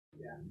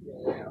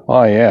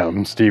I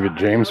am Stephen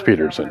James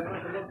Peterson,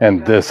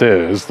 and this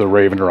is the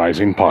Raven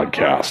Rising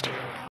Podcast.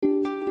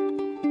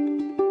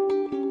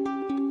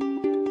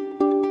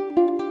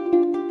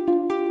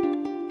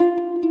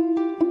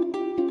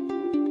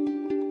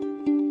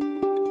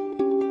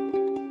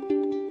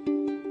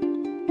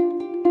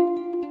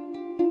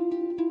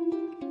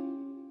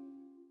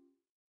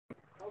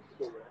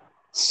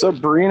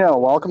 Sabrina,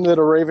 welcome to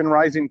the Raven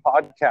Rising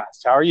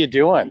Podcast. How are you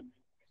doing?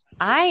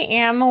 I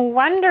am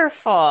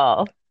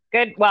wonderful.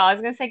 Good. Well, I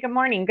was going to say good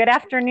morning. Good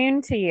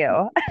afternoon to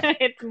you.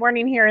 It's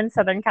morning here in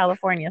Southern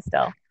California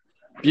still.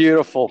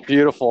 Beautiful,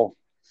 beautiful.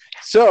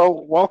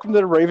 So, welcome to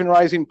the Raven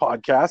Rising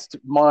Podcast.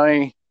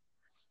 My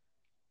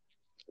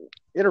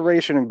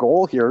iteration and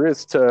goal here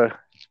is to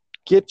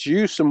get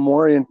you some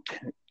more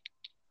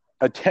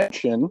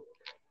attention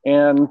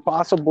and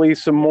possibly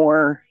some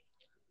more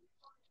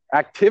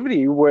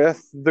activity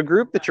with the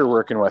group that you're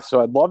working with.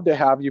 So I'd love to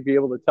have you be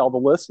able to tell the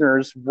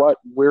listeners what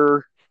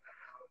we're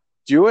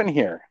doing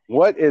here.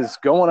 What is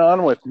going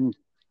on with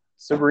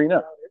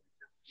Sabrina?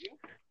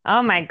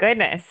 Oh my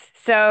goodness.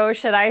 So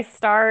should I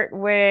start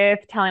with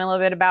telling a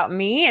little bit about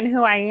me and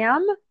who I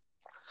am?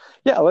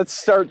 Yeah, let's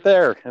start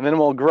there and then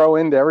we'll grow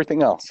into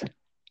everything else.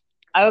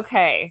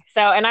 Okay.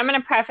 And I'm going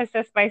to preface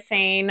this by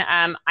saying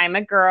I'm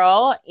a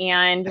girl,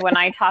 and when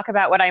I talk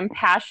about what I'm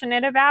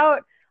passionate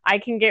about, I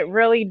can get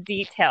really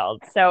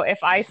detailed. So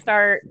if I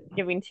start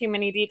giving too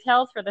many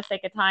details for the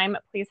sake of time,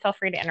 please feel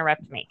free to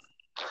interrupt me.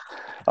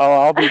 Oh,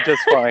 I'll be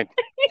just fine.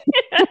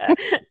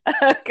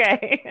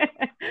 Okay.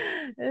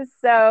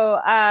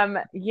 So,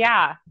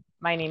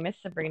 my name is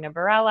Sabrina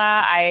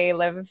Barella. I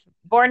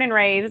born and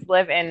raised,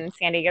 live in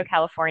San Diego,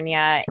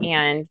 California.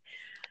 And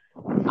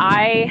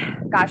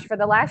for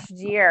the last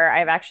year,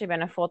 I've actually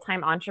been a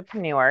full-time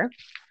entrepreneur,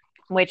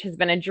 which has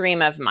been a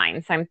dream of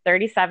mine. So I'm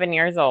 37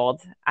 years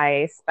old.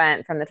 I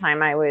spent from the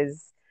time I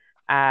was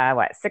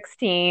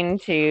 16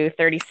 to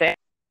 36,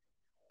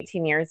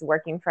 18 years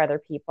working for other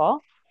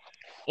people.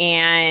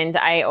 And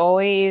I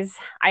always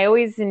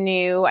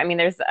knew,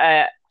 there's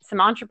some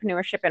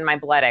entrepreneurship in my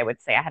blood, I would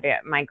say.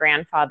 My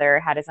grandfather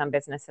had his own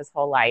business his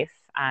whole life,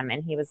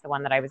 and he was the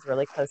one that I was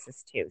really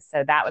closest to.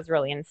 So that was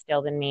really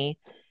instilled in me.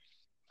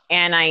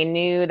 And I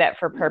knew that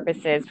for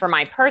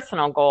my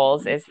personal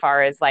goals, as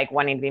far as like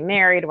wanting to be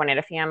married, wanted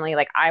a family,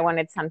 like I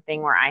wanted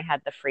something where I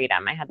had the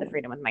freedom. I had the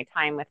freedom with my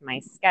time, with my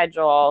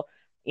schedule,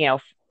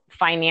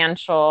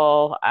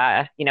 financial,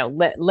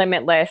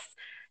 limitless.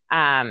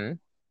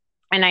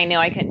 And I knew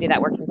I couldn't do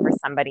that working for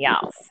somebody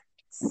else.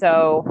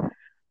 So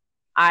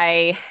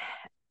as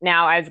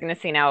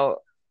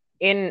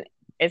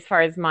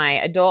far as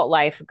my adult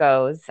life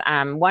goes,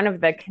 one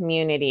of the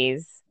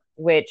communities,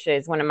 which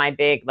is one of my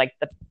big,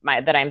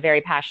 that I'm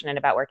very passionate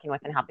about working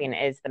with and helping,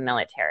 is the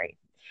military.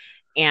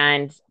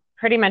 And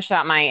pretty much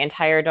throughout my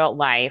entire adult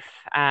life,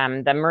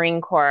 the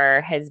Marine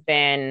Corps has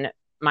been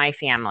my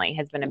family,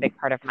 has been a big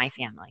part of my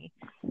family.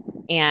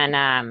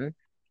 And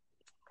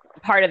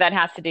part of that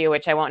has to do,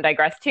 which I won't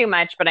digress too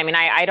much, but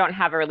I don't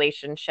have a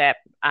relationship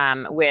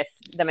with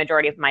the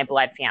majority of my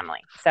blood family.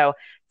 So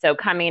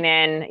coming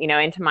in,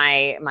 into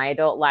my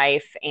adult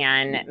life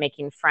and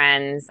making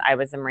friends, I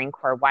was a Marine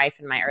Corps wife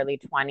in my early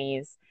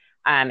 20s.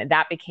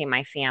 That became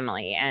my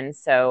family. And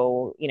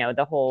so,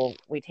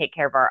 we take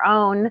care of our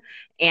own,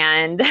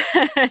 and,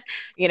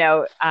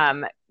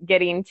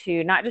 getting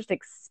to not just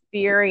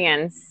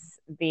experience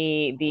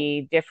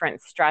the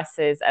different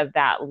stresses of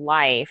that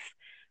life,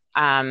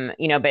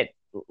 but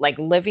like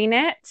living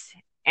it.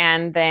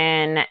 And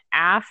then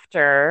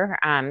after,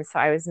 so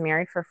I was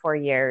married for 4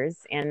 years,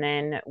 and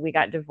then we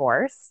got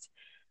divorced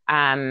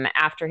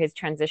after his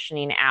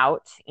transitioning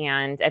out.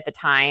 And at the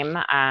time,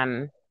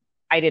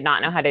 I did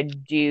not know how to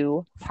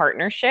do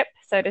partnership,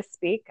 so to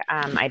speak.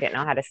 I didn't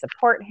know how to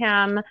support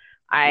him.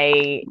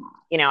 I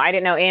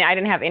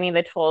didn't have any of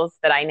the tools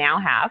that I now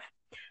have.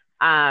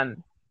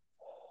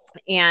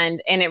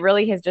 And it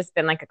really has just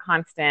been like a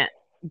constant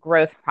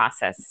growth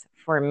process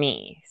for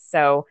me.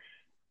 So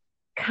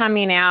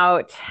coming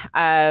out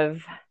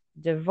of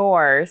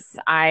divorce,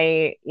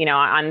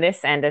 on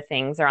this end of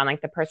things, or on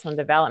like the personal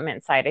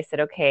development side, I said,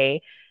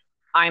 okay,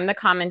 I'm the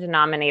common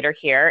denominator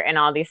here in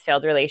all these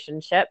failed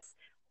relationships.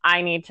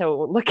 I need to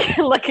look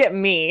at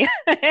me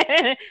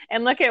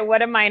and look at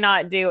what am I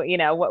not doing?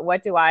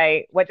 What do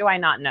I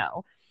not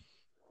know?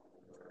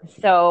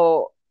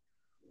 So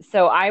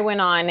I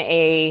went on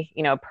a,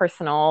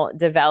 personal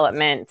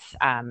development,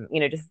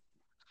 just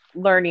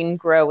learning,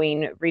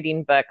 growing,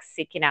 reading books,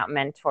 seeking out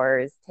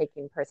mentors,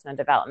 taking personal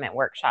development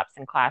workshops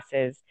and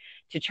classes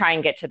to try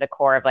and get to the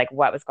core of like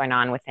what was going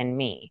on within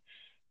me.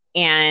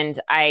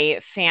 And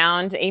I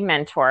found a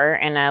mentor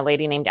and a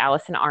lady named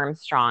Allison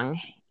Armstrong,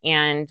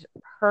 and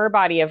her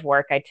body of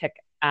work, I took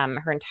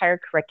her entire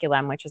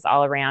curriculum, which is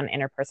all around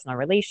interpersonal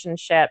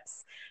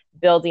relationships,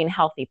 building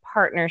healthy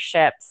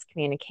partnerships,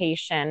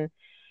 communication,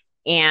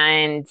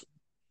 and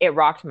it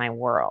rocked my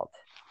world.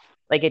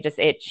 Like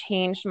it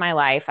changed my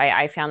life.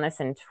 I found this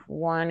in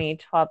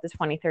 2012 to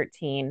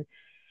 2013.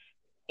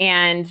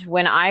 And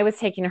when I was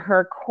taking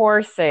her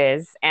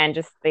courses and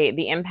just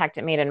the impact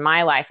it made in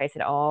my life, I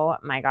said, oh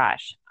my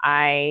gosh,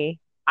 I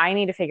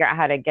need to figure out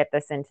how to get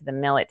this into the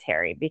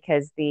military,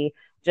 because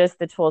just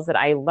the tools that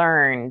I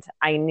learned,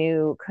 I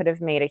knew could have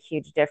made a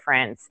huge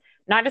difference.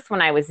 Not just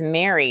when I was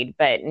married,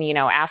 but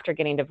after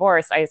getting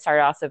divorced, I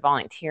started also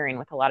volunteering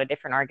with a lot of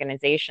different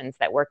organizations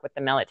that work with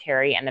the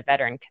military and the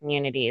veteran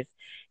communities,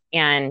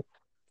 and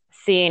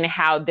seeing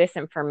how this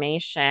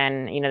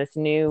information,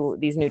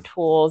 these new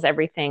tools,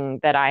 everything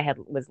that I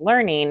was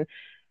learning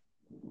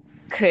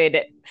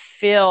could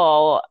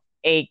fill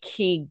a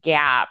key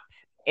gap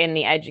in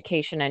the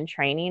education and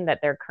training that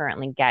they're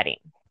currently getting.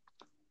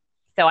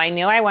 So I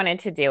knew I wanted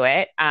to do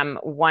it.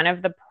 One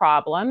of the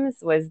problems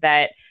was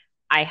that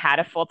I had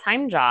a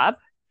full-time job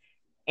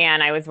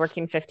and I was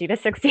working 50 to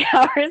 60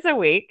 hours a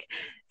week.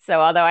 So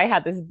although I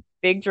had this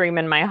big dream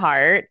in my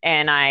heart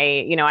and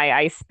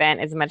I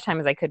spent as much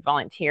time as I could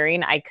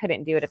volunteering, I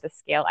couldn't do it at the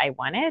scale I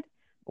wanted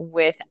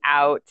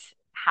without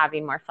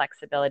having more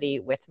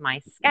flexibility with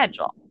my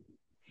schedule.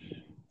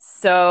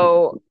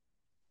 So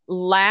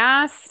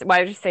I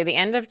would just say the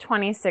end of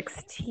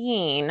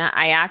 2016,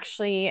 I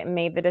actually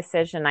made the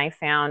decision. I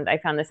found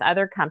this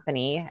other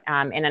company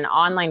in an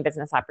online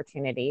business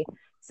opportunity.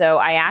 So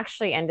I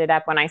actually ended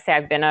up, when I say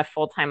I've been a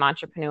full-time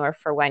entrepreneur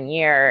for 1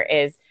 year,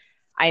 is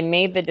I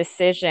made the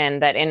decision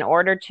that in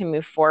order to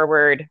move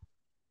forward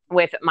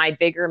with my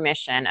bigger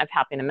mission of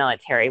helping the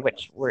military,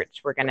 which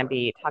we're going to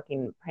be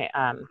talking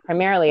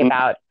primarily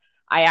about,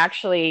 I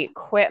actually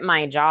quit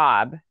my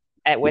job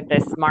with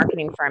this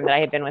marketing firm that I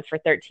had been with for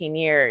 13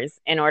 years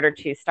in order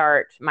to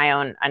start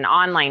an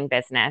online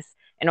business,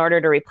 in order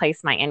to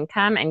replace my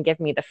income and give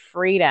me the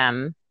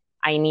freedom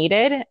I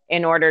needed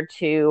in order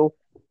to,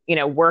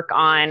 work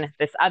on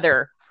this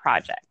other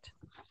project,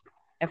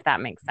 if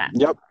that makes sense.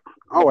 Yep.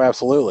 Oh,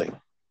 absolutely.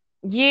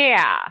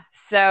 Yeah.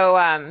 So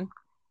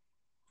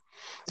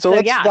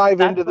let's dive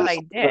into this. I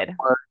did.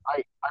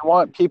 I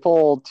want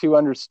people to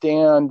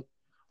understand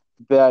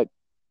that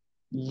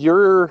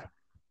you're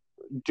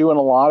doing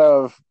a lot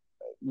of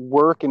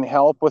work and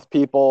help with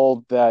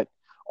people that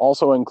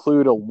also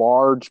include a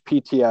large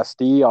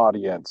PTSD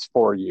audience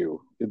for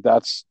you.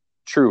 That's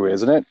true,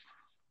 isn't it?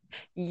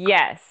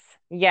 Yes.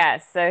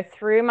 So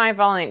through my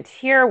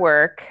volunteer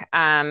work,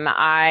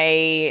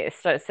 I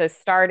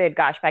started,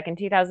 back in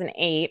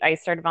 2008, I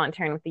started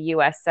volunteering with the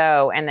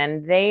USO, and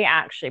then they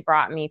actually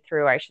brought me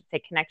through, I should say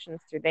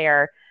connections through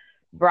there,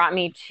 brought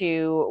me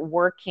to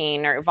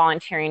working or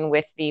volunteering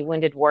with the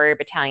Wounded Warrior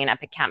Battalion up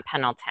at Camp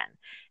Pendleton.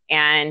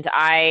 And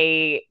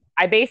I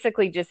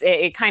basically just,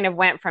 it kind of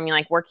went from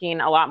working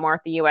a lot more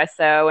with the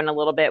USO and a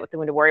little bit with the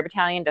Wounded Warrior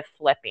Battalion to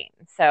flipping.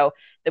 So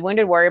the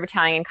Wounded Warrior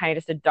Battalion kind of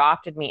just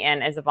adopted me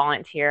in as a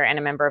volunteer and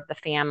a member of the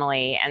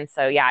family. And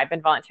so, yeah, I've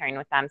been volunteering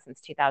with them since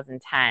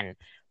 2010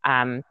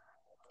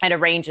 at a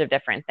range of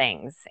different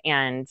things.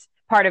 And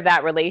part of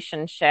that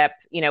relationship,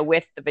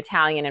 with the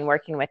battalion and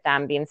working with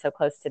them, being so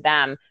close to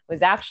them,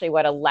 was actually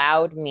what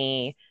allowed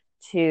me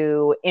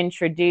to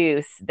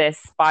introduce this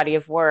body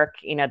of work,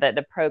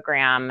 the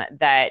program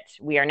that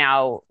we are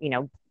now,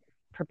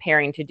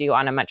 preparing to do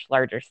on a much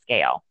larger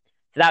scale.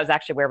 So that was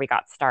actually where we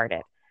got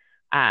started.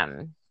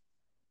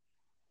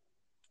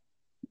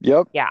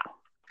 Yep. Yeah.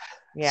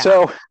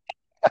 So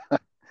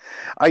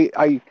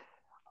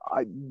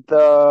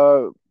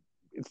the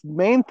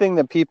main thing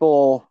that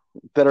people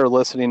that are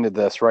listening to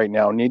this right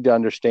now need to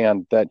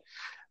understand that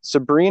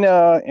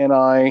Sabrina and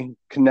I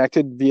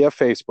connected via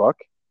Facebook.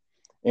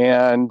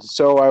 And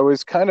so I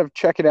was kind of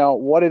checking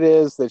out what it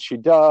is that she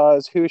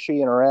does, who she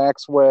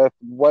interacts with,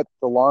 what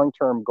the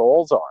long-term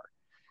goals are.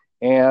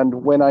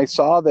 And when I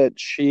saw that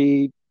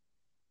she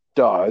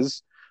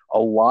does a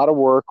lot of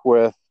work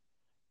with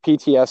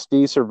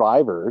PTSD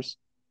survivors,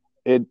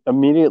 it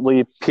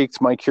immediately piqued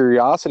my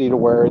curiosity to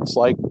where it's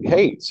like,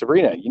 hey,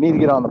 Sabrina, you need to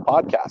get on the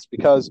podcast,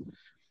 because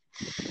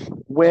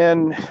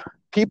when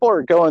people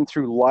are going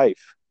through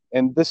life,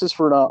 and this is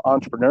for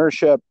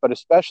entrepreneurship, but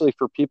especially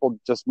for people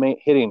just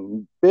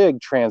hitting big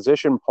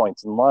transition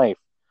points in life,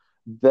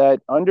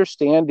 that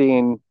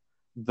understanding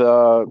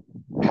the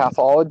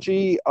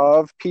pathology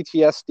of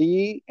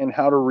PTSD and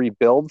how to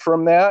rebuild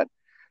from that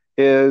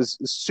is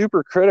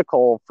super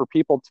critical for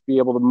people to be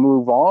able to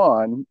move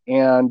on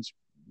and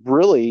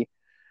really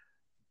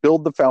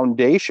build the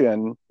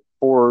foundation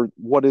for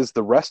what is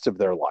the rest of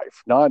their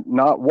life. Not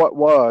what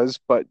was,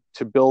 but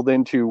to build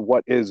into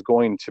what is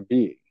going to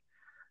be.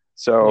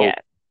 So yeah,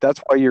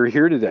 that's why you're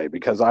here today,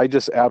 because I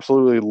just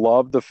absolutely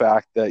love the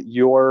fact that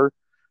you're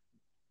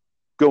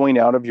going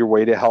out of your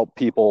way to help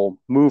people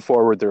move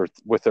forward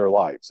with their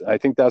lives. And I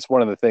think that's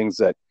one of the things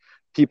that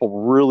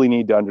people really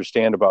need to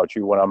understand about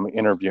you when I'm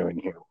interviewing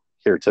you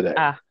here today.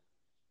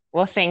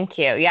 Well, thank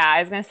you. Yeah,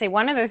 I was going to say,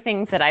 one of the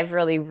things that I've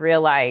really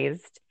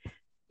realized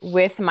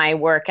with my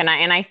work, and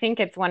I think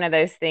it's one of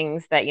those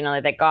things that,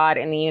 that God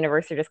and the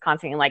universe are just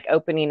constantly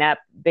opening up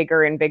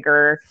bigger and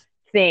bigger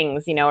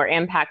things, or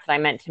impacts that I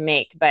meant to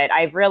make. But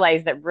I've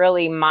realized that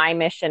really my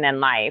mission in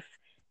life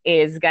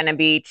is going to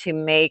be to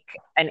make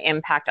an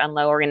impact on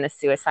lowering the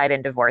suicide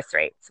and divorce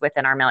rates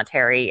within our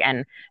military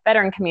and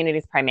veteran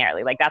communities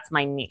primarily. Like that's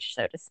my niche,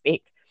 so to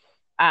speak.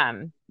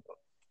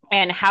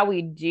 And how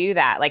we do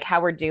that, like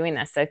how we're doing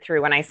this. So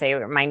through, when I say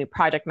my new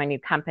project, my new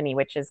company,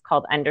 which is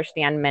called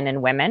Understand Men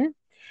and Women,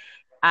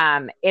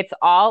 it's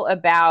all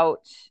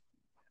about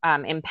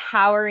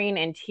empowering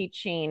and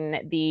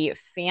teaching the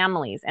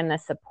families and the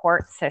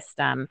support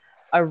system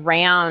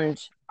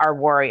around our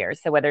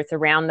warriors. So whether it's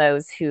around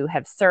those who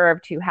have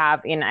served, who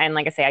have, and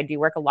like I say, I do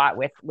work a lot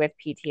with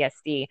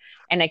PTSD,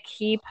 and a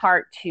key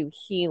part to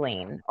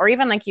healing, or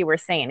even like you were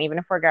saying, even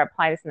if we're going to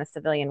apply this in the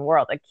civilian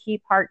world, a key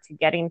part to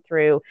getting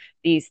through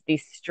these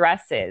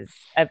stresses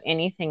of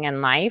anything in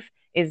life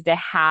is to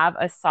have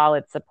a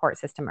solid support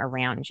system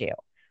around you.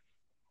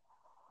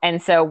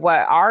 And so what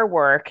our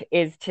work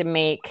is to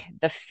make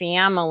the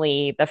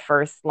family the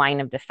first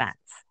line of defense.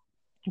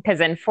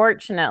 Because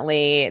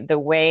unfortunately, the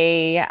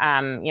way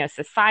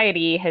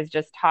society has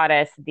just taught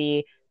us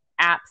the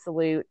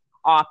absolute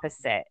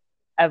opposite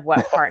of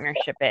what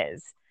partnership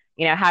is.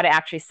 How to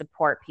actually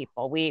support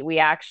people. We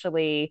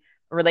actually,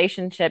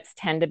 relationships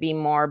tend to be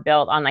more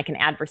built on like an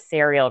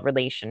adversarial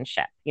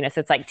relationship. So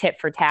it's like tit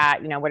for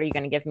tat. What are you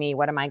going to give me?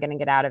 What am I going to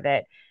get out of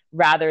it?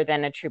 Rather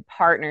than a true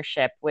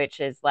partnership, which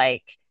is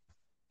like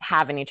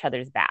having each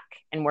other's back,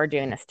 and we're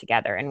doing this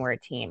together, and we're a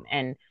team.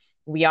 And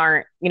we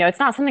aren't, it's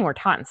not something we're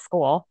taught in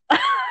school.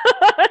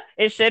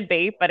 It should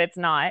be, but it's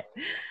not.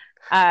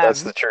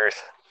 That's the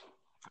truth.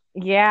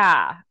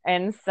 Yeah.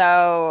 And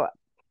so,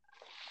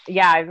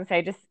 yeah, I was gonna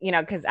say, just,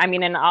 because I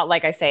mean,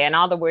 like I say, and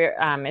all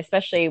the,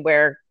 especially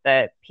where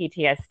the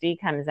PTSD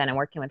comes in and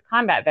working with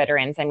combat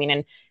veterans, I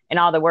mean, in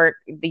all the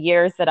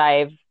years that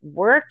I've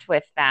worked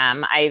with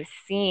them, I've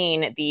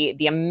seen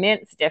the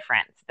immense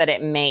difference that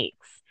it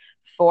makes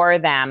for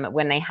them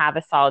when they have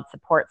a solid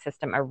support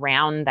system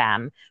around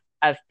them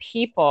of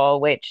people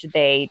which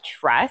they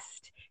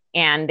trust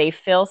and they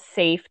feel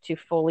safe to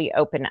fully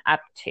open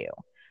up to.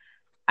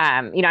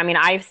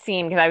 I've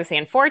seen, because I would say,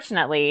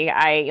 unfortunately,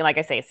 like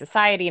I say,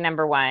 society,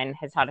 number one,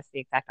 has taught us the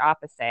exact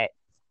opposite.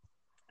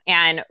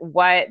 And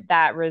what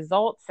that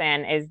results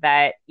in is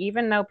that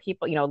even though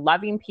people,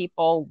 loving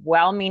people,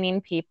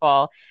 well-meaning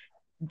people,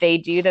 they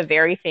do the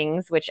very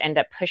things which end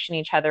up pushing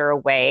each other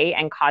away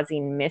and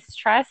causing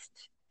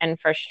mistrust and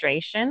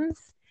frustrations,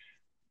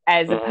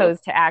 as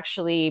opposed to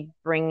actually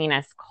bringing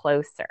us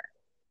closer.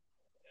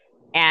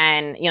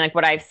 And, like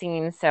what I've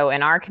seen, so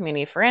in our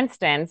community, for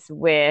instance,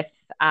 with,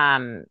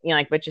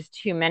 with just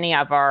too many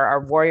of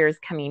our warriors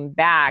coming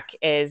back,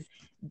 is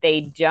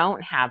they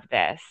don't have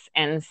this.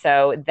 And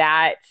so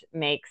that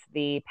makes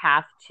the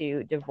path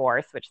to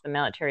divorce, which the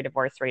military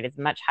divorce rate is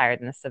much higher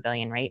than the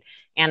civilian rate,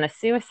 and the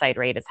suicide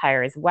rate is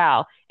higher as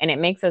well. And it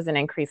makes those an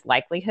increased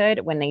likelihood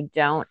when they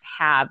don't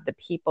have the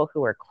people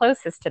who are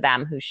closest to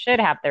them, who should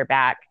have their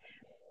back,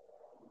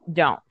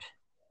 don't.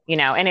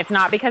 And it's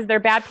not because they're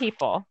bad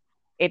people.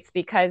 It's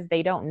because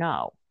they don't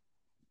know.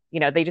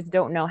 They just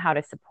don't know how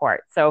to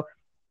support. So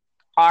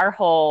our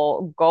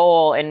whole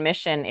goal and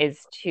mission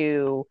is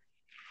to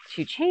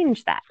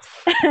change that,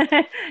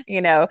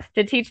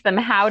 to teach them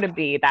how to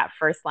be that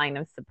first line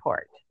of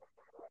support.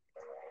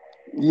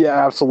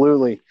 Yeah,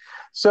 absolutely.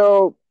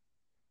 So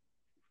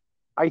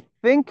I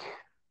think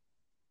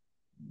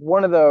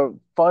one of the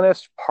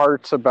funnest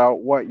parts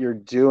about what you're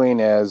doing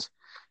is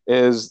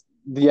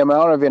the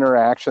amount of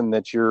interaction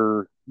that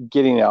you're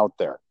getting out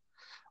there.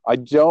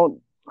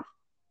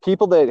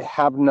 People that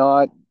have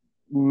not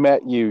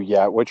met you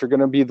yet, which are going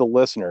to be the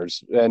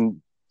listeners,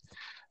 and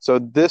so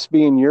this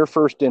being your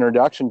first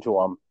introduction to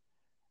them,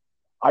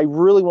 I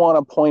really want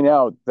to point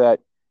out that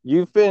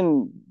you've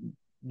been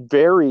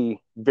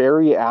very,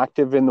 very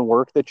active in the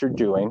work that you're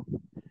doing.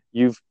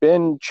 You've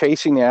been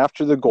chasing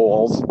after the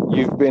goals.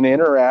 You've been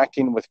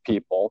interacting with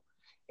people.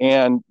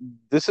 And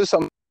this is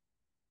something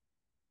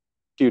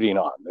shooting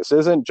on. This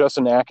isn't just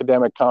an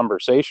academic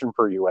conversation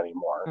for you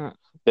anymore.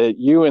 That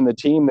you and the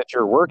team that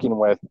you're working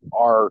with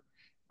are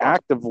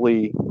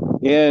actively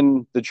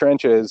in the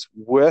trenches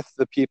with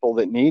the people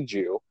that need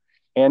you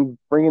and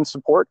bringing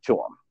support to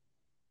them.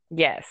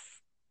 Yes.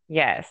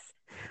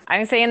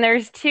 I'm saying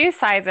there's two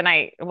sides, and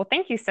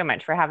thank you so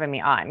much for having me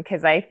on,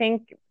 because I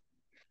think,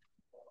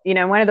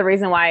 one of the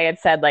reasons why I had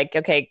said, like,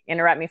 okay,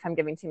 interrupt me if I'm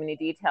giving too many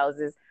details,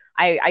 is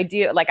I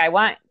do, like, I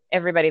want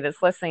everybody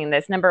that's listening to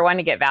this, number one,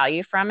 to get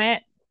value from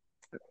it,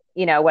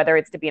 whether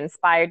it's to be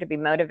inspired, to be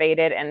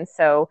motivated. And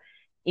so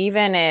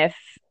even if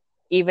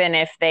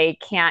they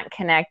can't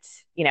connect,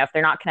 if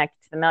they're not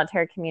connected to the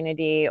military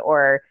community,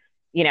 or,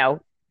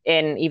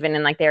 even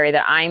in like the area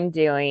that I'm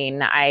doing,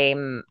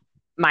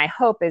 my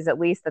hope is at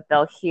least that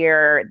they'll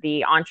hear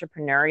the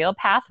entrepreneurial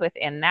path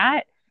within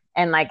that,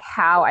 and like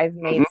how I've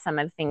made some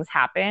of the things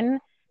happen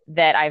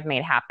that I've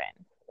made happen.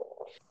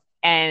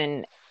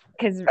 And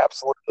because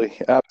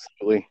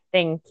absolutely.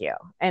 Thank you.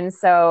 And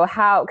so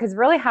because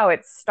really how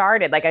it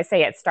started, like I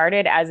say, it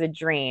started as a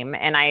dream,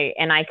 and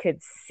I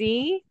could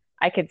see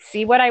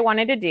what I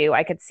wanted to do.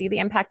 I could see the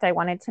impact I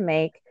wanted to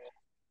make,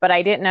 but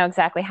I didn't know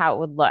exactly how it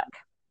would look.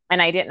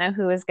 And I didn't know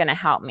who was going to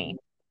help me.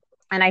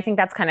 And I think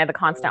that's kind of the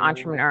constant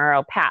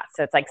entrepreneurial path.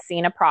 So it's like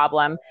seeing a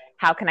problem,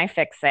 how can I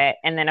fix it?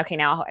 And then, okay,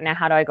 now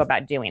how do I go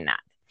about doing that?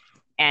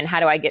 And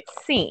how do I get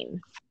seen?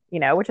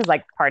 Which is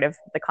like part of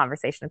the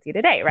conversation with you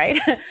today, right?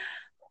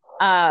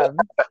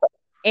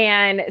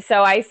 And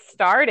so I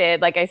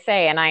started, like I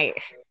say, and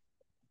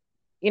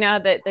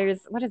that there's,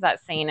 what is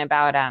that saying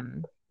about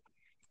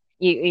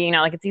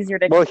like it's easier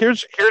to. Well,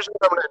 here's what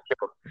I'm going to do.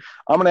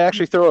 I'm going to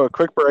actually throw a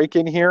quick break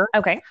in here.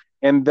 Okay.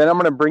 And then I'm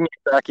going to bring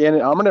you back in,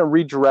 and I'm going to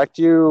redirect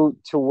you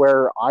to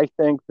where I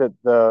think that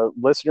the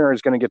listener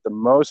is going to get the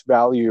most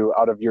value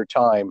out of your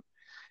time.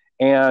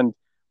 And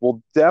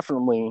will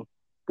definitely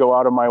go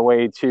out of my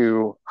way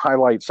to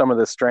highlight some of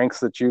the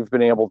strengths that you've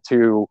been able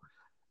to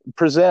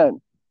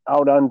present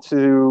out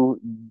onto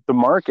the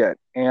market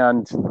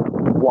and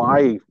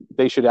why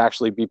they should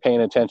actually be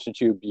paying attention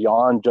to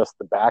beyond just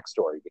the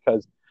backstory,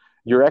 because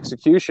your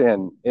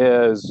execution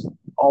is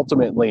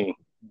ultimately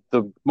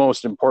the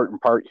most important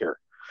part here.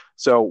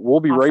 So we'll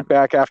be right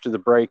back after the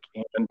break,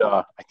 and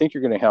I think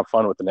you're going to have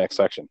fun with the next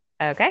section.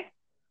 Okay.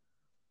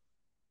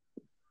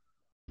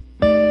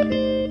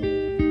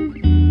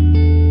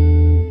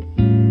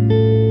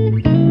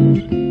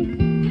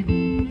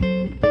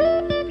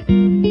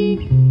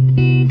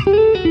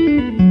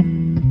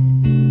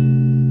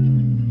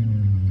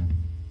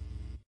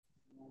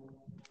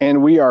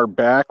 And we are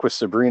back with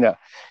Sabrina.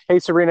 Hey,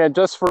 Sabrina,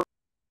 just for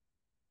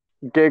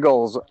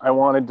giggles, I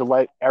wanted to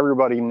let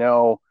everybody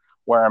know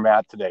where I'm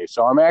at today.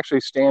 So I'm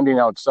actually standing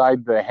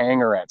outside the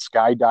hangar at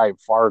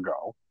Skydive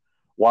Fargo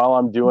while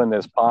I'm doing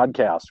this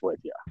podcast with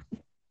you.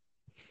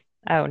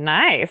 Oh,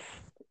 nice.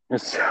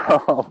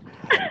 So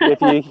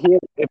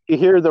if you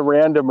hear the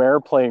random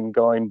airplane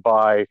going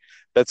by,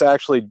 that's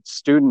actually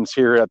students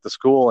here at the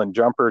school and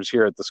jumpers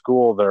here at the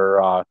school. They're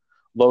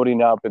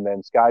loading up and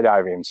then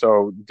skydiving.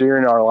 So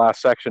during our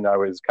last section, I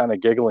was kind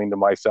of giggling to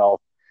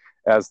myself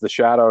as the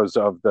shadows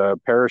of the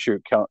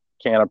parachute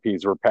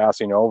canopies were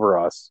passing over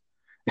us.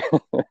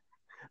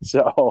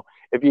 So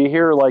if you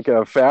hear like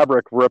a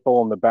fabric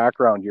ripple in the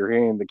background, you're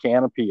hearing the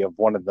canopy of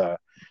one of the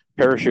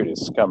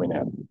parachutists coming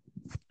in.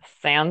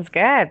 Sounds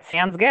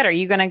good. Are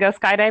you going to go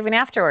skydiving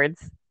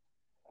afterwards?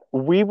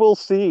 We will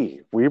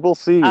see.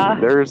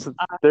 There's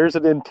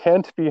an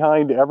intent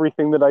behind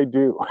everything that I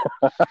do.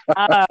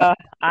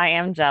 I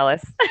am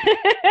jealous.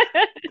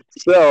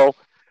 So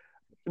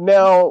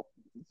now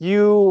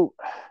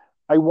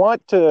I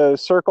want to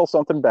circle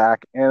something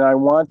back, and I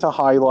want to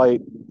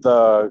highlight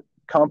the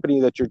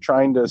company that you're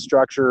trying to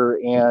structure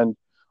and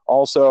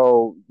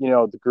also,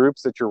 the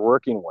groups that you're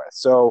working with.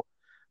 So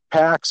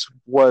PAX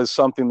was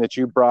something that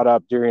you brought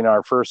up during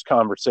our first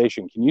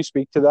conversation. Can you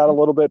speak to that a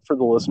little bit for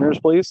the listeners,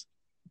 please?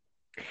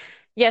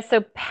 Yeah,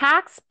 so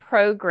PAX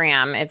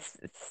program, it's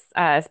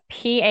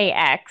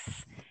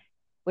PAX,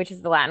 which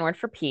is the Latin word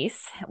for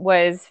peace,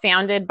 was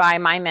founded by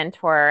my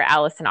mentor,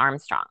 Allison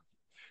Armstrong.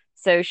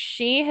 So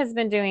she has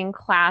been doing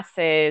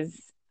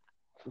classes,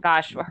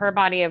 her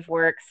body of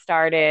work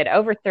started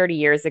over 30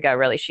 years ago,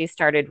 really. She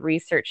started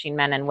researching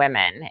men and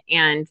women.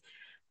 And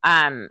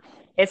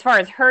as far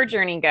as her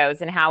journey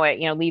goes and how it,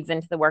 leads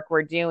into the work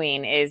we're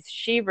doing, is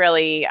she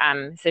really,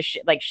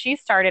 she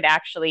started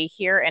actually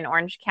here in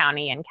Orange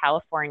County in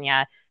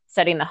California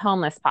studying the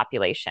homeless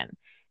population.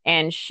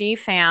 And she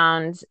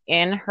found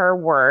in her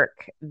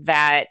work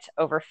that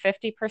over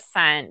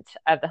 50%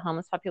 of the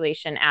homeless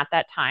population at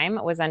that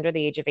time was under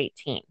the age of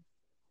 18.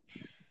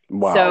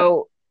 Wow.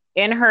 So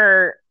in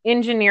her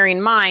engineering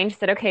mind,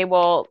 said, okay,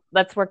 well,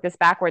 let's work this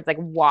backwards. Like,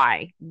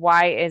 why?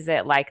 Why is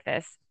it like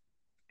this?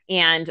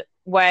 And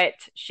what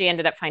she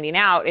ended up finding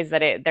out is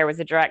that there was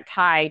a direct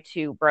tie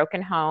to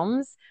broken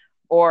homes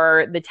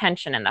or the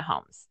tension in the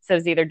homes. So it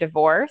was either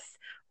divorce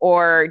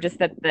or just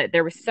that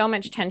there was so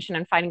much tension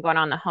and fighting going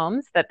on in the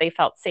homes that they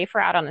felt safer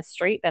out on the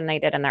street than they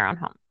did in their own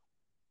home.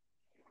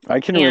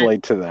 I can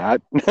relate to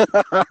that.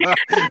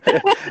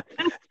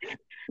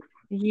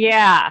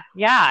 Yeah.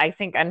 I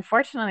think,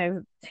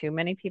 unfortunately, too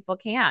many people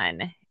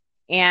can.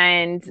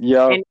 And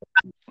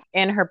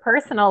in her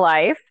personal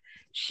life,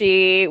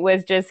 she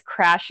was just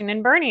crashing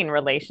and burning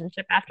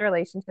relationship after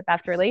relationship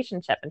after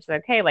relationship. And she's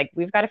like, okay, like,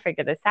 we've got to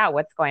figure this out.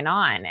 What's going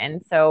on?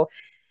 And so,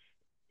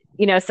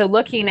 so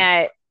looking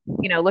at,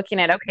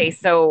 okay,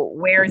 so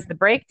where's the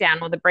breakdown?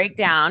 Well, the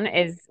breakdown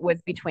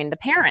was between the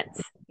parents,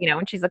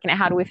 and she's looking at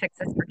how do we fix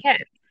this for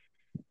kids?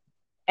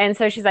 And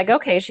so she's like,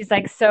 okay,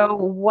 so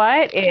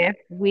what if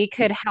we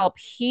could help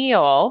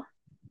heal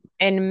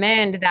and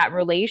mend that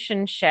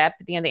relationship,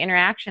 the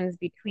interactions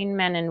between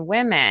men and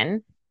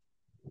women,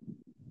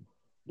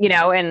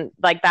 and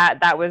like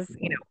that was,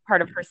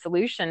 part of her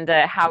solution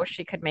to how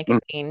she could make a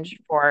change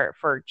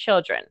for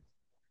children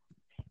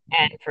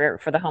and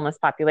for the homeless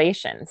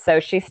population. So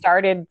she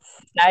started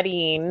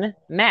studying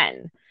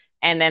men,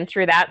 and then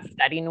through that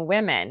studying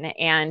women.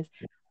 And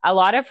a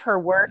lot of her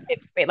work,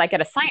 like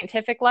at a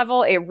scientific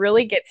level, it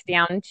really gets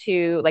down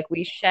to, like,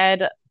 we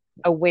shed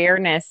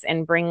awareness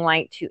and bring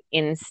light to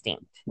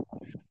instinct.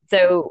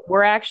 So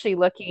we're actually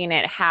looking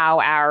at how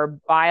our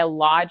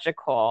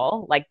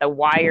biological, like the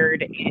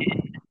wired in,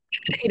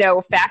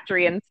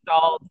 factory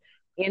installed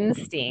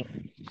instinct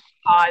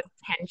cause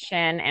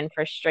tension and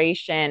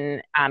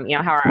frustration, how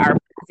our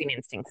opposing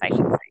instincts, I should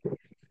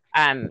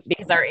say.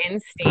 Because our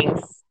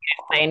instincts,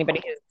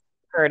 anybody who's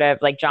heard of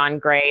like John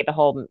Gray, the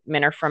whole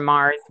men are from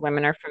Mars,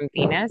 women are from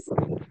Venus,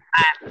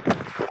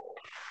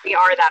 we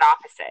are that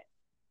opposite.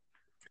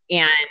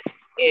 And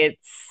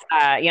it's,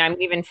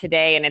 I'm even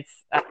today, and it's,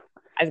 I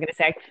was going to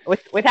say,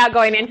 without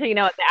going into,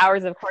 the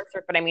hours of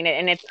coursework, but I mean,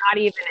 and it's not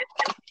even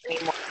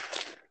anymore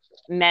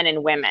men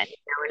and women,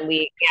 and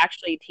we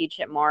actually teach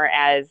it more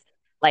as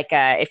like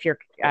if your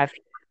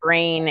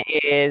brain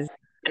is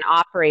an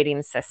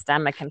operating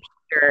system, a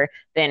computer,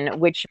 then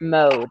which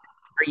mode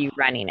are you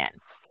running in?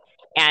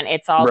 And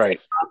it's all, right.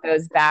 It all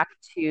goes back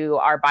to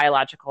our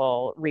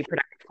biological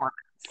reproductive hormones.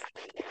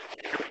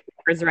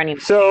 Is running,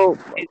 so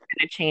it's going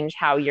to change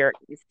how your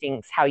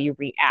instincts, how you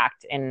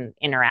react in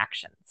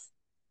interactions.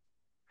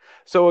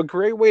 So a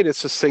great way to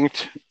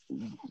succinctly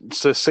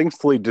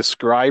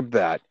describe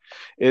that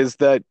is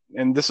that,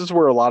 and this is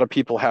where a lot of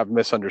people have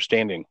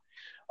misunderstanding,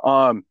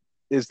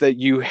 is that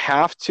you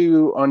have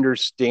to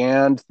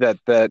understand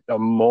that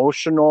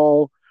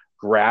emotional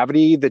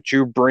gravity that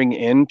you bring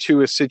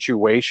into a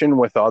situation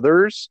with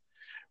others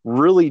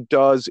really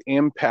does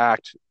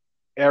impact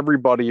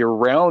everybody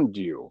around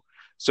you.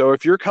 So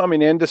if you're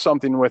coming into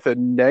something with a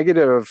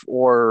negative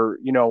or,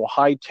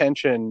 high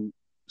tension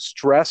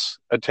stress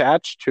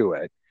attached to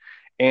it,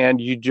 and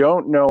you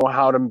don't know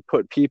how to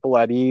put people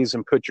at ease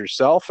and put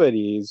yourself at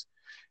ease,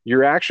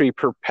 you're actually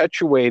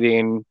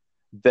perpetuating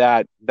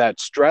that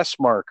stress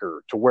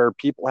marker to where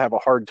people have a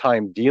hard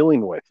time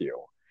dealing with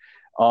you.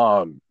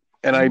 And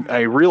I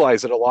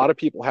realize that a lot of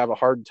people have a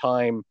hard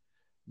time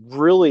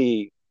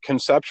really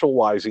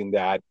conceptualizing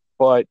that,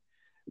 but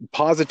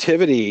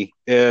positivity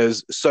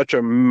is such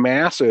a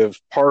massive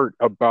part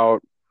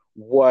about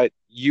what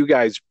you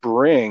guys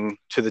bring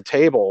to the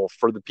table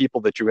for the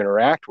people that you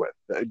interact with.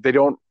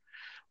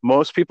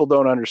 Most people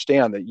don't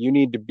understand that you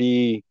need to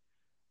be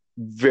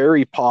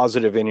very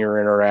positive in your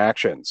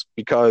interactions,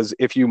 because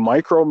if you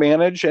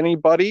micromanage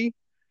anybody,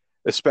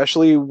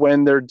 especially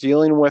when they're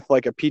dealing with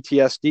like a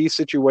PTSD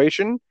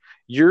situation,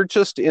 you're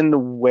just in the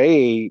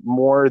way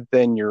more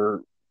than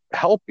you're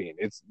helping.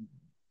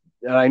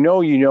 And I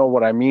know you know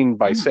what I mean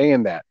by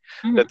saying that,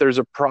 that there's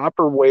a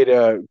proper way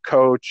to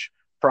coach,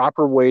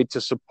 proper way to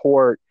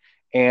support,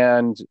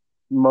 and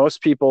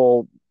most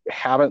people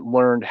haven't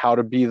learned how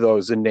to be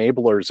those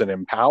enablers and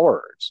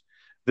empowerers.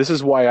 This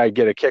is why I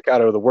get a kick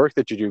out of the work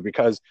that you do,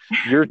 because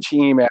your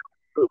team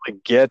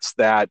absolutely gets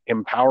that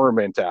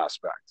empowerment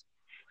aspect.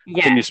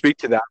 Yes. Can you speak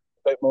to that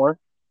a bit more?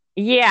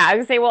 Yeah, I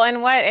would say, well,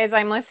 and as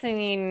I'm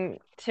listening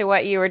to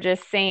what you were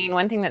just saying,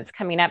 one thing that's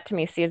coming up to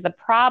me, is the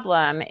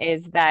problem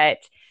is that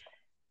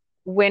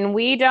when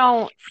we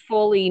don't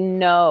fully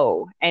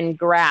know and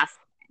grasp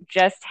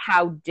just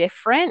how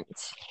different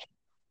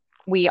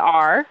we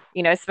are,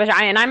 especially,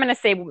 and I'm going to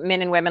say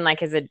men and women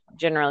like as a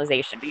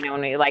generalization,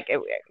 when we like,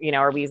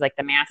 or we use like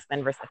the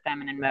masculine versus the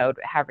feminine mode,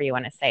 however you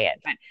want to say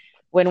it. But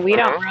when we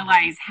don't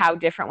realize how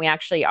different we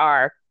actually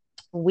are,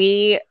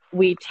 we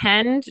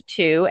tend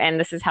to, and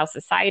this is how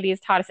society has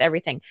taught us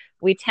everything,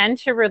 we tend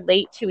to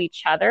relate to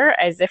each other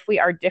as if we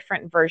are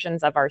different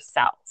versions of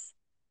ourselves.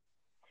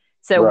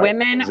 So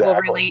women will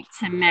relate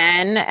to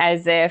men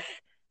as if,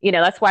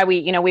 that's why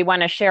we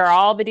want to share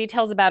all the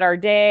details about our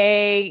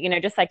day,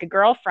 just like a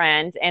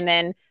girlfriend. And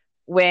then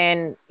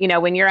when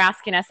you're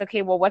asking us,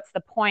 okay, well, what's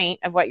the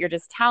point of what you're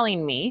just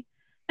telling me?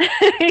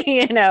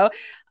 Because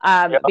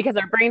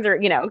our brains are,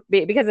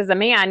 because as a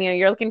man,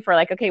 you're looking for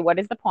like, okay, what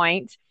is the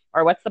point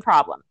or what's the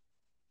problem?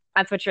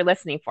 That's what you're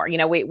listening for.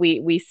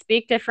 We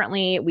speak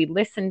differently. We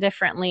listen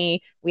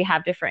differently. We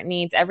have different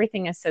needs.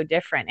 Everything is so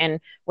different.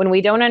 And when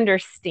we don't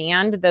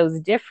understand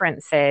those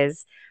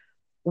differences,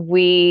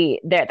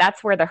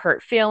 that's where the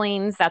hurt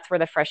feelings, that's where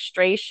the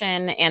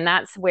frustration, and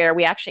that's where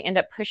we actually end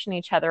up pushing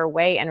each other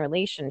away in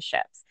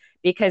relationships,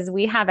 because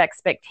we have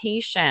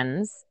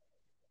expectations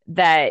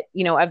that,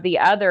 of the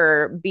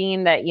other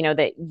being that,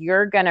 that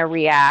you're going to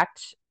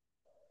react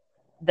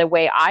the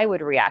way I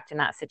would react in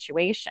that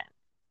situation.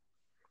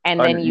 And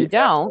then you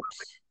don't.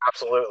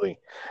 Absolutely.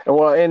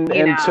 And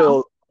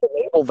to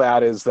label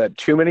that is that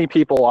too many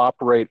people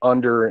operate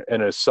under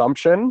an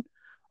assumption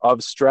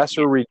of stress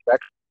or rejection.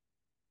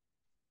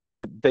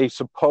 They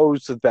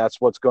suppose that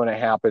that's what's going to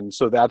happen.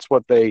 So that's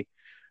what they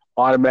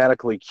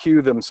automatically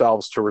cue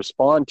themselves to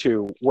respond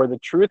to, where the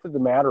truth of the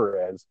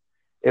matter is,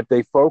 if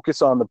they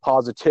focus on the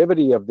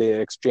positivity of the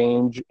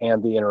exchange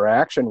and the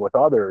interaction with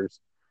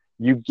others,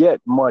 you get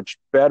much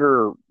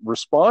better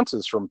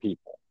responses from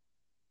people.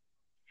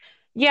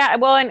 Yeah,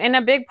 well, and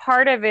a big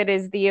part of it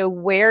is the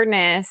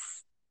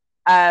awareness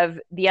of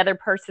the other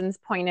person's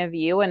point of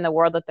view and the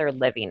world that they're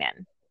living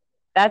in.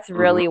 That's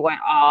really what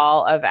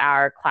all of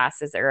our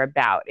classes are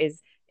about, is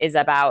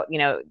about,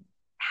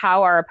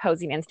 how our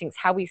opposing instincts,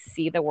 how we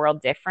see the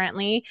world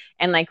differently,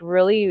 and like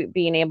really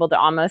being able to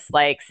almost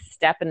like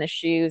step in the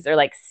shoes or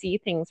like see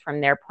things from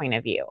their point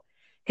of view.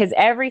 Because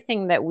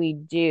everything that we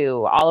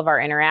do, all of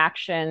our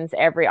interactions,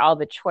 all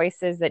the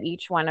choices that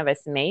each one of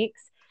us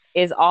makes,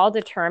 is all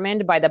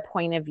determined by the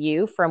point of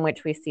view from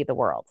which we see the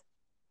world.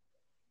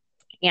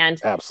 And,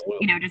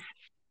 Absolutely. just,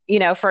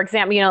 for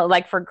example,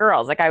 like for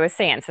girls, like I was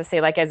saying, so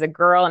say like as a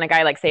girl and a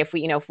guy, like say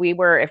if we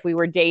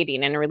were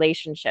dating in a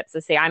relationship, so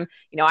say I'm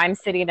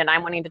sitting and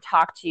I'm wanting to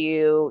talk to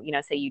you,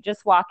 say you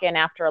just walk in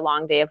after a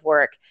long day of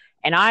work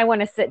and I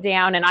want to sit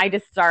down and I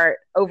just start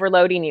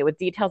overloading you with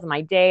details of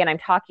my day and I'm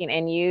talking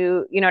and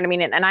you know what I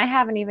mean? And I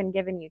haven't even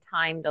given you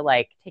time to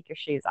like take your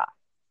shoes off,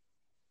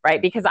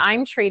 right? Because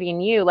I'm treating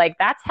you like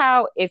that's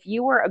how, if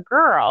you were a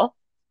girl,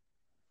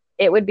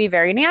 it would be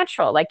very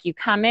natural. Like you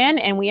come in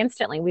and we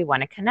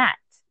want to connect.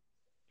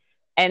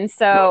 And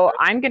so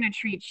I'm going to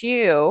treat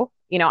you,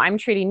 I'm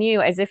treating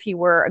you as if you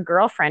were a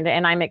girlfriend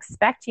and I'm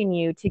expecting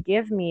you to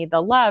give me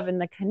the love and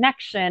the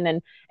connection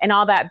and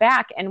all that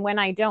back. And when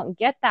I don't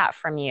get that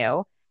from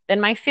you, then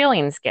my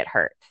feelings get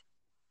hurt.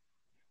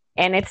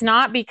 And it's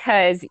not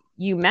because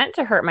you meant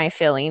to hurt my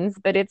feelings,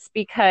 but it's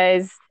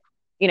because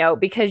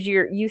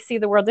you see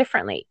the world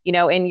differently.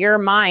 In your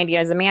mind,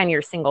 as a man,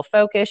 you're single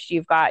focused.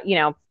 You've got,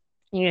 you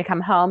need to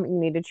come home. You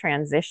need to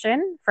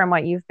transition from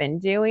what you've been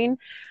doing.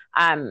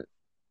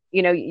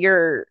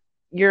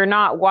 You're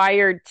not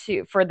wired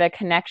for the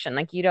connection.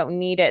 Like you don't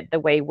need it the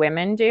way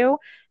women do.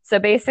 So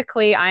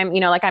basically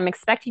I'm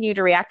expecting you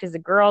to react as a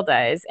girl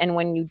does. And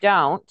when you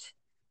don't,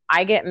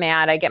 I get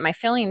mad, I get my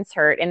feelings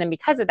hurt. And then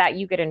because of that,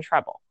 you get in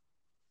trouble.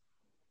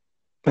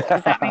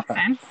 Does that make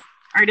sense?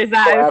 Or does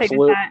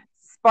that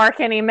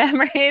spark any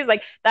memories?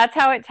 Like that's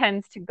how it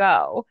tends to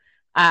go.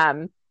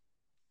 And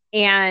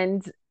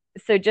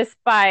so just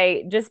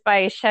by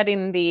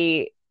shedding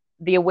the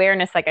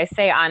awareness, like I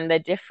say, on the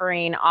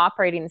differing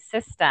operating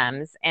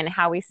systems and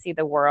how we see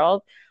the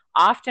world,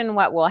 often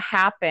what will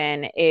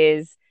happen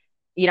is,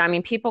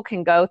 people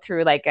can go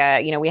through like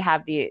we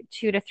have the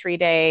 2 to 3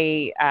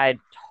 day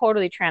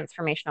totally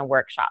transformational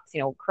workshops,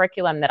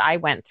 curriculum that I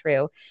went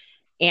through,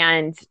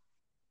 and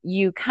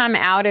you come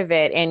out of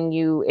it and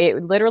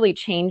it literally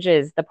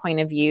changes the point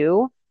of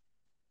view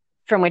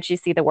from which you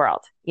see the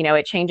world.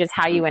 It changes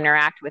how you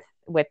interact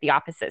with the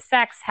opposite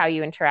sex, how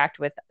you interact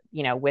with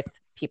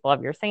people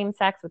of your same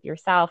sex, with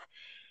yourself.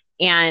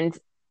 And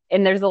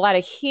there's a lot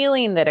of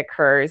healing that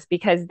occurs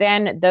because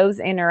then those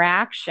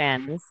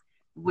interactions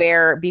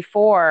where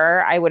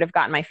before I would have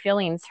gotten my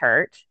feelings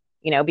hurt,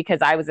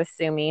 because I was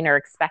assuming or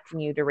expecting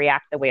you to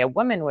react the way a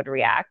woman would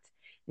react.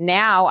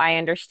 Now I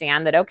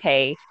understand that,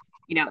 okay,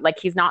 like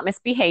he's not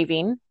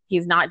misbehaving.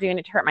 He's not doing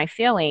it to hurt my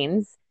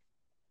feelings.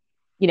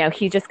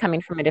 He's just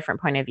coming from a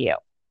different point of view.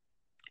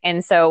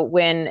 And so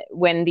when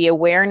the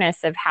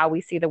awareness of how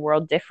we see the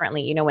world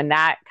differently, when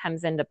that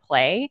comes into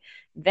play,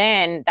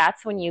 then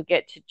that's when you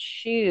get to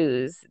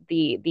choose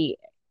the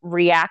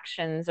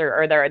reactions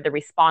or the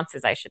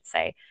responses, I should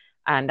say.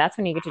 That's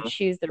when you get to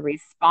choose the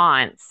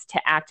response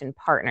to act in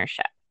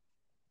partnership.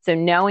 So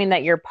knowing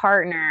that your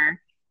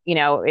partner,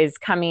 is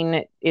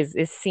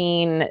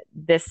seeing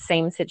this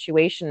same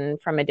situation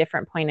from a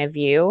different point of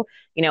view,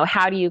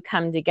 how do you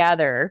come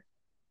together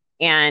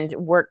and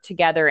work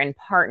together in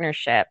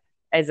partnership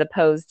as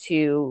opposed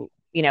to,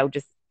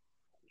 just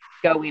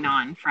going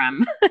on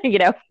from,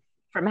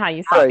 from how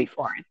you saw it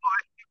before.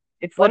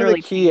 It's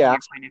literally changing your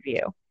point of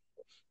view.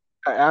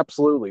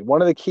 Absolutely.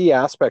 One of the key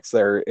aspects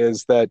there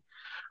is that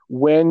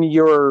when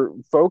you're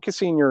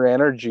focusing your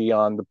energy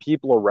on the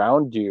people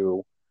around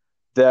you,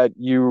 that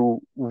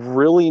you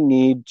really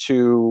need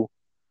to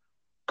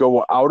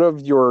go out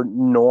of your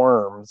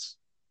norms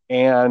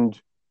and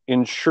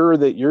ensure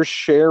that you're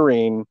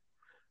sharing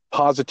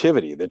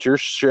positivity, that you're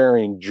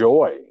sharing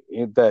joy,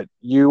 that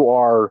you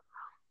are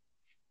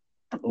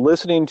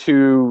listening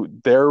to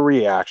their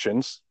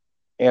reactions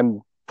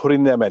and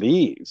putting them at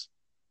ease.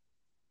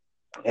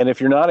 And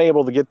if you're not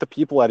able to get the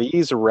people at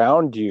ease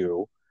around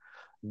you,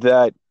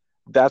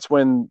 that's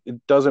when it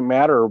doesn't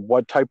matter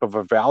what type of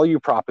a value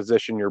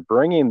proposition you're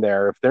bringing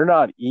there. If they're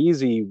not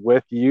easy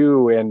with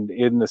you and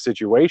in the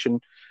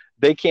situation,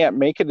 they can't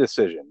make a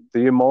decision.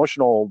 The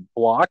emotional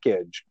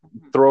blockage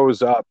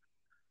throws up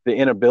the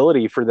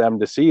inability for them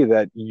to see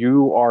that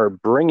you are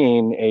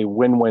bringing a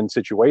win-win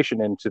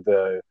situation into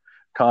the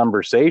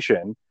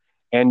conversation,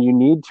 and you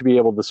need to be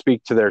able to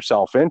speak to their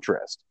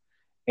self-interest.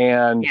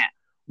 And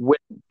when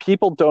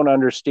people don't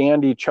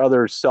understand each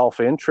other's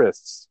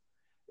self-interests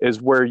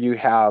is where you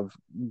have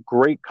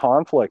great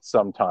conflict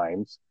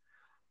sometimes,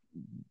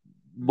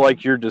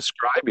 like you're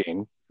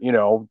describing,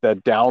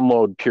 that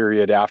download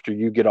period after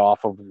you get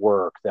off of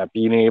work, that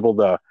being able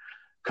to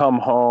come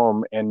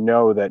home and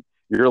know that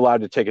you're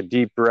allowed to take a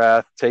deep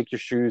breath, take your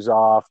shoes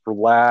off,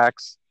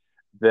 relax,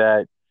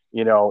 that,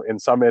 in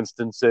some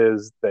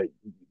instances that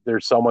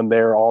there's someone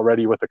there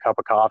already with a cup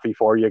of coffee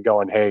for you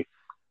going, hey,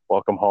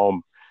 welcome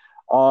home.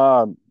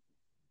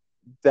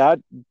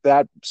 That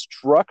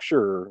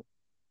structure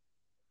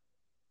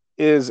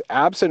is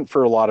absent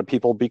for a lot of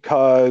people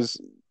because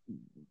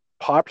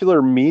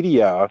popular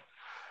media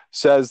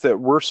says that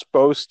we're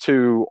supposed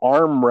to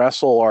arm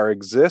wrestle our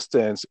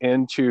existence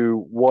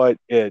into what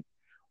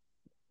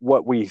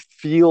we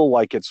feel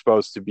like it's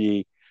supposed to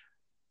be.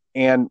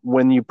 And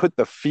when you put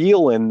the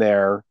feel in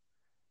there,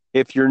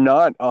 if you're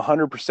not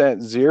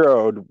 100%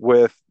 zeroed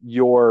with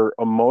your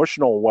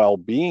emotional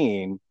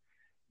well-being,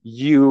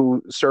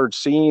 you start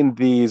seeing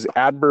these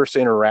adverse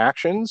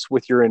interactions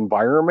with your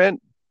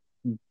environment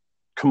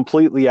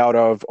completely out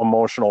of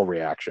emotional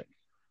reaction.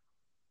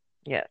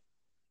 Yeah.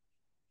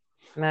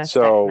 Most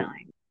So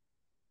definitely.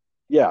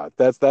 yeah,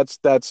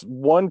 that's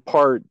one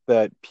part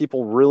that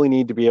people really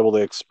need to be able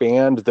to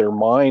expand their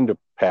mind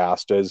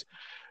past is,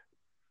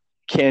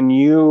 can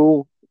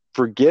you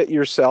forget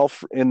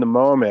yourself in the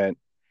moment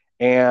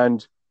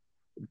and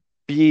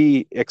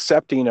be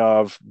accepting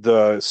of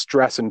the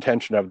stress and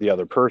tension of the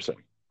other person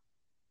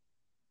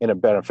in a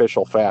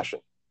beneficial fashion?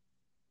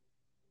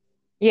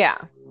 Yeah.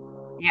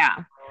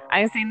 Yeah.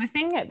 I was saying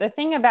the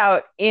thing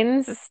about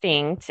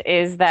instinct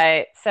is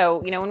that, so,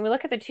 when we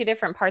look at the two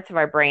different parts of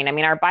our brain, I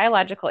mean, our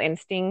biological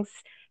instincts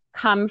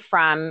come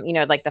from,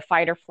 like the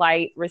fight or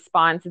flight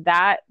response,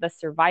 that the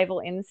survival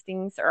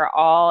instincts are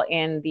all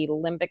in the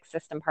limbic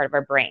system part of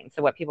our brain.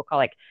 So what people call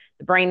like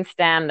the brain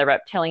stem, the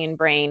reptilian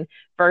brain,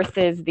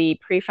 versus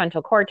the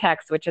prefrontal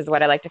cortex, which is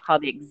what I like to call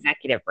the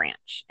executive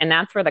branch. And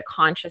that's where the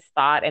conscious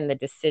thought and the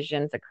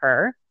decisions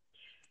occur.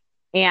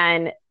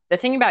 And the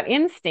thing about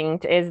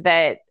instinct is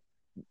that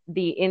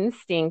the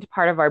instinct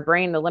part of our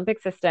brain, the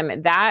limbic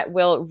system, that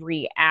will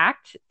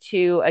react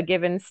to a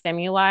given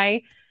stimuli,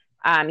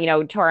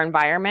 to our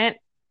environment,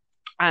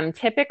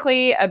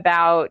 typically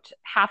about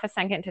half a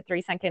second to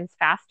 3 seconds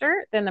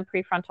faster than the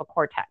prefrontal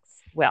cortex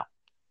will.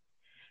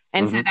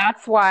 And so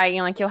that's why,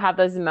 like you'll have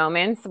those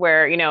moments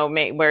where,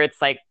 where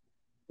it's like,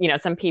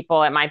 some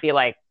people, it might be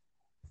like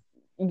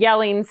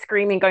yelling,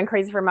 screaming, going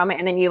crazy for a moment.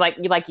 And then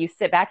you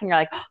sit back and you're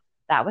like, oh,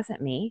 that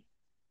wasn't me.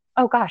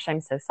 Oh gosh,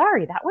 I'm so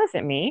sorry. That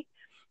wasn't me.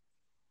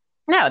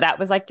 No, that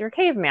was like your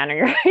caveman or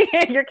your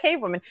your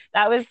cavewoman.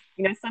 That was,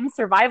 some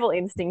survival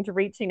instinct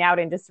reaching out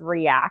and just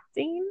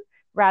reacting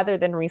rather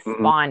than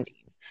responding.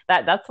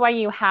 That's why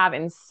you have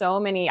in so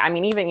many, I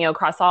mean, even,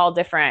 across all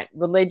different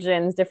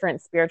religions,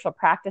 different spiritual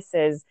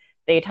practices,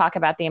 they talk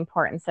about the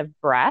importance of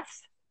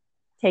breath,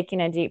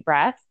 taking a deep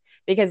breath,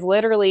 because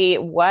literally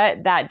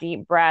what that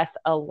deep breath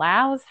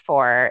allows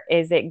for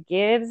is it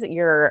gives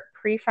your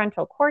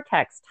prefrontal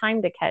cortex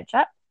time to catch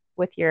up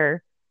with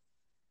your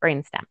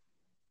brainstem.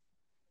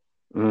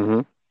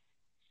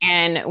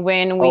 And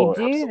when we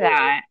do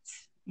that,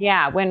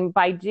 when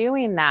by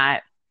doing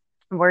that,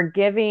 we're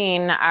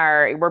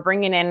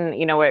bringing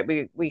in, what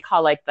we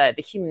call like the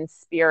human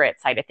spirit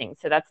side of things.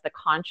 So that's the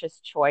conscious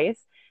choice.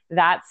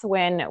 That's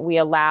when we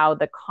allow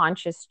the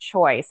conscious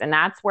choice. And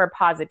that's where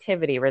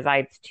positivity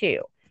resides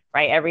too,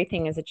 right?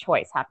 Everything is a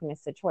choice. Happiness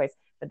is a choice.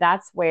 But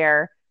that's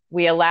where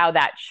we allow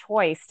that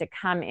choice to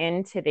come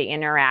into the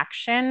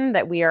interaction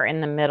that we are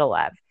in the middle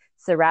of.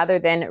 So rather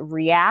than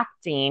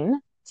reacting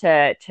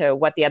to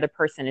what the other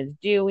person is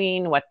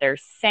doing, what they're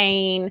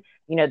saying,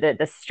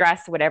 the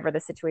stress, whatever the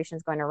situation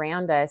is going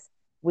around us,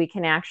 we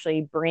can actually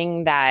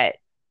bring that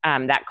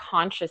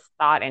conscious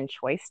thought and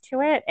choice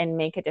to it and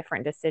make a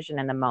different decision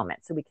in the moment.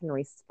 So we can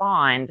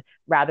respond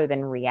rather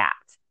than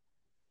react.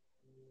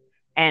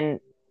 And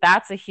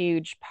that's a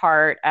huge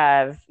part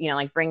of,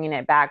 like bringing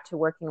it back to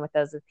working with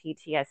those with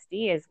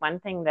PTSD. Is one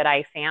thing that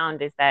I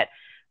found is that,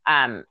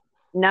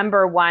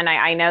 number one,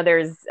 I know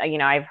there's,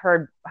 I've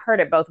heard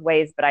it both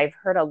ways, but I've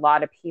heard a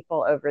lot of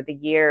people over the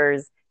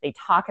years, they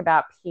talk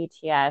about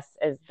PTS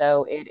as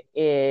though it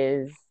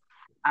is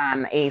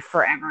a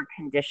forever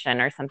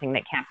condition or something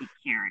that can't be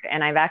cured.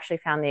 And I've actually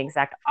found the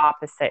exact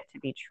opposite to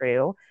be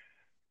true.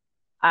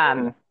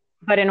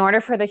 But in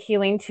order for the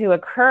healing to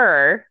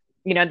occur,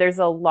 there's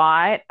a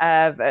lot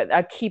of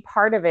a key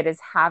part of it is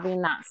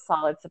having that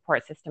solid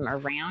support system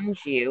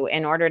around you.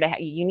 In order to,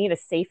 you need a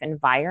safe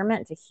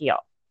environment to heal.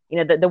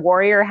 The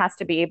warrior has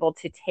to be able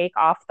to take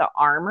off the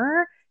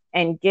armor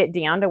and get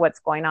down to what's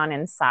going on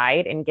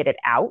inside and get it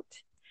out.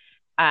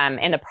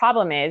 And the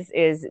problem is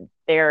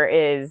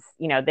there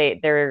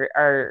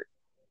are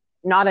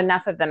not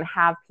enough of them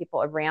have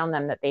people around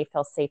them that they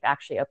feel safe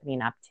actually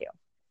opening up to.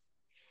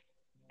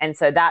 And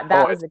so that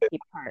was a key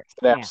part. It's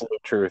an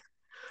absolute truth.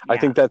 I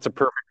think that's a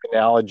perfect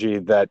analogy,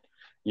 that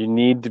you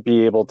need to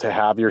be able to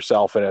have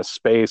yourself in a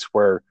space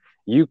where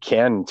you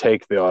can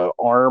take the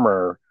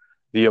armor,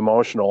 the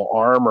emotional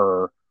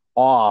armor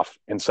off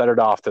and set it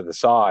off to the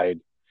side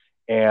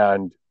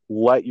and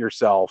let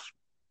yourself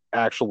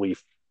actually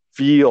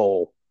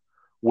feel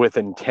with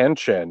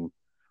intention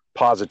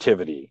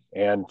positivity,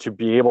 and to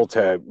be able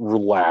to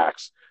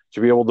relax,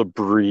 to be able to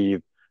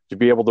breathe, to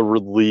be able to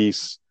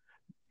release.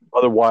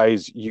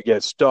 Otherwise, you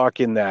get stuck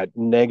in that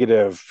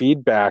negative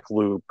feedback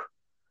loop.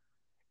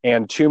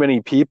 And too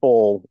many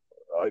people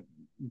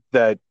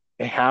that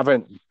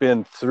haven't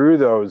been through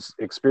those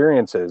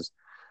experiences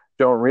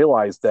don't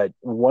realize that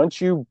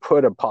once you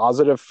put a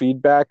positive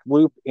feedback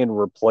loop in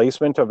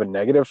replacement of a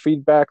negative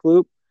feedback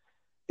loop,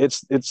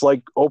 it's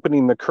like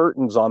opening the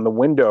curtains on the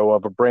window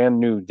of a brand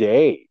new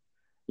day.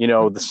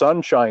 The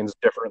sun shines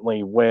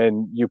differently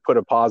when you put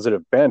a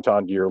positive bent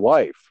onto your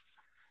life.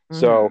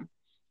 So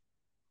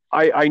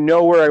I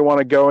know where I want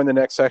to go in the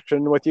next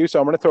section with you. So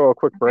I'm going to throw a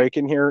quick break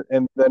in here,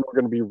 and then we're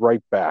going to be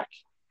right back.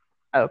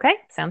 Okay,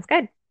 sounds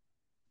good.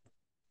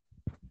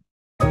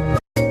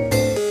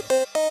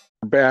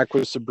 Back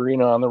with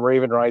Sabrina on the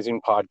Raven Rising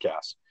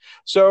podcast.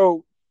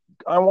 So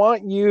I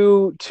want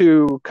you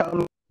to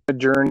come a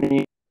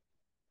journey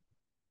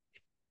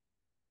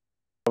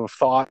of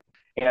thought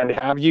and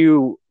have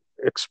you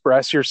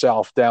express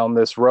yourself down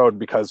this road,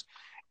 because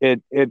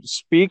it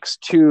speaks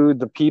to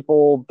the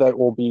people that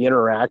will be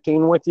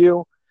interacting with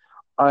you.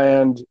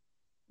 And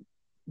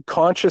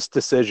conscious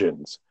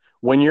decisions,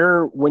 when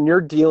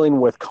you're dealing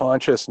with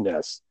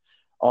consciousness,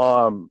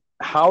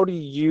 how do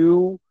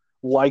you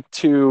like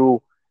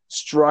to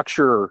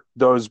structure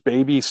those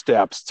baby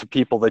steps to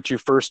people that you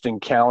first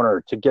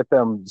encounter to get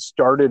them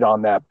started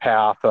on that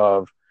path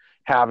of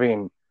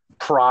having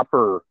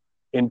proper,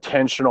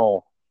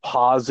 intentional,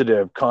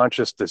 positive,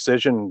 conscious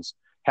decisions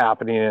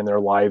happening in their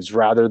lives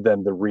rather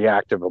than the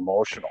reactive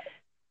emotional?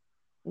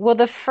 Well,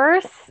 the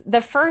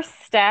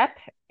first step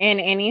in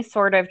any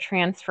sort of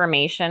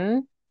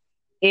transformation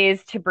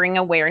is to bring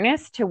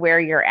awareness to where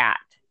you're at.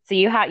 So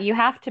you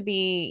have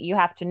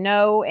to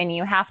know, and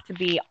you have to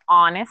be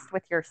honest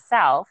with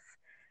yourself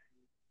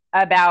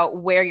about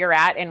where you're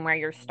at and where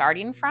you're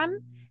starting from,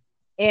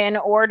 in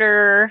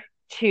order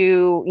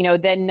to,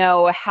 then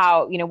know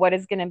how, what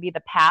is going to be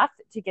the path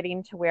to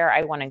getting to where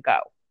I want to go.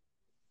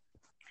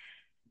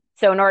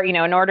 So in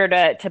order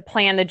to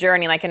plan the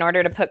journey, like in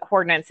order to put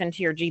coordinates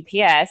into your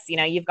GPS,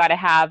 you've got to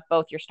have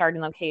both your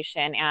starting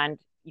location and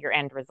your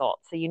end result.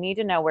 So you need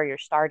to know where you're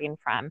starting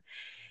from.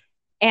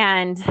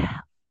 And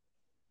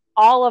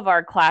all of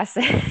our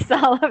classes,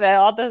 all of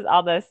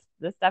it,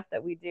 the stuff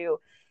that we do,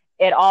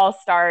 it all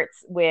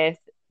starts with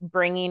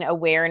bringing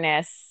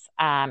awareness,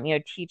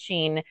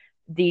 teaching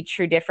the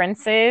true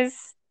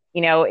differences,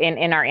 in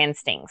our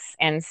instincts.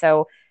 And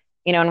so,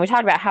 and we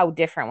talk about how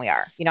different we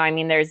are,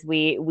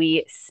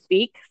 we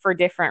speak for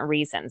different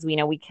reasons.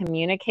 We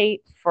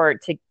communicate for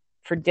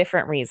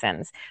different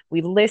reasons.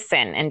 We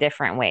listen in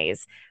different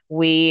ways.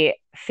 We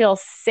feel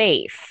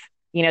safe,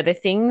 the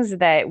things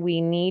that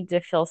we need to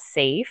feel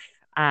safe.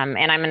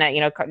 And I'm going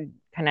to,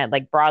 kind of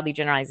like broadly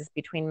generalize this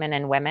between men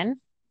and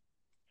women,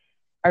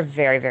 are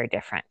very, very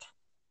different.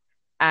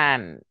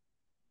 And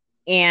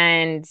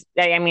and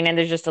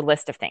there's just a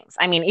list of things.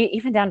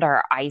 Even down to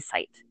our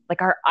eyesight,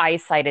 like our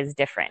eyesight is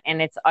different,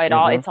 and it's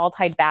all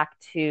tied back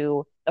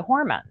to the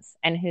hormones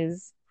and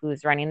who's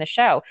running the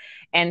show.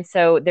 And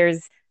so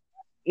there's,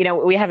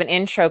 we have an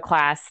intro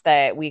class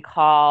that we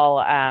call,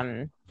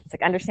 it's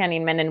like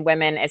understanding men and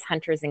women as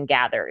hunters and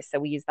gatherers. So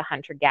we use the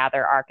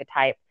hunter-gatherer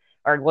archetype,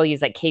 or we'll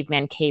use like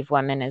caveman,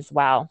 cavewoman as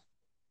well.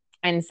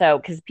 And so,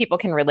 because people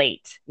can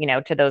relate,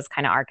 to those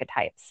kind of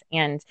archetypes.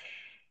 And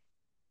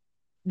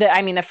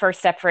the first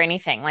step for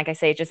anything, like I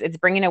say, it's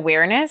bringing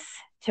awareness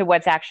to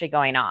what's actually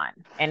going on,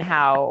 and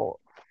how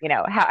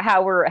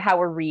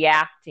we're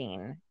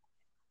reacting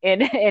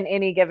in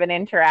any given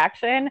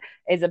interaction,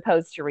 as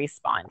opposed to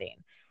responding.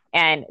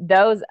 And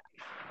those,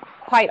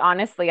 quite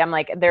honestly, I'm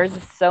like, there's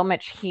so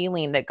much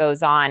healing that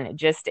goes on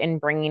just in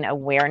bringing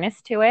awareness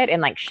to it,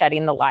 and like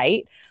shedding the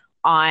light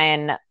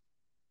on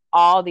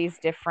all these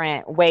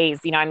different ways.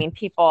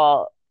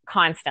 People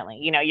constantly,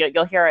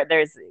 you'll hear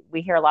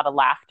we hear a lot of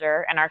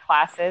laughter in our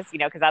classes,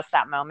 because that's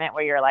that moment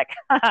where you're like,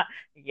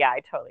 yeah,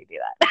 I totally do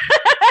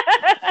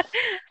that.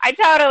 I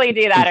totally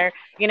do that.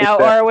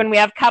 Or, or when we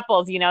have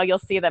couples, you'll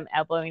see them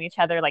elbowing each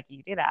other, like,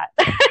 you do that.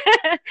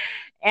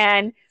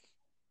 And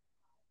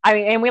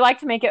and we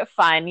like to make it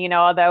fun,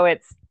 although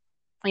it's,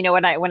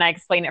 when I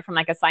explain it from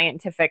like a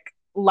scientific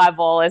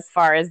level, as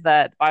far as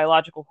the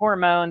biological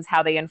hormones,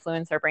 how they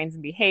influence our brains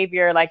and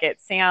behavior, like, it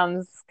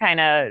sounds kind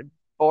of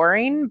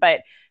boring,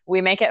 but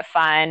we make it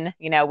fun.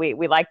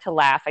 We like to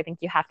laugh. I think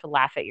you have to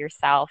laugh at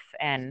yourself.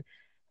 And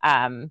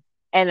then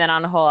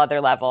on a whole other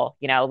level,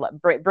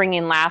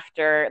 bringing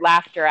laughter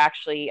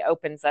actually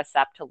opens us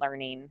up to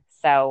learning.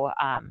 So,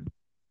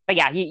 but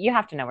yeah, you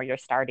have to know where you're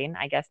starting.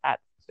 I guess that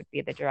would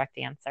be the direct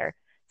answer.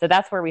 So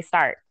that's where we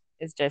start,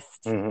 is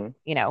just,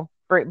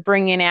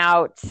 bringing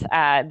out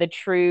the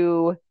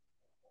true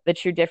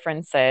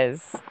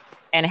differences,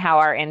 and how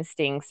our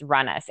instincts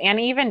run us, and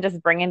even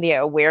just bringing the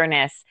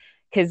awareness,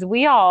 because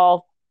we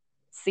all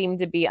seem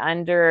to be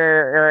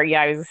under, or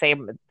I was gonna say,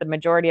 the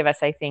majority of us,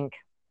 I think,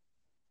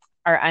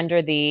 are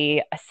under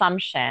the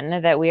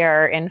assumption that we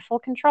are in full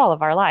control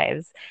of our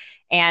lives,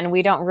 and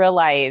we don't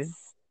realize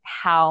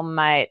how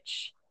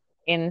much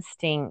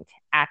instinct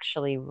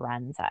actually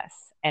runs us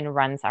and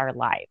runs our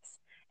lives.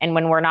 And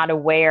when we're not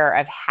aware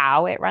of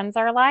how it runs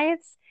our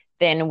lives,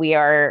 then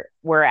we're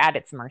at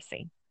its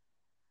mercy.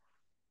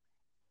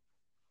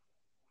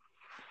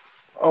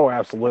 Oh,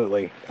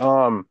 absolutely.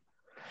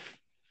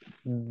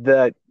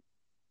 That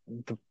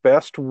the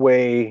best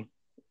way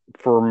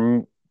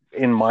for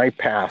in my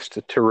past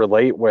to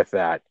relate with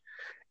that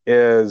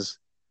is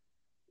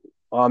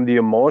on the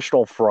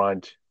emotional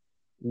front,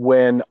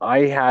 when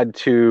I had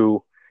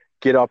to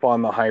get up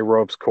on the high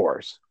ropes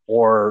course,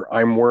 or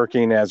I'm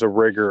working as a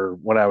rigger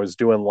when I was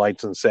doing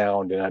lights and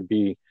sound, and I'd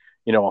be,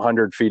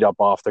 100 feet up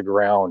off the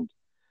ground,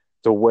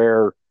 to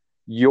where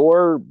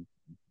your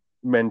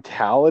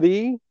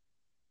mentality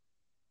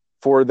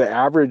for the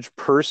average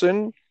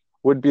person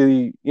would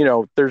be,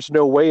 there's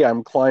no way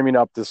I'm climbing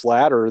up this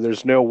ladder.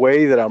 There's no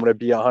way that I'm going to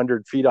be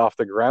 100 feet off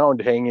the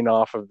ground hanging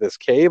off of this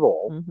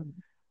cable. Mm-hmm.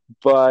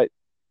 But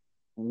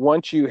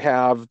once you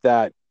have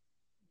that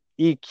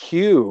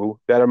EQ,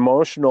 that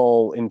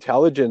emotional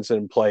intelligence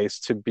in place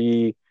to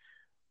be,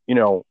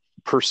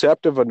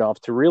 perceptive enough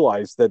to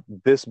realize that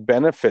this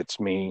benefits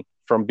me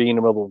from being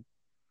able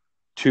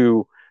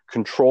to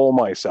control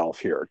myself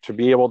here, to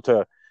be able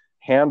to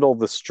handle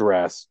the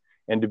stress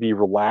and to be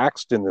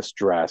relaxed in the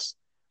stress,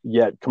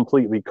 yet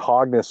completely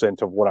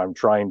cognizant of what I'm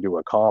trying to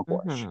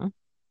accomplish. Mm-hmm.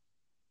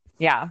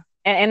 Yeah.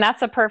 And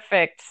that's a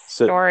perfect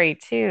story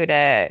too,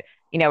 where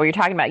you're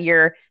talking about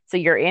your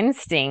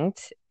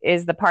instinct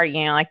is the part,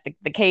 like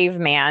the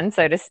caveman,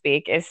 so to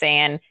speak, is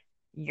saying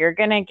you're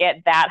going to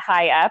get that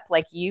high up,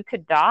 like you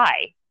could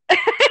die.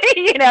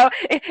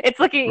 It's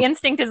looking,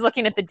 instinct is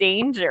looking at the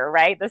danger,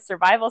 right? The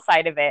survival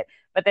side of it.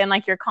 But then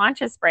like your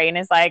conscious brain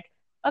is like,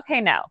 okay,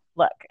 no,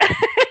 look,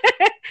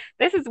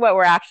 this is what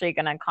we're actually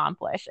going to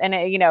accomplish. And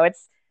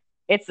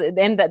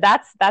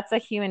that's a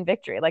human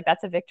victory. Like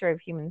that's a victory of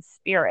human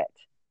spirit,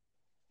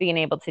 being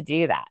able to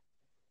do that.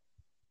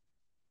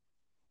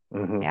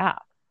 Mm-hmm. Yeah.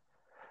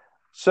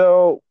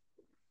 So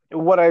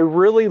what I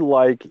really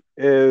like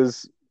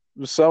is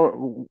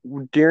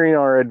during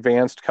our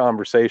advanced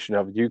conversation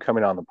of you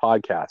coming on the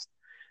podcast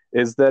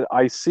is that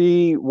I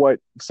see what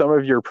some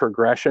of your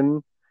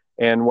progression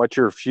and what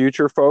your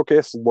future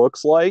focus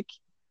looks like,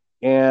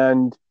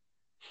 and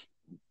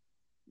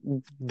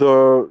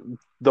the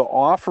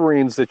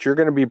offerings that you're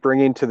going to be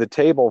bringing to the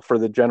table for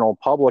the general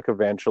public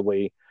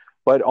eventually,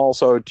 but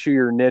also to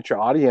your niche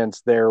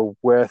audience there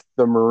with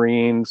the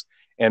Marines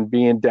and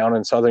being down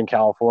in Southern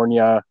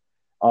California,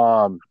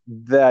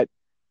 that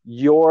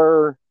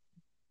you're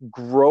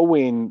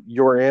growing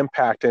your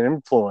impact and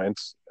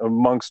influence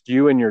amongst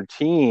you and your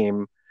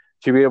team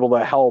to be able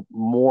to help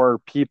more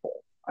people.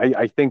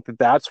 I think that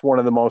that's one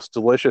of the most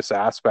delicious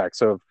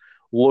aspects of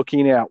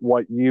looking at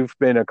what you've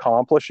been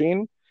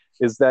accomplishing,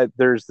 is that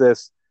there's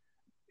this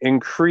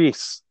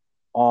increase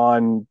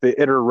on the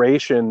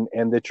iteration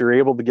and that you're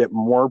able to get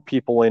more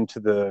people into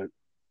the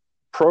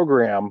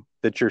program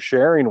that you're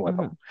sharing with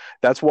them.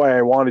 That's why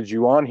I wanted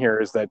you on here,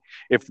 is that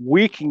if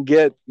we can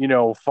get,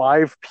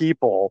 5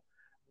 people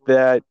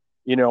that,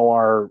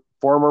 are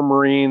former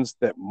Marines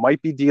that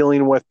might be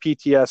dealing with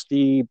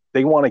PTSD,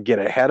 they want to get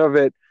ahead of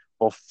it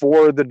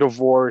before the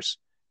divorce,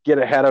 get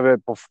ahead of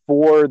it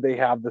before they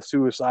have the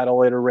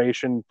suicidal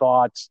iteration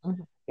thoughts,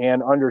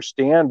 and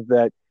understand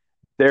that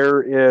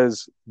there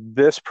is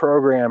this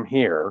program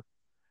here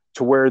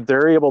to where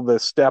they're able to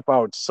step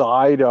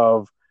outside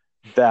of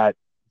that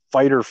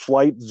fight or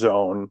flight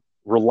zone,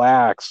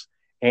 relax,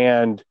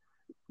 and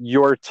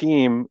your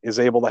team is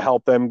able to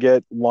help them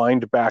get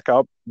lined back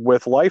up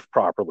with life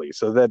properly,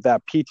 so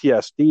that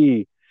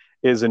PTSD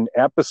is an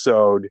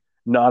episode,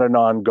 not an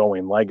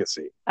ongoing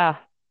legacy. Oh,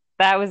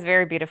 that was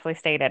very beautifully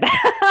stated.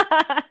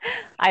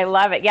 I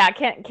love it. Yeah.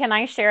 Can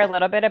I share a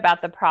little bit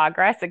about the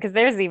progress? Because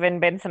there's even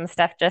been some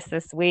stuff just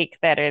this week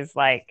that is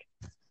like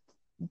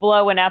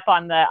blowing up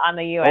on the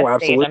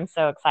US stage. I'm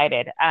so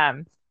excited.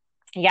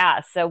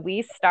 Yeah. So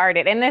we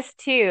started, and this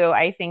too,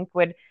 I think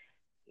would,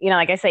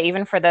 like I say,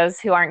 even for those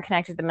who aren't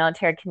connected to the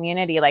military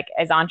community, like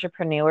as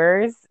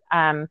entrepreneurs,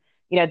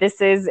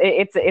 this is,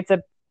 it's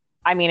the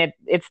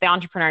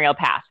entrepreneurial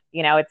path,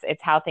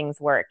 it's how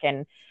things work.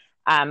 And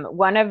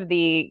one of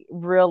the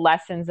real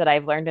lessons that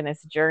I've learned in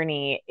this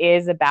journey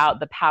is about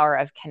the power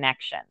of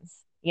connections,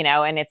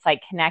 and it's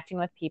like connecting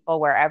with people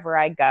wherever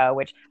I go,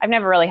 which I've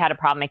never really had a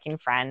problem making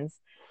friends,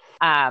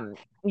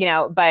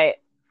 but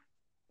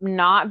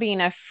not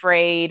being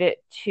afraid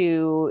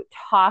to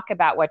talk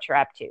about what you're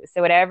up to. So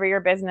whatever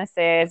your business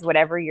is,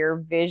 whatever your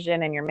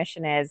vision and your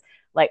mission is,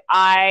 like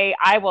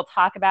I will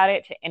talk about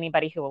it to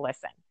anybody who will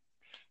listen.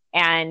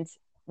 And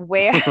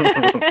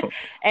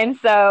and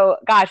so,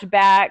 gosh,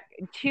 back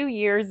 2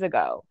 years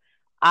ago,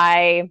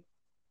 I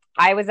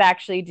was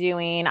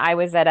actually I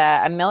was at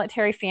a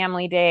military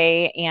family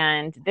day.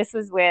 And this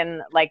was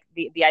when like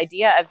the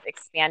idea of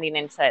expanding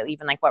into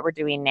even like what we're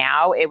doing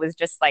now, it was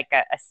just like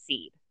a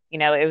seed.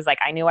 It was like,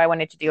 I knew I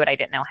wanted to do it. I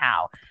didn't know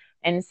how.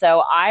 And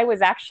so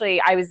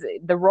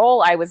the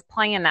role I was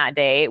playing that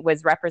day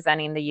was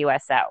representing the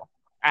USO,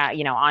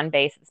 on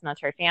base at this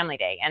military family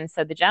day. And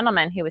so the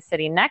gentleman who was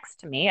sitting next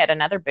to me at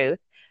another booth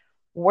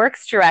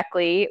works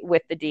directly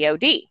with the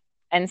DOD.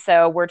 And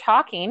so we're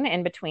talking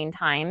in between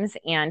times,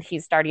 and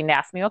he's starting to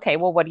ask me, okay,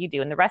 well, what do you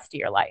do in the rest of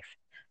your life?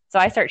 So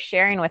I start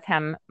sharing with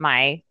him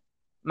my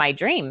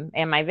dream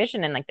and my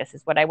vision, and like, this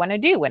is what I want to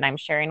do. And I'm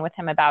sharing with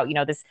him about,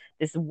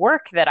 this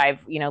work that I've,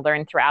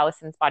 learned through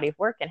Allison's body of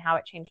work and how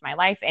it changed my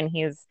life. And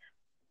he's,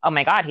 oh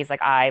my God, he's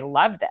like, I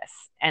love this.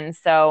 And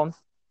so,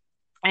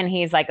 and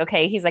he's like,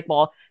 okay, he's like,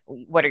 well,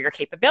 what are your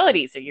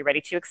capabilities? Are you ready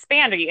to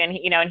expand? Are you,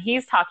 and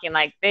he's talking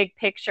like big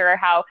picture,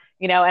 how,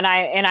 and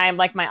I'm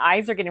like, my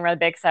eyes are getting really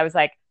big. So I was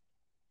like,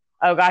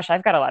 oh gosh,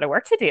 I've got a lot of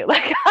work to do.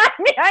 Like,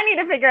 I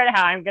need to figure out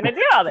how I'm going to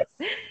do all this.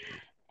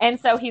 And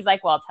so he's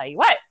like, well, I'll tell you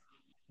what,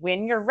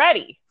 when you're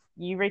ready,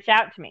 you reach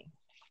out to me.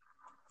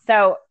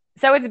 So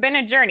it's been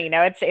a journey.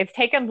 It's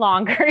taken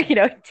longer.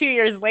 2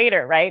 years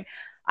later, right?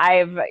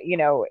 I've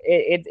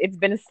it's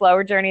been a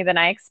slower journey than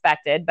I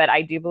expected, but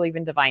I do believe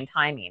in divine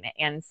timing,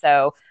 and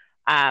so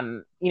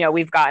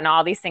we've gotten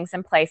all these things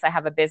in place. I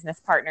have a business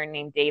partner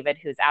named David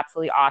who's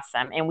absolutely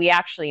awesome, and we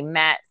actually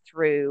met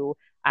through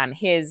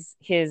his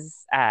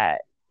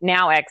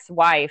now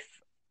ex-wife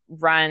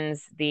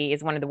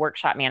is one of the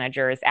workshop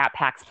managers at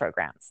PAX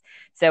programs.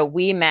 So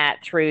we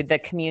met through the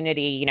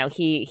community.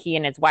 He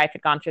and his wife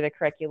had gone through the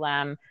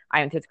curriculum. I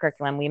went through the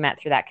curriculum. We met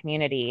through that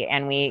community,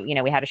 and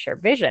we had a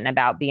shared vision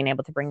about being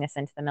able to bring this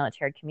into the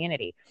military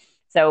community.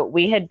 So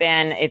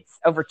it's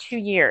over 2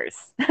 years,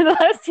 the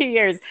last 2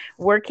 years,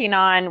 working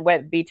on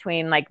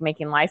between like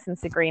making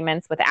license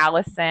agreements with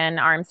Allison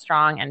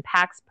Armstrong and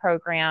PAX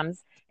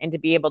programs, and to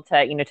be able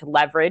to, to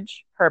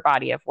leverage her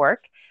body of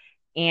work.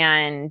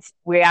 And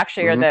we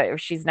actually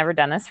she's never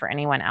done this for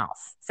anyone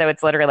else. So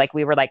it's literally like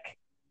we were like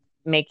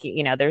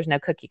making, there's no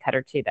cookie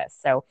cutter to this.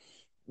 So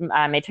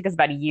it took us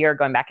about a year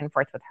going back and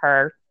forth with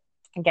her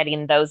and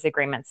getting those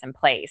agreements in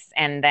place.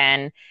 And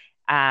then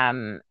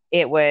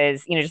it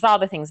was, just all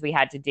the things we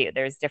had to do.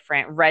 There's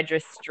different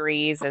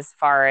registries as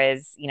far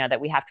as,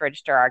 that we have to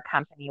register our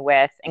company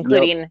with,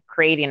 including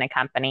creating a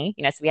company,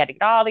 so we had to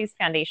get all these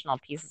foundational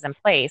pieces in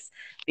place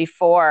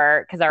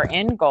because our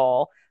end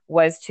goal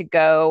was to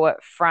go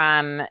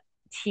from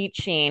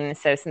teaching.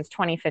 So since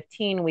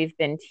 2015, we've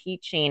been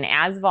teaching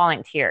as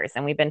volunteers,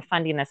 and we've been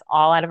funding this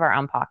all out of our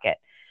own pocket.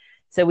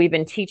 So we've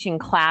been teaching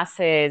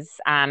classes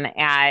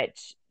at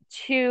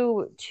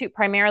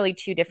primarily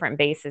two different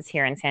bases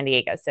here in San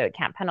Diego. So at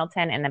Camp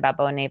Pendleton and the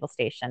Balboa Naval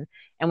Station.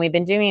 And we've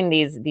been doing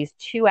these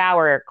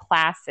 2-hour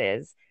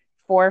classes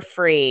for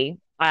free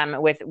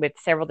with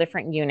several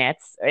different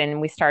units.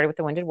 And we started with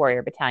the Wounded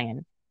Warrior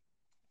Battalion.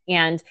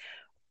 And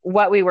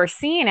what we were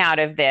seeing out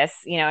of this,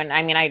 and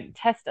I mean, I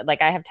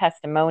have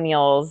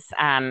testimonials. So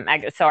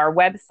our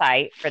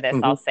website for this,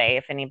 I'll say,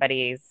 if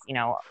anybody's,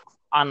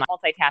 online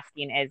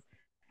multitasking, is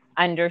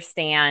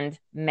Understand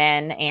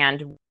Men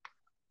and.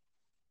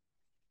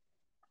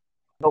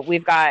 But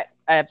we've got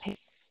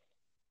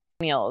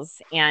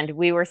meals, and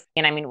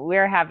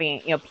we're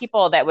having,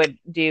 people that would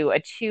do a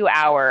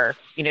 2-hour,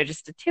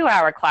 just a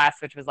 2-hour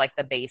class, which was like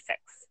the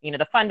basics,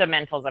 the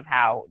fundamentals of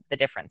how the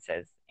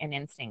differences in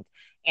instinct.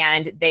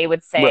 And they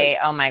would say,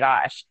 oh my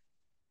gosh,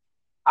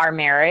 our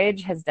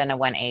marriage has done a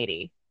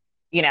 180,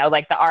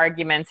 like the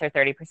arguments are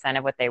 30%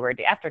 of what they were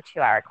after a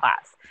 2-hour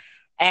class.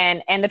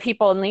 And the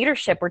people in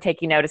leadership were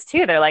taking notice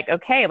too. They're like,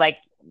 okay, like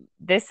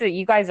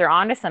you guys are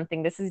onto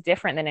something. This is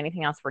different than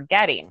anything else we're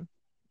getting.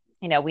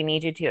 We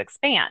need you to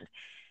expand.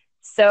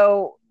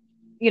 So,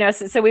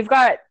 so we've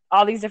got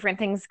all these different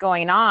things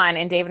going on,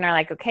 and Dave and I are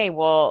like, okay,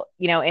 well,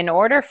 in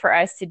order for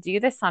us to do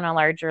this on a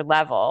larger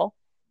level,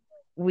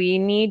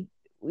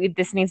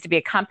 this needs to be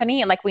a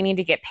company, and like we need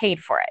to get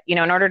paid for it. In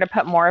order to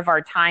put more of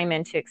our time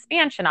into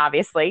expansion,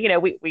 obviously,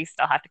 we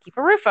still have to keep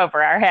a roof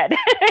over our head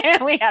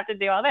and we have to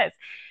do all this.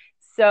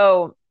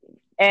 So,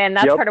 and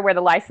that's part of where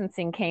the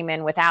licensing came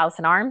in with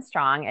Allison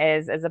Armstrong,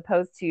 is as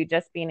opposed to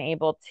just being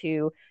able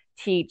to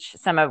teach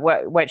some of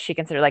what she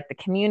considered like the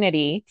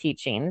community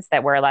teachings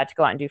that we're allowed to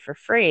go out and do for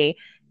free,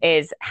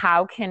 is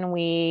how can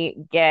we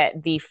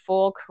get the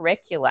full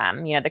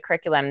curriculum, the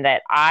curriculum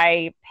that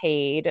I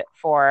paid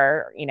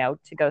for,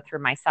 to go through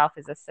myself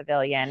as a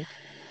civilian,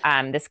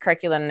 this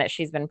curriculum that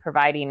she's been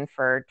providing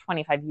for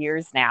 25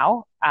 years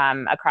now,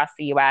 across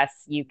the US,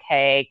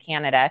 UK,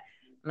 Canada.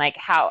 Like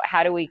how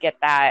do we get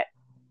that?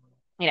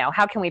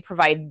 How can we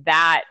provide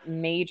that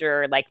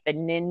major, like the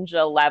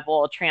ninja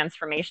level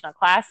transformational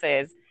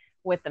classes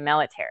with the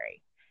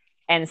military?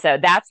 And so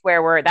that's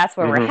where we're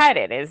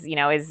headed, is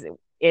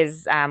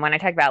when I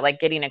talk about like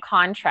getting a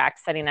contract,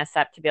 setting us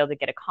up to be able to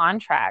get a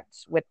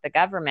contract with the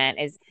government,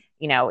 is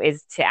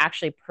to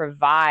actually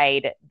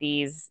provide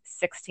these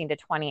 16 to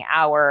 20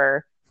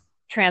 hour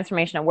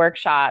transformational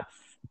workshops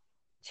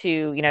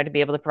to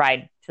be able to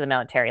provide to the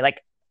military,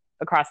 like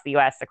across the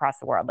US, across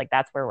the world. Like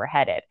that's where we're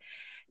headed.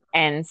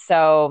 And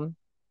so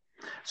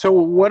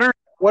what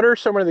are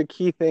some of the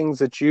key things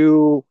that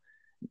you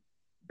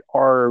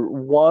are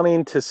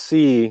wanting to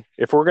see,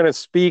 if we're going to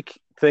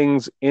speak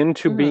things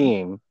into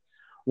being?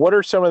 What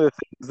are some of the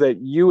things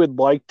that you would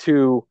like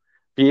to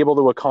be able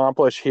to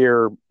accomplish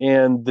here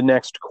in the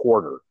next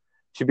quarter,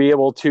 to be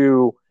able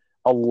to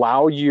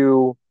allow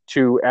you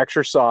to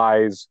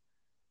exercise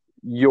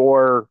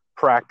your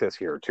practice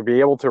here, to be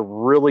able to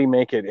really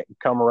make it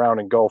come around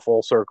and go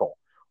full circle?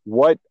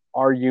 What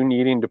are you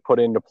needing to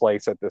put into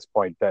place at this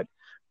point that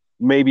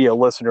maybe a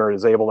listener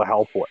is able to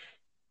help with?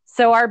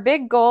 So our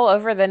big goal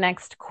over the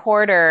next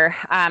quarter,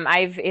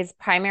 is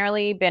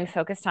primarily been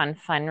focused on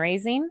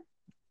fundraising.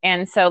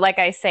 And so, like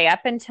I say,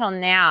 up until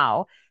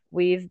now,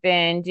 we've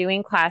been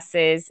doing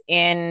classes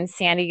in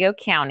San Diego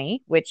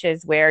County, which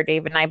is where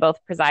Dave and I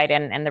both preside,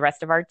 and the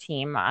rest of our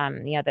team,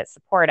 that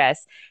support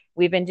us.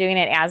 We've been doing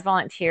it as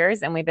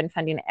volunteers, and we've been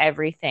funding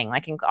everything,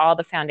 like in all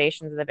the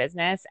foundations of the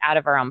business, out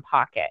of our own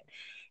pocket.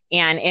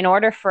 And in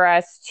order for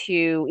us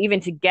to even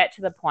to get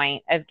to the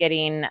point of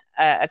getting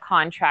a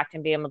contract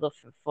and be able to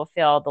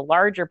fulfill the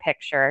larger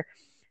picture,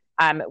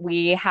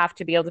 we have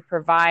to be able to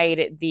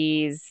provide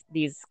these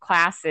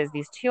classes,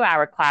 these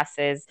 2-hour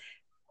classes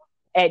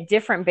at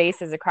different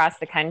bases across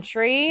the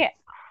country,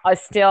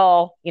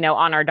 still,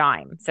 on our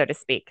dime, so to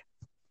speak.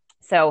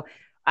 So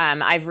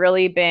I've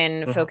really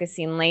been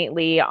focusing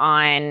lately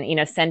on,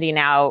 sending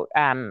out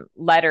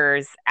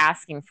letters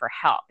asking for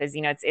help. Is,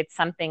 it's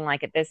something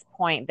like at this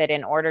point that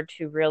in order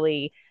to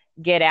really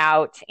get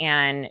out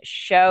and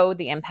show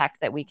the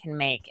impact that we can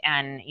make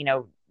and,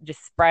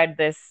 just spread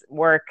this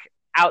work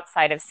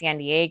outside of San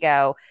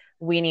Diego,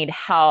 we need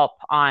help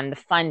on the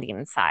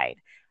funding side.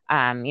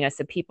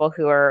 So people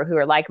who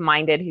are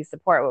like-minded, who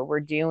support what we're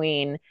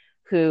doing,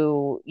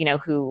 who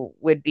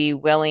would be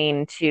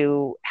willing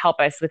to help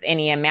us with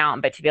any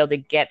amount, but to be able to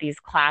get these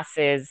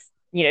classes,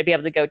 be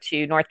able to go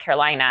to North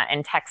Carolina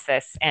and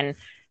Texas and,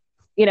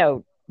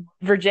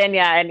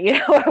 Virginia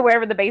and,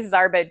 wherever the bases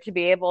are, but to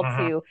be able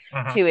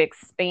to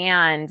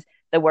expand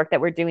the work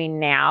that we're doing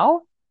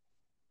now,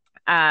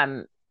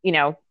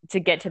 to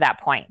get to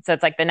that point. So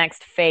it's like the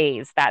next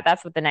phase,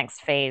 that's what the next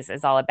phase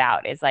is all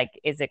about, is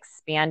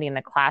expanding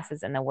the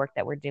classes and the work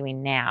that we're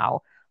doing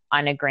now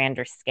on a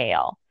grander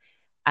scale.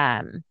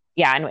 And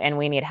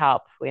we need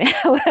help. We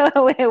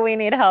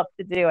need help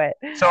to do it.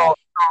 So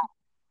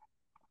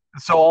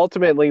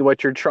ultimately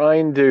what you're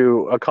trying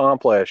to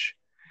accomplish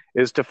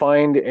is to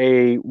find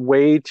a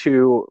way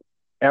to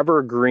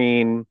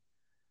evergreen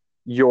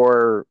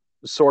your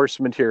source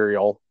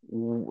material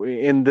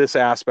in this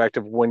aspect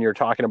of when you're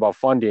talking about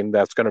funding,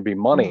 that's going to be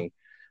money.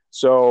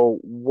 So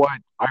what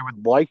I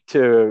would like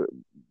to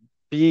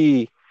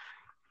be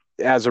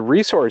as a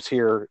resource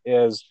here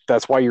is,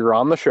 that's why you're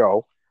on the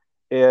show,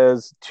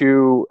 is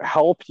to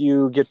help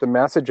you get the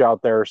message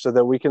out there so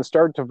that we can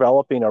start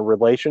developing a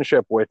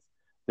relationship with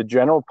the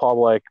general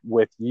public,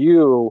 with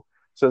you,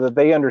 so that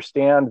they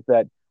understand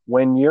that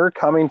when you're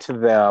coming to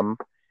them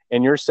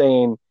and you're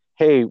saying,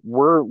 hey,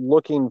 we're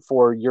looking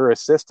for your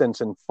assistance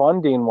in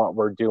funding what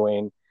we're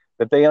doing,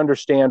 that they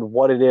understand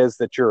what it is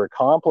that you're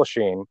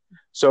accomplishing,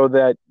 so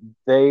that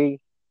they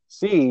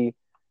see,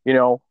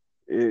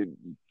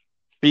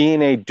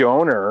 being a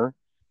donor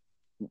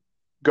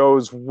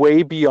goes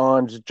way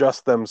beyond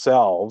just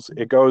themselves.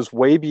 It goes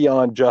way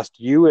beyond just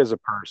you as a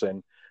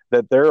person,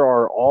 that there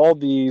are all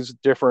these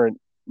different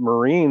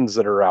Marines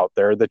that are out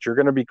there that you're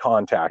going to be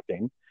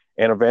contacting,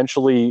 and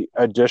eventually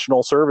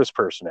additional service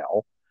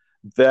personnel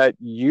that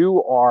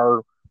you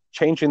are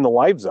changing the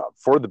lives of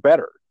for the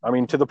better. I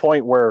mean, to the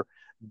point where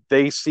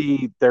they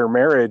see their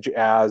marriage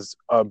as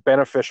a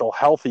beneficial,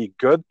 healthy,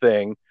 good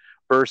thing,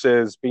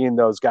 versus being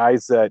those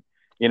guys that,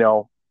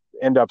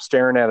 end up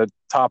staring at the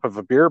top of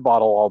a beer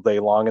bottle all day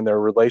long and their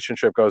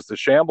relationship goes to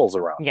shambles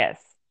around. Yes.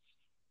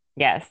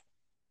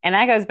 And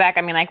that goes back,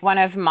 like one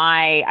of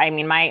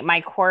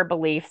my core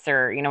beliefs,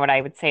 or, what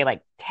I would say,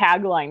 like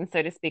tagline,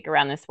 so to speak,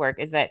 around this work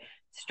is that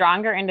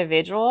stronger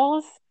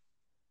individuals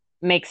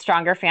make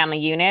stronger family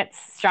units.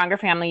 Stronger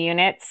family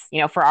units,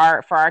 for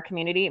our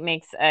community,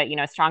 makes a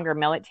stronger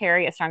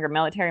military. A stronger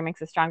military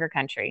makes a stronger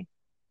country.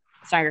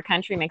 A stronger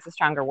country makes a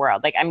stronger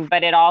world.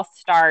 But it all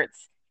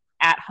starts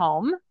at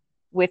home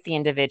with the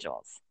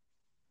individuals.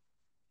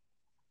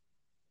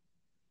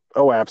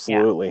 Oh,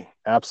 absolutely. Yeah.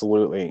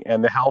 Absolutely.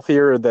 And the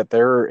healthier that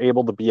they're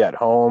able to be at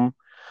home,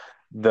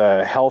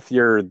 the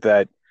healthier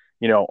that,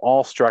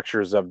 all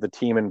structures of the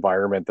team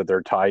environment that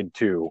they're tied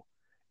to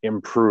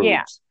improves.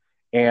 Yeah.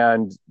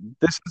 And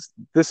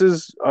this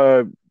is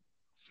I'm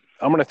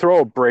going to throw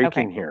a break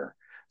in here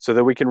so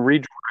that we can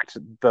redirect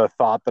the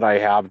thought that I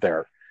have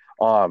there.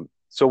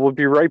 So we'll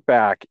be right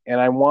back.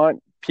 And I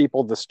want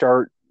people to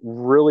start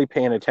really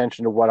paying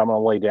attention to what I'm going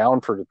to lay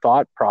down for the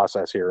thought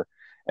process here.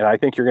 And I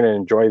think you're going to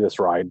enjoy this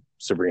ride,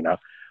 Sabrina,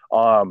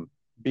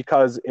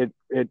 because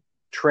it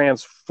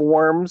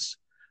transforms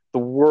the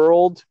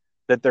world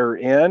that they're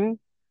in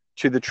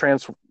to the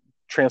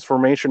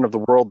transformation of the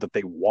world that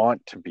they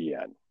want to be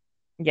in.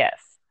 Yes.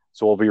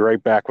 So we'll be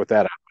right back with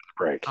that after the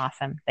break.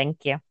 Awesome.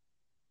 Thank you.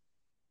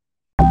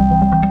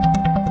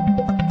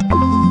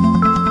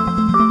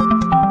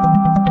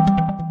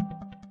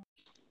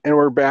 And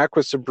we're back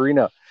with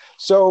Sabrina.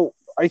 So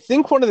I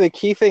think one of the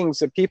key things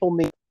that people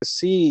need to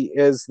see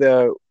is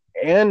the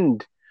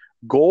end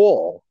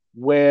goal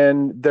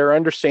when they're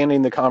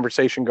understanding the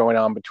conversation going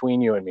on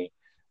between you and me.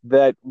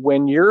 That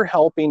when you're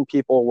helping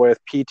people with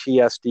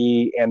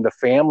PTSD and the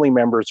family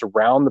members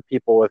around the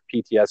people with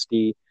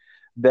PTSD,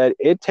 that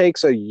it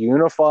takes a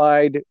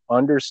unified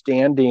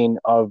understanding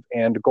of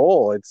end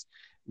goal. It's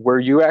where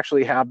you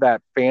actually have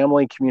that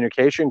family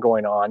communication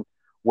going on,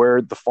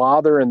 where the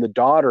father and the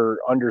daughter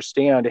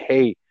understand,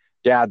 hey,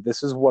 Dad,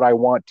 this is what I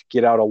want to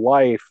get out of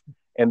life,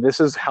 and this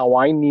is how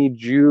I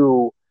need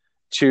you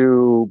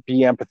to be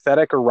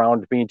empathetic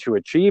around me to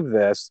achieve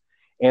this.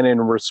 And in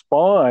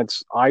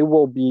response, I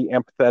will be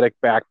empathetic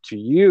back to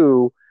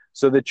you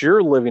so that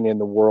you're living in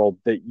the world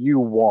that you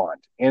want.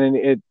 And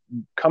it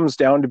comes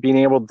down to being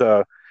able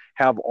to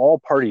have all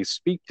parties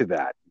speak to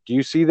that. Do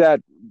you see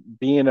that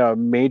being a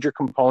major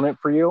component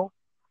for you?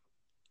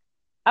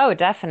 Oh,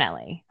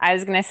 definitely. I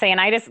was going to say, and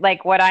I just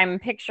like what I'm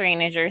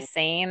picturing as you're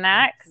saying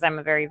that, because I'm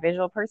a very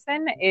visual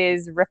person,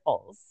 is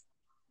ripples,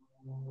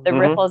 the Mm-hmm.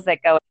 ripples that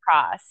go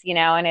across,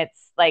 and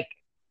it's like,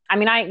 I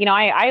mean,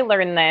 I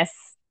learned this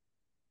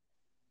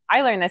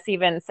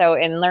even so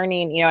in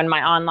learning, in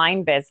my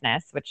online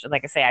business, which,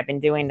 like I say, I've been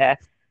doing to,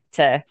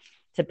 to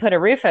put a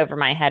roof over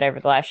my head over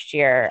the last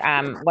year.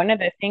 One of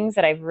the things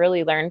that I've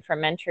really learned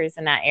from mentors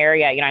in that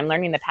area, I'm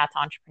learning the path to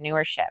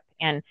entrepreneurship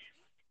and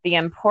the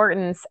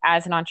importance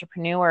as an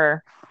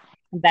entrepreneur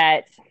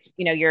that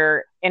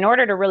you're in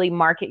order to really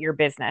market your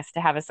business,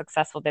 to have a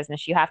successful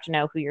business, you have to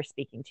know who you're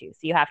speaking to. So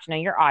you have to know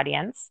your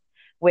audience,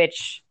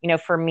 which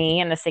for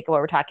me, and the sake of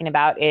what we're talking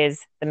about,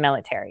 is the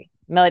military,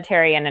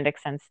 and it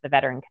extends to the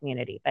veteran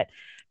community, but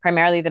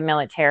primarily the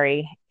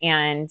military.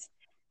 And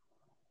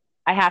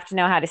I have to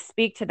know how to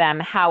speak to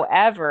them.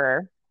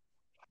 However,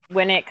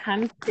 when it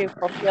comes to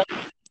fulfilling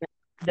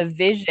the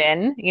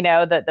vision,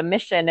 the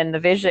mission and the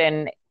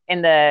vision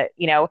in the,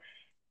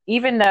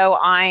 even though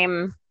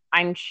I'm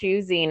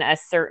choosing a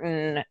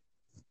certain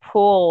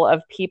pool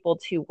of people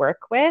to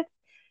work with,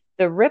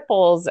 the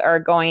ripples are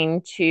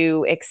going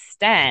to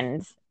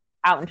extend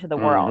out into the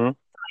world. Mm-hmm.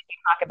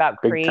 Talk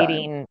about Big time.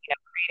 creating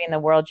the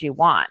world you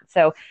want.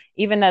 So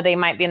even though they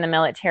might be in the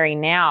military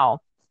now,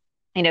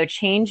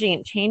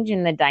 changing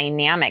the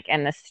dynamic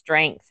and the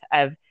strength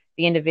of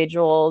the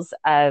individuals,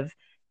 of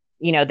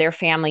their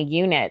family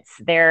units.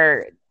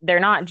 They're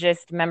not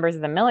just members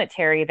of the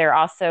military, they're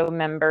also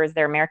members,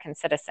 they're American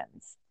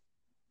citizens.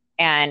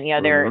 And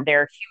Mm-hmm.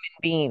 they're human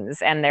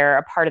beings, and they're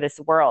a part of this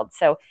world.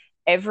 So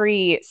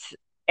every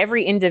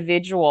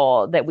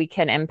individual that we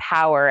can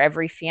empower,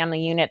 every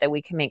family unit that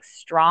we can make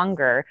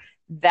stronger,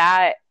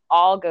 that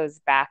all goes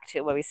back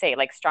to what we say,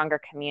 like stronger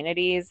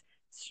communities,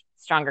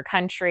 stronger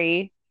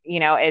country,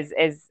 as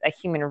a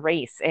human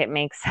race. It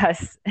makes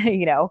us,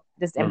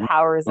 just Mm-hmm.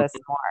 empowers us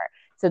more.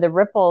 So the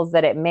ripples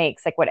that it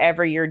makes, like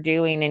whatever you're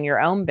doing in your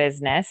own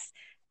business,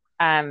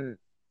 um,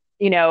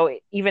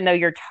 even though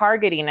you're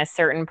targeting a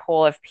certain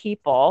pool of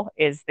people,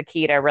 is the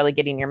key to really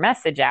getting your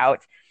message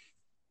out,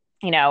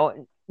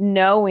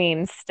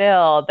 knowing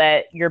still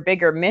that your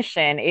bigger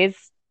mission is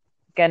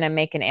going to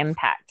make an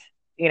impact,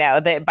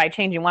 that by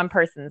changing one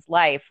person's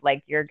life,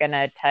 like you're going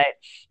to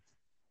touch,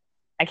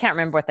 I can't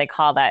remember what they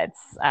call that.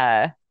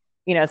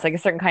 It's like a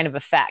certain kind of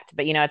effect,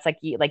 but it's like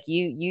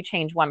you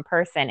change one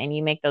person and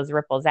you make those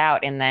ripples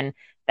out, and then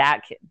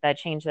that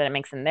change that it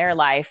makes in their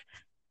life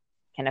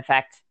can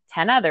affect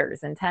 10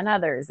 others and 10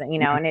 others, and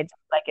it's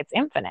like it's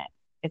infinite.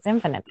 And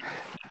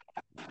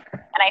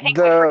I think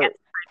we The forget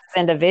as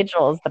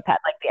individuals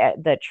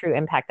the true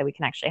impact that we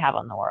can actually have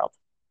on the world.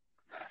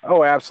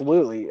 Oh,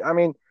 absolutely. I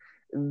mean,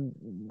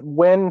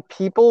 when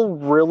people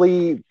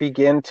really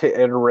begin to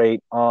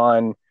iterate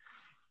on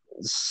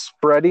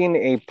spreading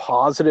a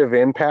positive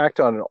impact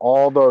on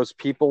all those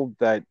people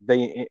that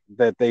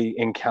they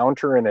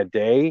encounter in a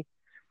day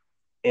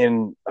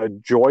in a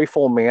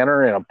joyful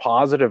manner, in a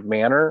positive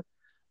manner,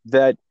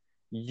 that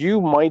you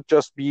might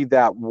just be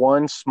that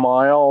one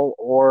smile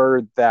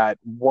or that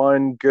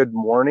one good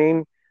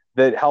morning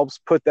that helps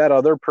put that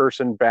other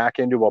person back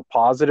into a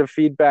positive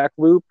feedback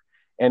loop,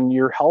 and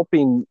you're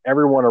helping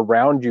everyone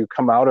around you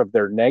come out of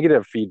their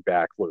negative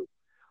feedback loop.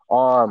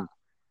 um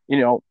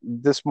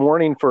this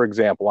morning, for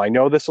example, I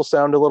know this will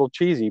sound a little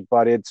cheesy,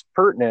 but it's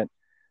pertinent,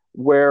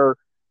 where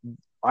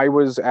I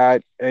was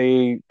at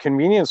a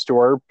convenience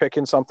store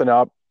picking something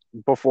up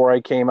before I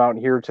came out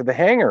here to the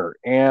hangar,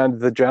 and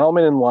the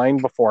gentleman in line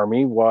before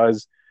me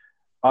was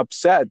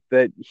upset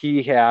that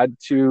he had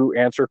to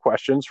answer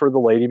questions for the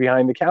lady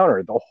behind the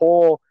counter. The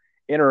whole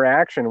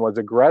interaction was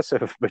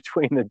aggressive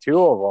between the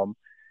two of them.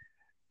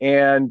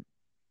 And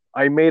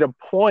I made a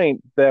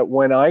point that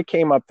when I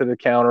came up to the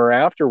counter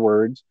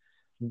afterwards,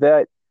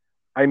 that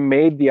I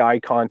made the eye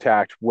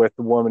contact with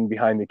the woman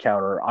behind the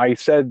counter. I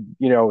said,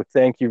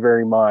 thank you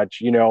very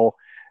much.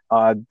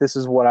 This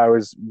is what I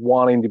was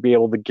wanting to be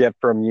able to get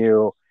from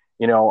you.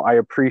 I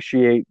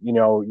appreciate,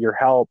 your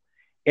help.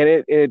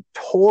 And it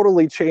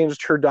totally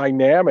changed her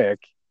dynamic.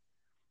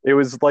 It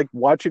was like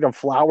watching a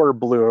flower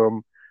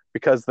bloom,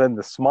 because then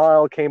the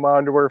smile came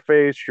onto her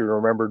face. She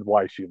remembered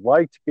why she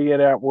liked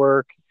being at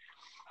work.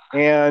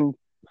 And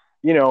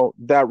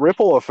that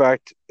ripple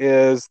effect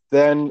is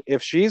then,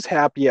 if she's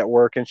happy at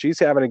work and she's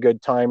having a good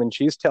time and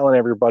she's telling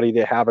everybody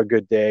to have a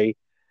good day,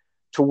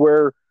 to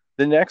where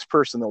the next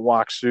person that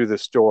walks through the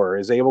store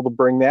is able to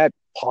bring that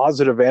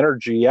positive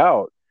energy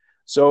out.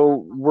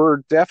 So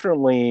we're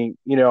definitely,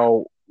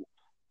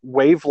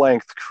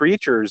 wavelength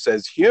creatures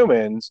as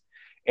humans.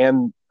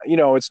 And,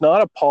 it's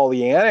not a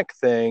Pollyannic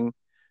thing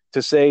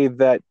to say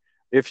that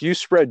if you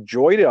spread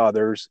joy to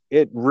others,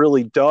 it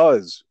really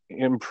does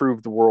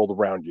improve the world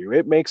around you.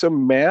 It makes a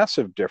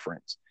massive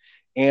difference.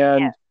 Yeah.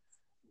 And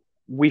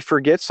we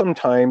forget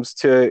sometimes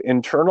to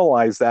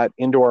internalize that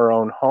into our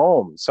own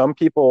home. Some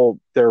people,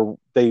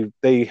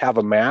 they have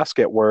a mask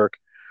at work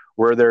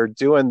where they're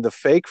doing the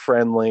fake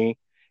friendly,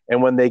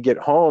 and when they get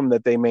home,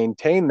 that they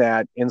maintain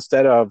that,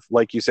 instead of,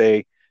 like you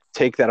say,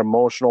 take that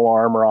emotional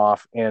armor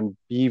off and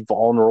be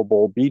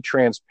vulnerable, be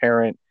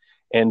transparent,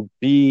 and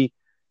be,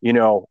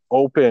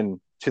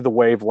 open to the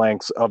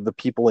wavelengths of the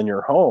people in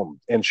your home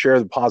and share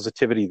the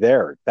positivity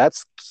there.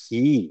 That's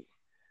key,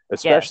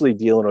 especially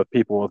dealing with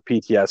people with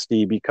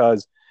PTSD,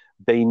 because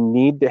they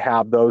need to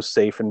have those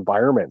safe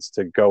environments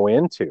to go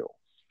into.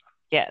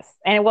 Yes.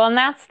 And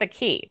that's the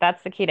key.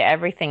 That's the key to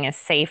everything is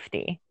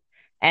safety.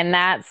 And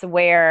that's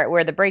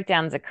where the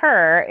breakdowns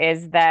occur,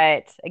 is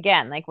that,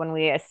 again, like when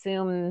we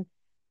assume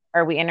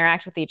or we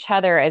interact with each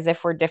other as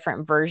if we're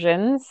different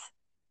versions,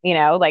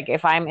 like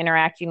if I'm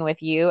interacting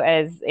with you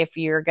as if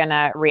you're going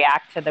to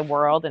react to the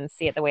world and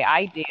see it the way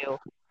I do,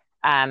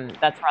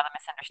 that's where the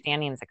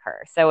misunderstandings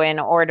occur. So in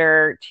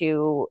order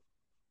to,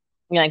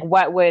 like,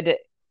 what would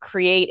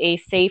create a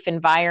safe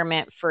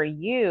environment for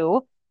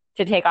you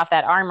to take off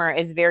that armor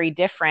is very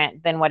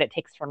different than what it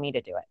takes for me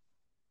to do it.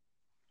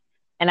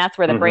 And that's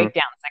where the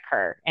breakdowns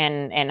occur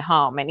in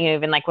home. And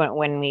even like when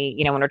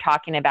we're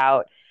talking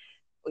about,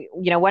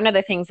 one of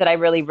the things that I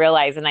really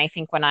realized, and I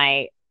think when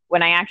I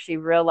actually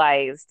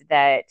realized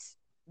that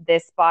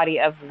this body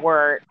of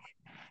work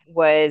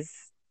was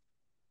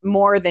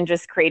more than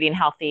just creating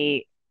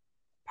healthy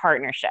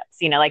partnerships,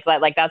 like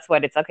that's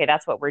what it's, okay,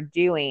 that's what we're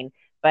doing.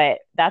 But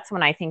that's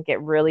when I think it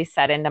really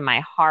set into my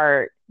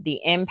heart the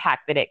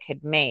impact that it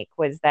could make,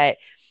 was that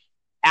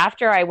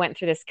after I went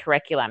through this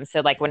curriculum,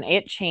 so like when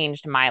it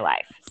changed my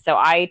life, so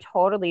I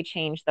totally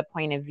changed the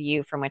point of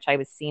view from which I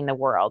was seeing the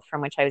world, from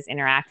which I was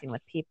interacting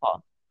with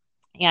people.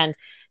 And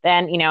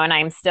then, and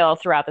I'm still,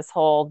 throughout this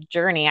whole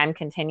journey, I'm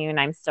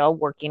still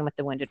working with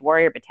the Wounded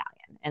Warrior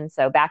Battalion. And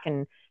so back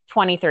in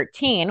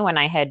 2013, when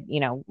I had,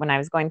 when I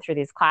was going through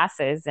these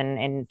classes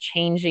and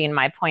changing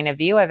my point of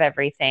view of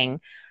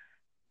everything,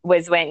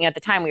 was when, at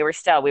the time we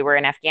were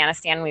in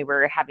Afghanistan, we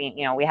were having,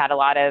 we had a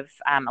lot of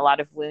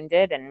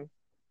wounded,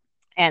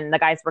 and the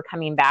guys were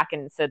coming back.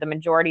 And so the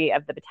majority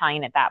of the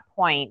battalion at that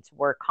point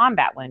were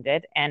combat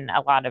wounded. And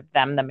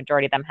the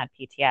majority of them had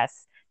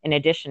PTS in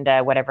addition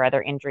to whatever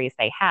other injuries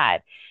they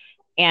had.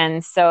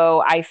 And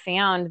so I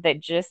found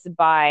that just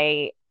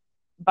by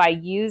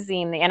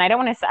using and I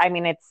don't want to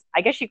say,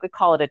 I guess you could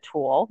call it a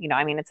tool,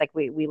 it's like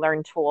we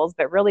learn tools,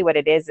 but really what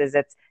it is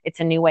it's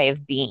a new way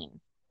of being,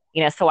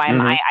 so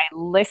I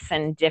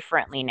listen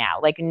differently now,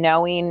 like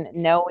knowing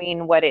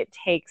what it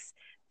takes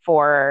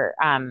for,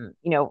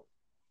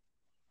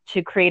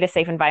 to create a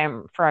safe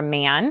environment for a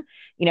man.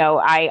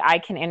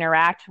 I can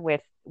interact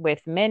with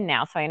men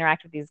now. So I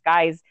interact with these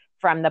guys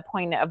from the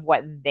point of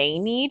what they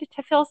need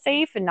to feel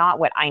safe and not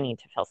what I need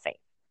to feel safe.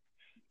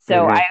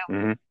 So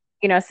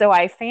so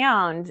I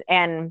found,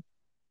 and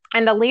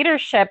the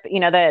leadership,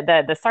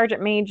 the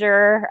sergeant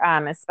major,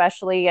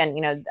 especially,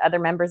 and, other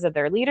members of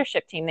their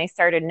leadership team, they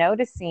started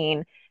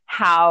noticing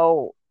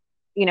how,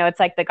 it's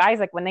like the guys,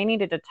 like when they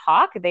needed to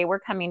talk, they were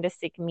coming to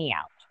seek me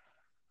out.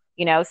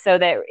 So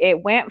that I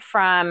went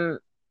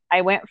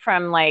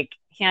from like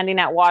handing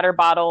out water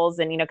bottles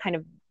and, kind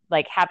of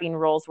like having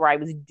roles where I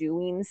was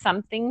doing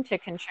something to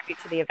contribute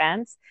to the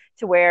events,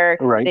 to where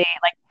they,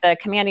 like the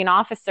commanding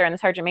officer and the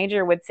sergeant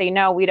major would say,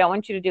 no, we don't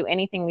want you to do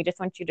anything. We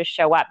just want you to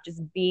show up,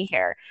 just be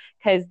here.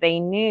 Because they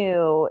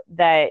knew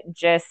that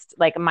just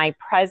like my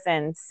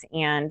presence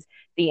and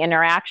the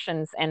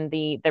interactions and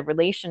the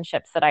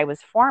relationships that I was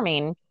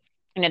forming,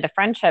 the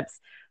friendships,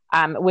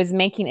 was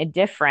making a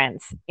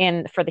difference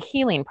for the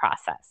healing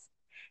process.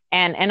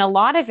 And a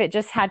lot of it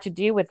just had to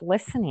do with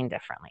listening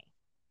differently,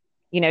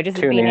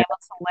 just being able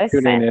to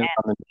listen. Tuning in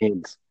on the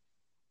needs.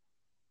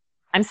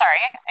 I'm sorry,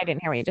 I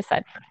didn't hear what you just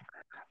said.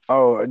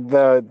 Oh,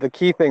 the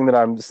key thing that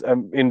I'm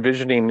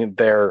envisioning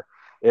there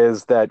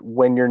is that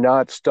when you're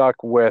not stuck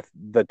with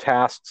the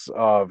tasks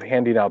of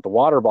handing out the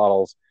water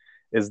bottles,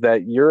 is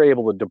that you're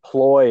able to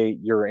deploy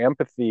your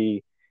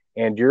empathy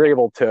and you're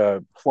able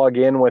to plug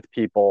in with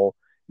people.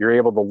 You're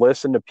able to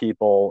listen to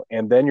people,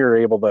 and then you're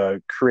able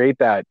to create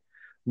that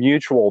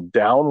mutual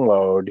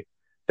download,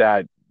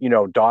 that,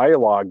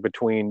 dialogue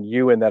between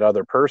you and that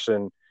other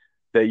person,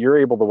 that you're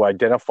able to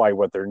identify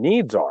what their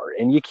needs are.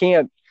 And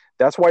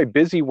that's why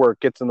busy work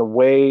gets in the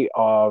way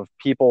of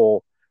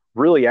people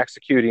really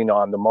executing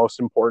on the most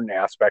important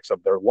aspects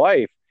of their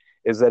life,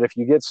 is that if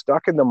you get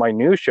stuck in the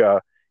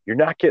minutia, you're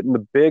not getting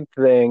the big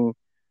thing,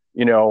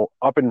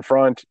 up in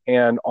front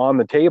and on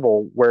the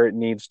table where it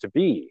needs to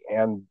be.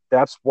 And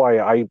that's why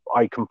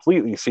I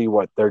completely see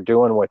what they're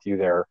doing with you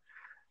there,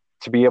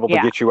 to be able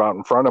to get you out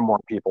in front of more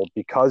people,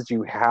 because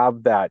you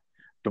have that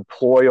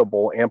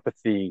deployable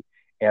empathy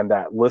and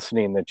that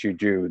listening that you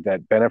do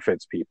that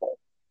benefits people.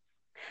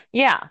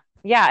 Yeah.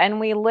 Yeah. And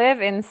we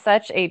live in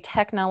such a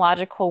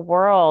technological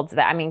world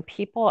that,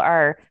 people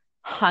are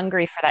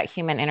hungry for that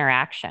human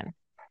interaction.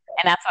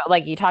 And that's what,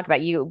 like you talk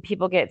about,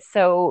 people get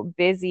so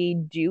busy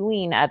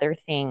doing other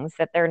things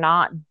that they're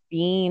not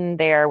being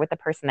there with the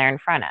person they're in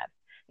front of.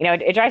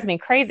 It drives me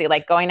crazy,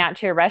 like going out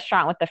to a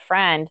restaurant with a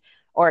friend,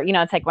 or,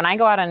 it's like when I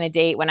go out on a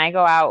date, when I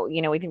go out,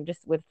 even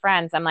just with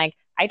friends, I'm like,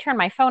 I turn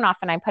my phone off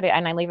and I put it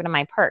and I leave it in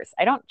my purse.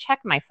 I don't check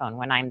my phone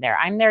when I'm there.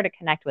 I'm there to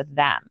connect with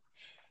them.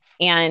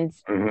 And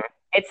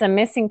it's a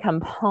missing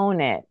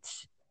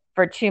component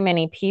for too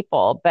many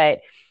people.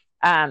 But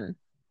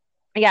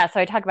yeah, so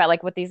I talk about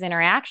like with these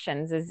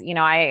interactions is,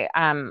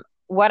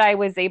 what I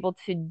was able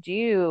to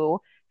do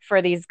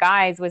for these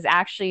guys was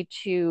actually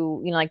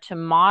to, like to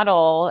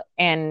model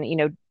and,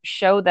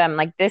 show them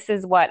like this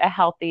is what a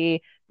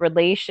healthy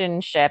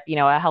relationship,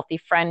 a healthy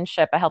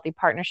friendship, a healthy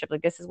partnership,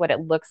 like this is what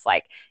it looks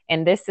like.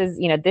 And this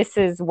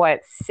is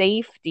what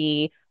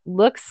safety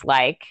looks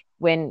like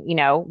when,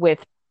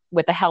 with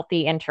the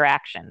healthy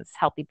interactions,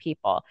 healthy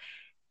people.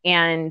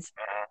 And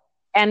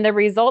the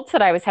results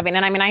that I was having,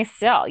 and I mean, I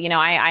still,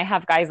 I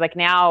have guys like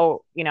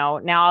now,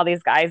 now all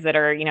these guys that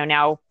are,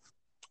 now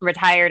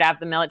retired out of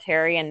the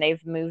military and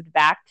they've moved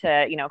back to,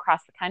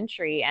 across the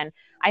country. And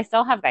I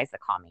still have guys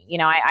that call me,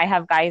 I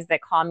have guys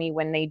that call me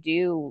when they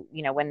do,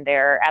 when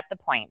they're at the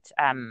point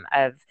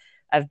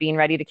of being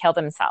ready to kill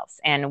themselves.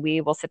 And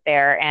we will sit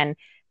there. And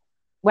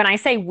when I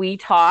say we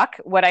talk,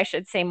 what I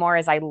should say more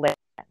is I listen.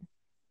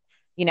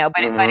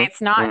 But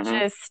it's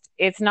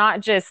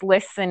not just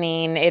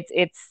listening. It's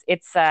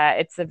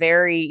a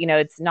very,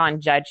 it's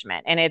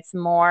non-judgment, and it's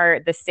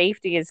more the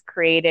safety is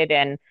created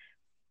in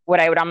what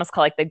I would almost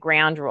call like the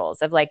ground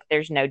rules of like,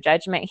 there's no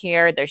judgment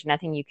here. There's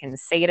nothing you can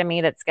say to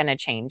me that's going to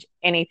change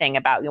anything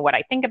about what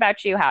I think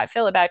about you, how I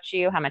feel about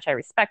you, how much I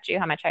respect you,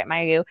 how much I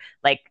admire you.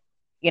 Like,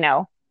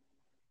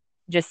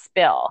 just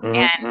spill.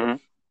 And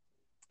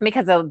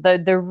because of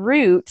the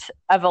root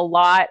of a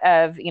lot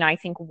of, I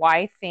think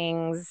why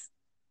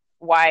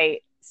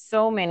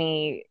so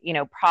many,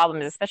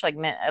 problems, especially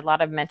like a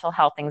lot of mental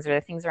health things or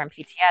the things around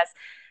PTS,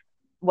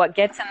 what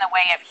gets in the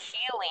way of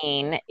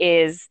healing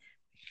is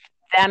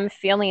them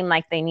feeling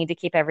like they need to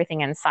keep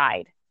everything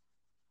inside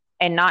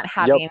and not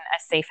having a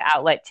safe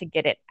outlet to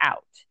get it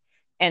out.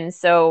 And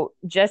so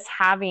just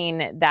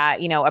having that,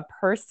 a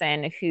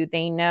person who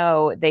they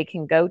know they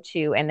can go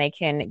to and they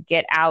can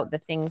get out the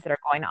things that are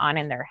going on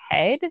in their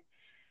head,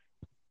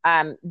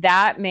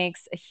 that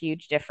makes a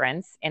huge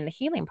difference in the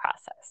healing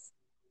process.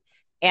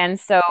 And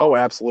so, oh,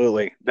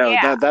 absolutely.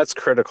 No, that's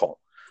critical.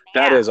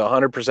 That is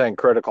 100%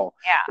 critical.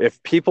 Yeah.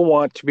 If people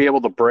want to be able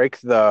to break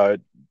the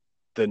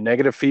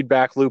negative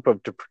feedback loop of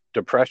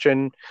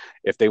depression,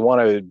 if they want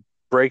to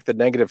break the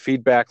negative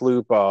feedback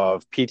loop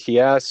of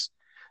PTS,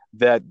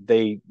 that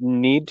they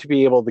need to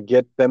be able to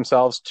get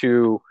themselves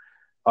to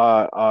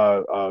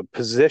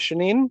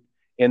positioning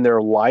in their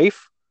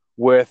life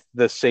with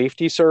the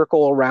safety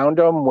circle around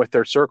them, with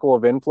their circle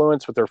of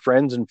influence, with their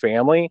friends and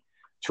family,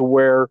 to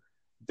where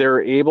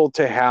they're able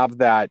to have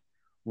that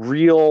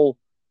real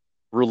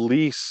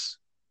release,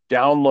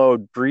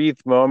 download, breathe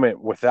moment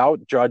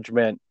without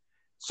judgment,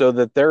 so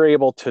that they're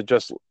able to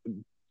just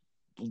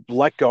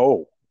let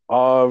go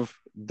of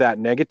that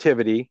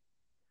negativity,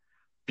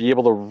 be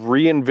able to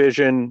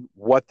re-envision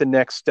what the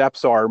next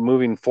steps are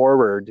moving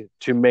forward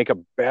to make a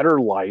better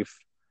life.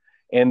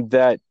 And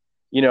that,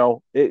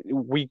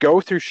 we go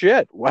through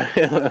shit.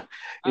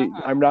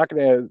 I'm not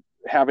going to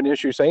have an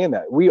issue saying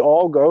that. We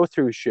all go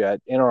through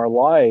shit in our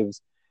lives,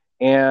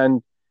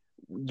 and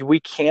we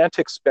can't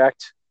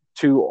expect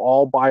to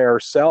all by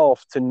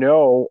ourselves to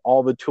know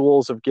all the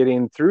tools of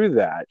getting through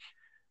that.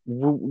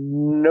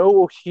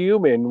 No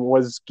human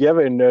was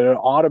given an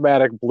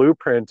automatic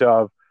blueprint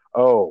of,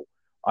 oh,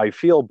 I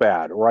feel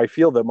bad, or I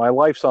feel that my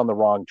life's on the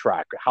wrong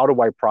track. How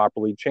do I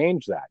properly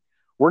change that?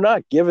 We're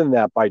not given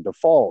that by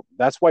default.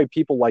 That's why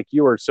people like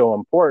you are so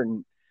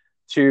important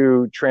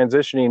to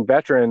transitioning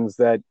veterans,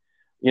 that,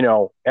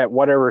 at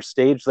whatever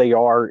stage they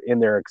are in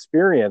their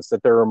experience,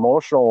 that their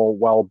emotional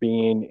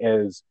well-being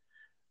is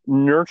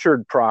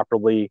nurtured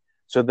properly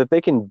so that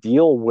they can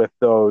deal with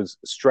those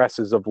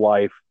stresses of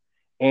life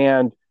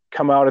and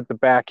come out at the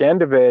back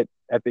end of it,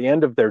 at the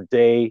end of their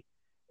day,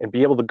 and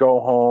be able to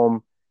go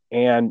home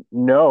and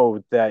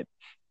know that,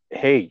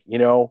 hey,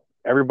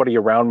 everybody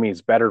around me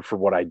is better for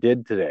what I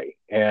did today,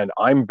 and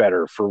I'm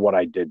better for what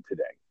I did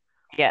today.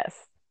 Yes.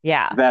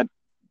 Yeah.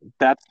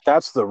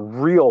 That's the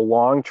real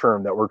long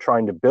term that we're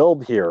trying to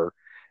build here,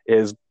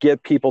 is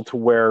get people to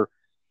where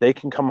they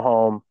can come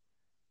home,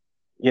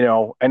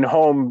 and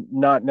home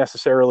not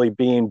necessarily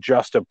being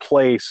just a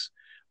place,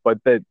 but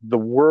that the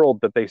world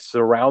that they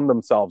surround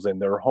themselves in,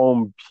 their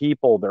home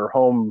people, their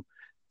home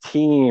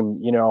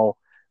team,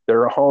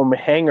 their home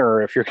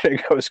hangar, if you're going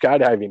to go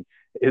skydiving,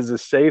 is a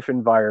safe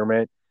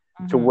environment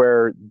to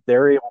where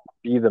they're able to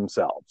be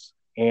themselves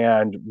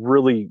and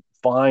really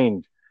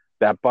find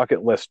that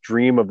bucket list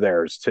dream of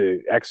theirs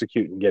to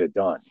execute and get it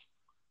done.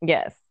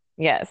 Yes.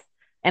 Yes.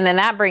 And then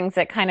that brings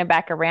it kind of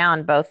back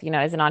around, both,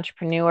 as an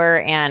entrepreneur,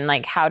 and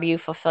like, how do you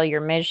fulfill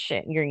your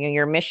mission,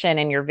 your mission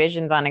and your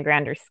visions on a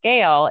grander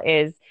scale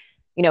is,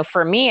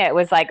 for me, it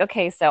was like,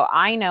 okay, so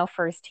I know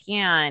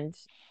firsthand,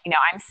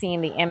 I'm seeing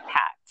the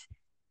impact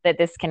that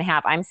this can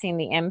have. I'm seeing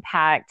the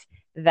impact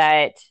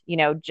that,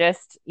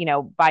 just,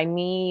 by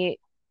me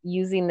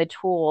using the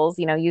tools,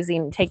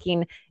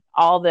 taking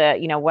all the,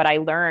 what I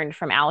learned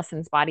from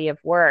Allison's body of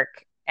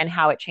work and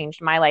how it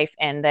changed my life,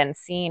 and then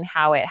seeing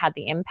how it had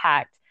the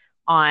impact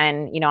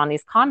on, on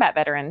these combat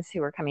veterans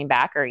who were coming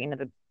back, or,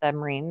 the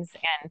Marines,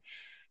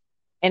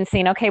 and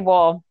saying, okay,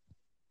 well,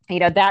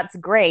 that's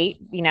great,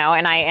 and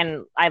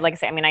I like I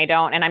say, I mean, I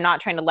don't, and I'm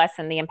not trying to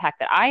lessen the impact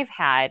that I've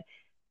had,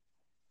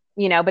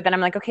 but then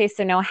I'm like, okay,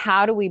 so now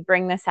how do we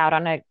bring this out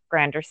on a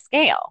grander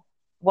scale?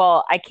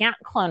 Well, I can't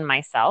clone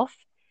myself.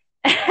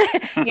 And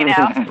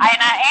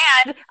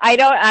I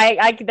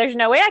don't, there's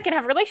no way I can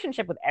have a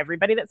relationship with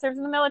everybody that serves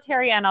in the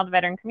military and all the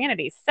veteran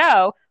communities.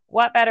 So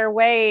what better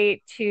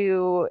way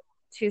to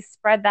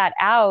spread that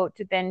out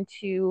than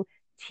to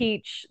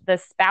teach the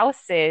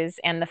spouses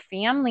and the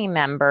family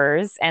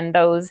members and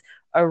those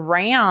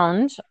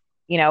around,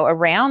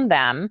 around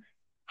them,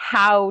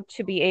 how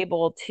to be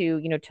able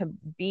to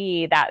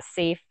be that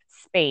safe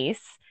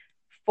space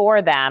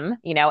for them,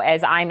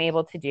 as I'm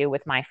able to do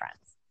with my friends.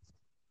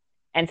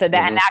 And so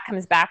that, and that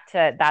comes back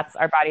to, that's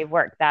our body of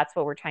work. That's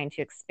what we're trying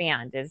to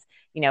expand is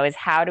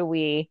how do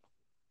we,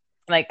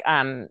 like,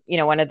 one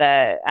of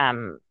the,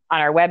 on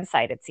our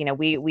website, it's,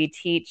 we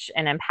teach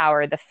and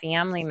empower the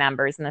family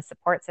members and the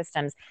support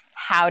systems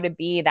how to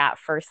be that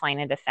first line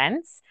of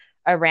defense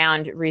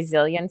around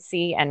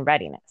resiliency and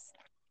readiness.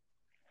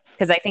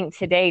 Because I think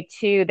today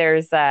too,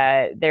 there's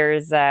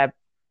a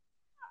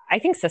I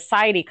think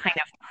society kind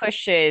of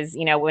pushes,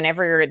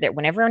 whenever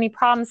any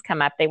problems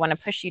come up, they want to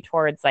push you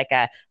towards like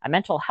a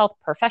mental health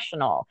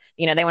professional.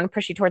 They want to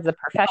push you towards the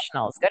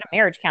professionals, go to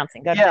marriage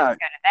counseling, go to this, go to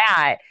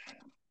that.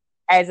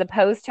 As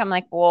opposed to, I'm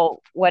like,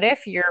 well, what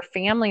if your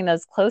family and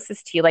those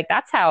closest to you, like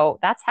that's how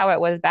it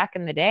was back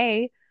in the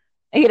day.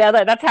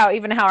 That's how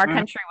our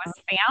country was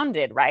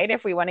founded, right?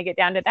 If we want to get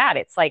down to that,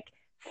 it's like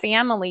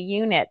family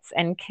units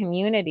and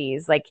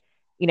communities, like,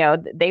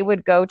 they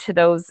would go to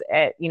those,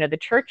 the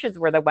churches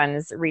were the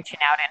ones reaching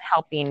out and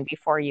helping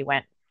before you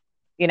went,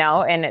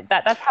 and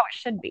that's how it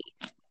should be.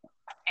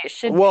 It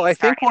should. Well, I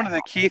think one of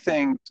the key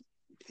things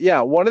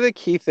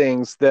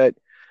that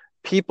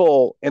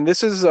people, and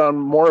this is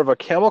more of a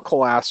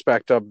chemical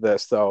aspect of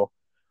this, though.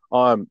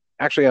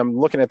 Actually, I'm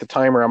looking at the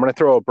timer. I'm going to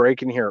throw a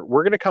break in here.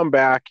 We're going to come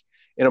back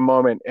in a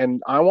moment,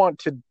 and I want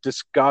to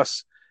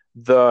discuss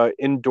the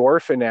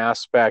endorphin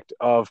aspect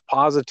of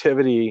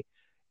positivity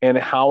and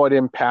how it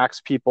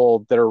impacts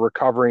people that are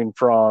recovering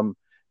from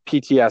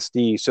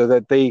PTSD, so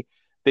that they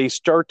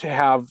start to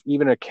have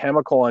even a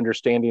chemical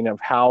understanding of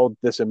how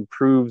this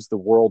improves the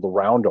world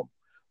around them.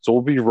 So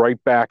we'll be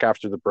right back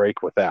after the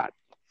break with that.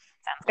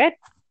 Sounds good.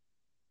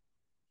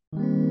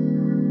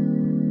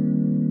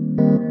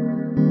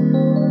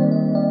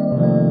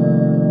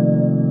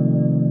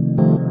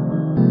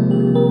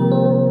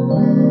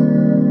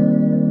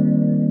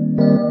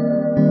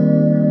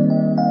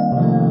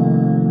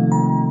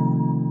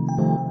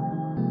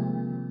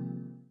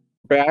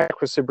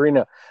 Back with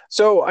Sabrina.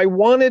 So I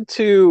wanted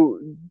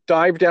to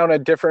dive down a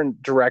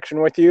different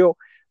direction with you,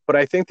 but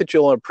I think that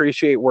you'll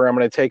appreciate where I'm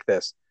going to take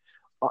this.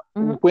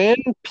 When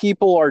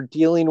people are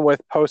dealing with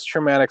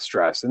post-traumatic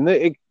stress, and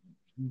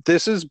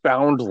this is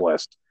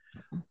boundless,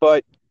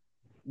 but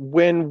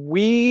when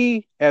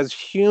we as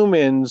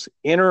humans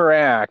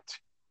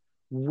interact,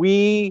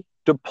 we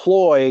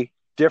deploy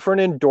different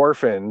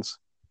endorphins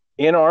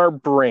in our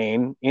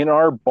brain, in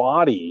our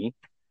body,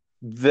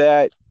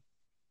 that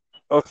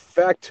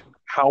affect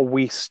how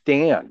we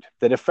stand,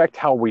 that affect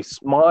how we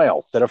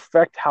smile, that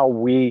affect how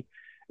we,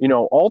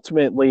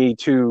 ultimately,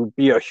 to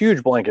be a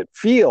huge blanket,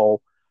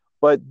 feel,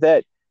 but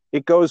that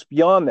it goes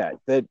beyond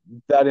that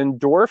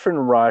endorphin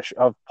rush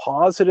of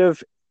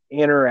positive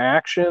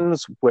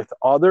interactions with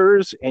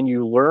others, and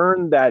you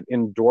learn that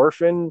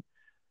endorphin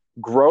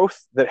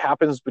growth that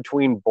happens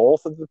between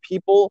both of the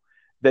people,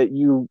 that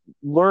you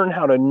learn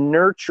how to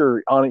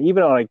nurture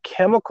even on a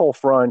chemical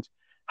front,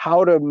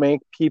 how to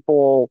make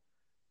people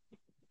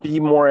be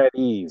more at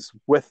ease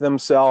with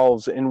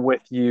themselves and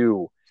with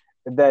you,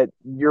 that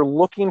you're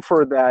looking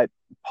for that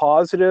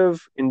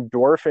positive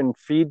endorphin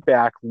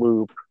feedback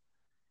loop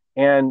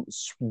and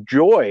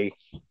joy.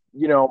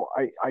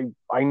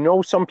 I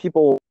know some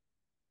people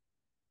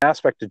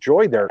aspect of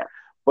joy there,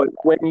 but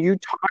when you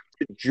talk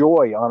to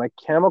joy on a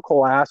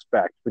chemical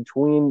aspect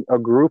between a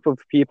group of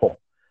people,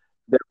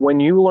 that when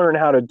you learn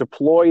how to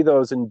deploy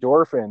those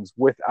endorphins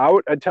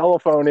without a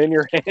telephone in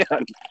your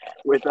hand,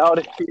 without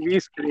a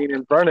TV screen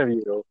in front of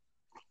you,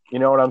 you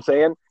know what I'm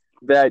saying?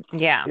 That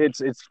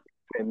it's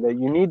and that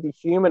you need to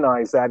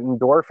humanize that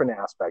endorphin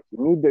aspect.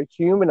 You need to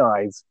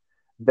humanize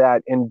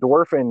that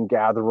endorphin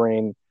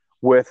gathering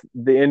with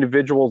the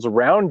individuals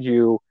around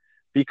you,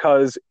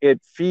 because it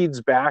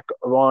feeds back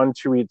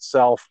onto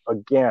itself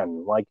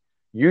again. Like,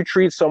 you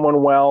treat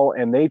someone well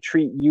and they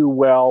treat you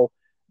well,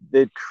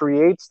 it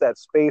creates that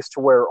space to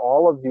where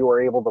all of you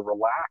are able to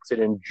relax and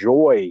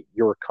enjoy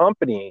your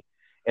company.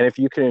 And if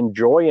you can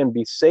enjoy and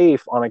be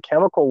safe on a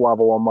chemical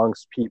level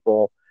amongst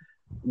people,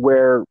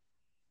 where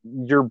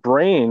your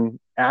brain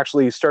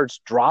actually starts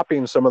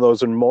dropping some of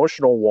those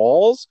emotional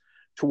walls,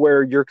 to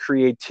where your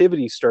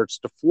creativity starts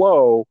to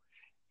flow.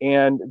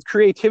 And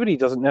creativity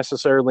doesn't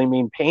necessarily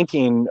mean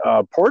painting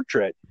a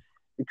portrait.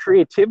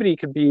 Creativity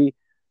could be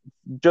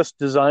just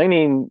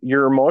designing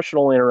your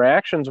emotional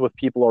interactions with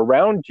people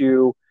around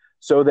you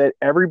so that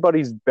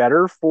everybody's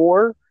better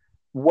for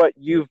what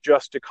you've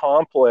just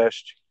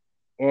accomplished,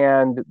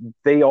 and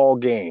they all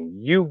gain.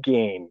 You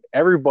gain.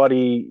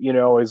 Everybody,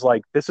 is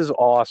like, this is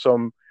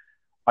awesome.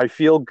 I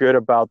feel good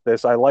about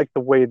this. I like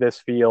the way this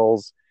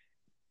feels.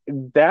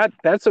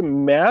 That's a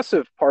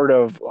massive part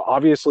of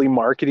obviously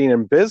marketing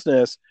and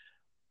business,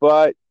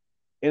 but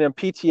in a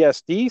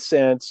PTSD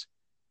sense,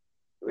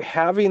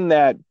 having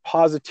that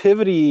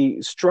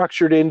positivity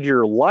structured into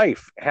your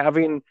life,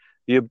 having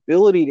the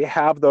ability to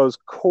have those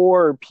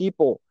core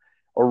people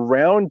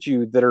around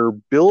you that are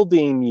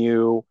building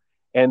you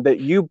and that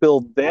you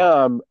build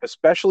them,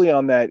 especially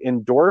on that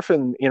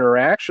endorphin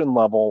interaction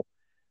level,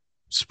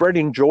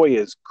 spreading joy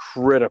is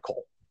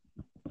critical.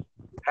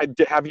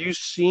 Have you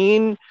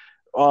seen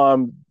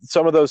some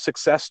of those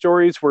success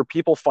stories where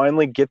people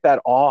finally get that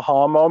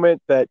aha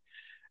moment that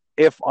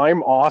if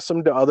I'm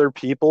awesome to other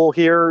people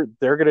here,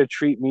 they're going to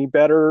treat me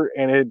better,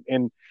 and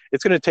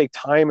it's going to take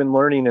time and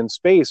learning and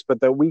space,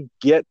 but that we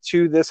get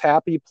to this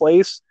happy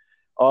place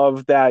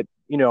of that,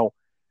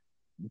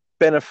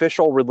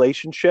 beneficial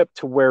relationship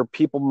to where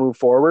people move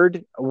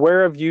forward?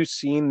 Where have you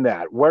seen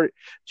that? Where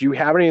do you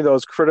have any of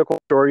those critical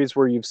stories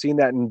where you've seen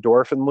that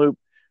endorphin loop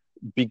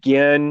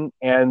begin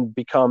and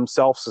become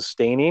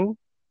self-sustaining?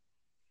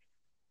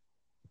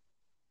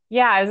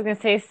 Yeah, I was going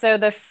to say, so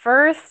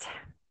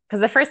because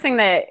the first thing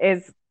that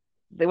is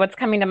what's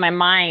coming to my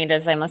mind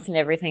as I'm listening to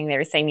everything that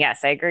you're saying,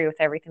 yes, I agree with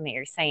everything that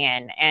you're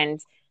saying.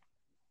 And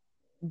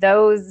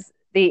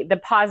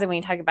the positive, when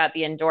you talk about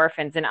the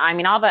endorphins, and I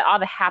mean all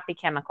the happy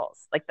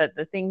chemicals, like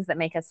the things that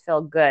make us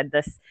feel good,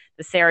 the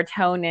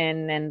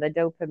serotonin and the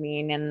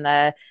dopamine and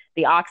the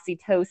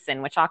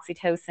oxytocin, which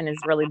oxytocin is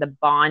really the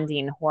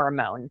bonding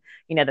hormone,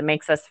 that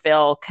makes us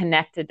feel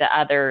connected to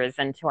others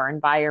and to our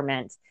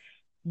environment.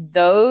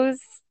 Those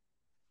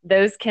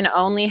can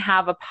only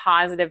have a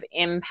positive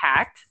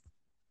impact,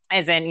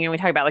 as in, we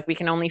talk about, like, we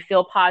can only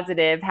feel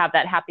positive, have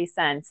that happy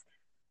sense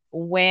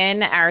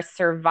when our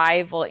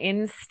survival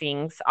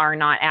instincts are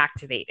not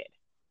activated.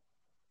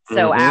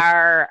 So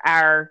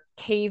our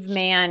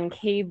caveman,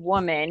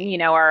 cavewoman,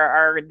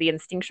 our the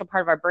instinctual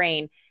part of our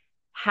brain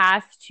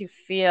has to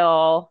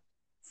feel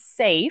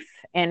safe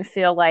and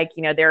feel like,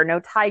 there are no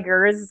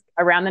tigers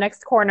around the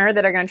next corner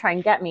that are going to try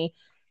and get me.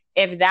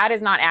 If that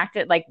is not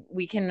active, like,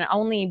 we can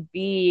only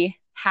be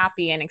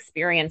happy and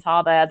experience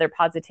all the other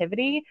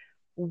positivity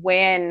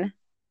when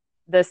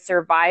the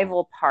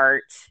survival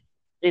part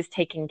is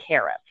taken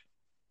care of.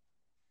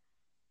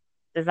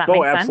 Does that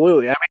make sense?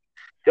 Absolutely.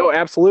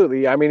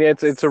 Absolutely. I mean,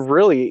 it's a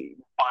really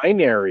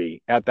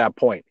binary at that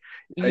point.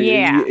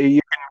 Yeah. You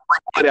can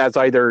put it as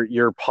either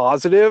you're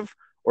positive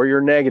or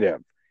you're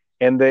negative.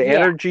 And the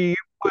energy you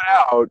put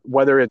out,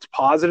 whether it's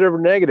positive or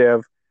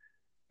negative,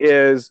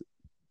 is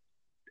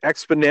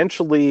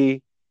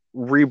exponentially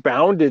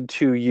rebounded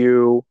to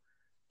you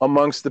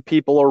amongst the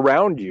people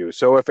around you.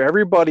 So if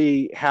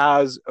everybody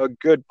has a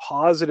good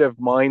positive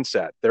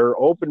mindset, they're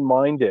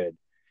open-minded,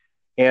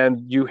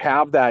 and you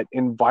have that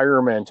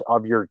environment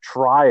of your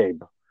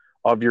tribe,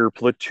 of your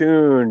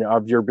platoon,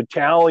 of your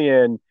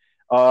battalion,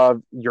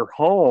 of your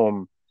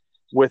home,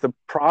 with a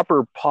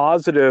proper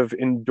positive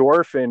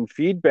endorphin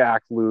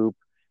feedback loop,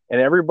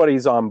 and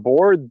everybody's on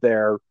board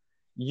there,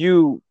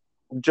 you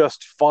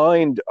just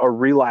find a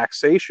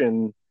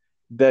relaxation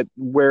that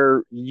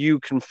where you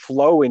can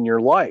flow in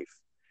your life.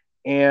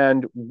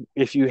 And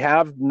if you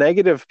have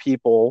negative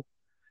people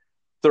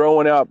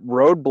throwing up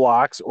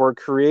roadblocks or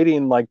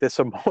creating like this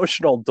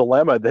emotional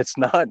dilemma that's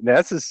not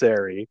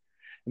necessary,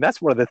 and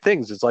that's one of the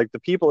things, it's like the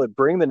people that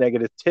bring the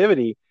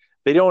negativity,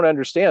 they don't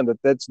understand that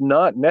that's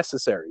not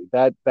necessary.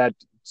 That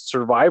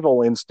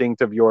survival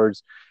instinct of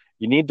yours,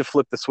 you need to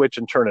flip the switch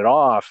and turn it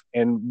off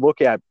and look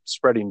at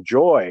spreading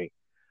joy.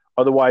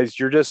 Otherwise,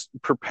 you're just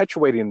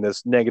perpetuating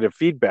this negative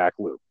feedback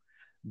loop.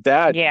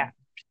 That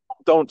people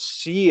don't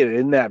see it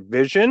in that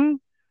vision,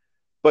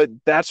 but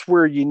that's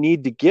where you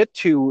need to get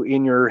to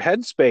in your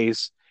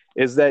headspace,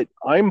 is that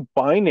I'm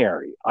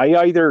binary. I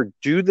either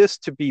do this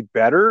to be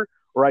better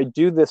or I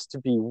do this to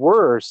be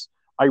worse.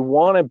 I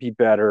want to be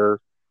better.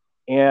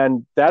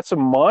 And that's a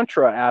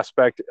mantra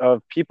aspect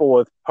of people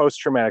with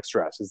post-traumatic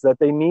stress, is that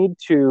they need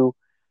to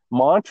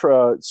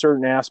mantra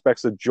certain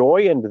aspects of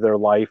joy into their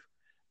life,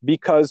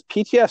 because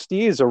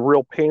PTSD is a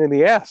real pain in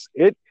the ass.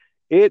 It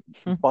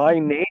by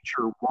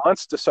nature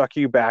wants to suck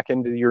you back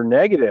into your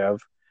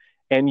negative,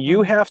 and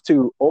you have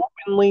to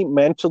openly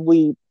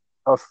mentally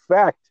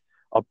affect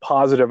a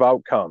positive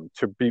outcome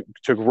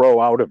to grow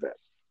out of it.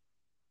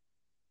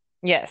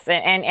 Yes,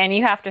 and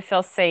you have to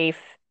feel safe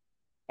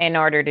in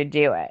order to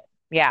do it.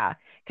 Yeah.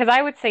 Because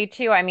I would say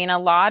too, I mean, a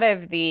lot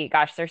of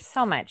there's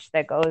so much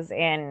that goes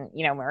in,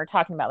 when we're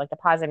talking about like the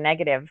positive,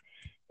 negative,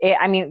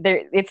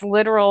 it's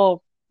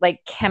literal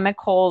like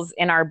chemicals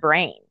in our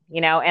brain,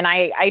 and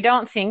I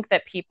don't think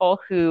that people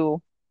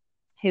who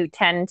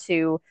tend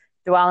to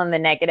dwell in the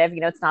negative,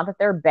 it's not that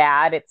they're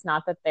bad. It's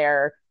not that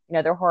they're,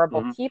 they're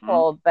horrible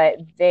people, but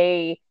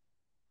they've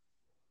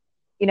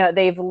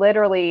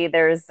literally,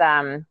 there's,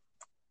 I'm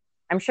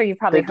sure you've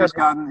probably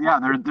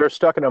heard they're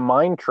stuck in a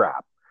mind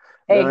trap.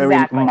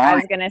 Exactly. I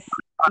was going to,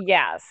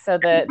 yeah. So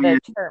the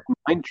term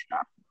mind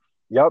trap.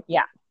 Yep.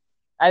 Yeah.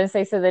 I would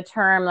say, so the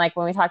term, like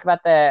when we talk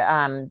about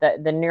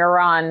the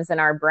neurons in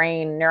our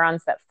brain,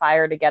 neurons that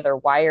fire together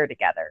wire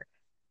together,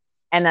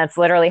 and that's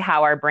literally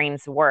how our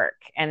brains work.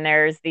 And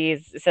there's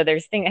things.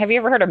 Have you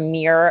ever heard of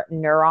mirror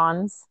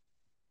neurons?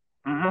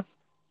 Mm-hmm.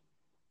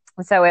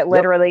 So it Yep.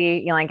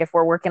 literally, like if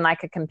we're working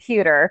like a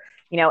computer,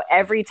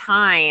 every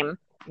time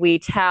we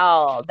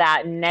tell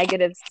that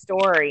negative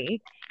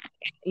story,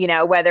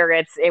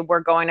 whether we're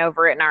going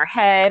over it in our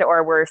head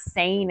or we're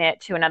saying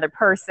it to another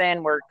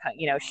person, we're,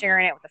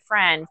 sharing it with a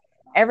friend.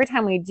 Every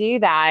time we do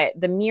that,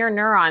 the mirror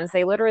neurons,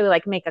 they literally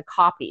like make a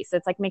copy. So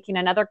it's like making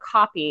another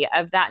copy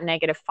of that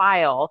negative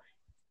file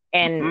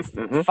and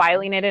Mm-hmm.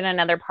 filing it in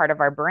another part of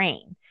our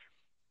brain.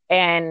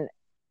 And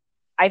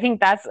I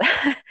think that's,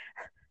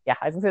 yeah,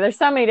 I was gonna say there's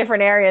so many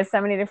different areas, so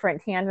many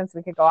different tangents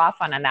we could go off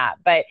on that.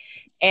 But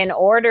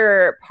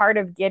part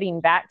of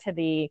getting back to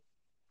the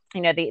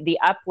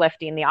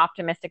uplifting, the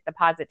optimistic, the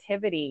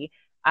positivity,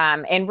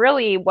 and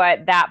really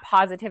what that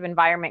positive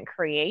environment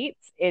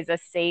creates is a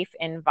safe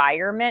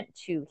environment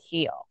to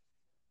heal.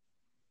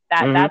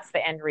 That's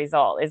the end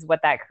result, is what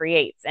that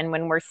creates. And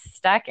when we're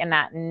stuck in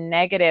that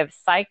negative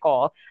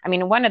cycle, I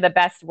mean, one of the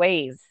best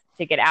ways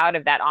to get out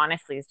of that,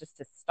 honestly, is just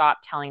to stop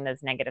telling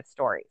those negative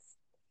stories.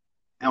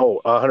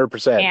 Oh,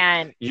 100%.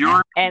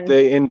 And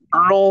the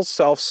internal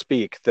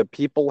self-speak that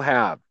people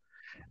have.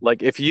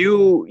 Like if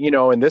you,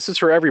 and this is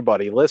for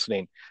everybody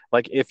listening,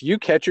 like if you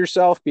catch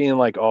yourself being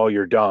like, oh,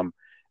 you're dumb,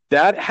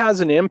 that has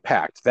an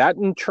impact. That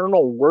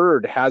internal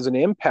word has an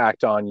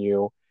impact on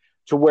you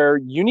to where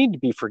you need to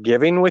be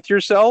forgiving with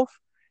yourself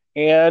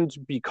and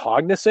be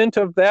cognizant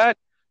of that,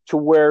 to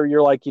where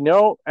you're like,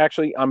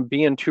 actually, I'm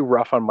being too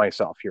rough on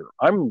myself here.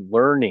 I'm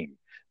learning.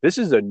 This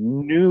is a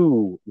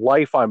new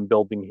life I'm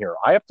building here.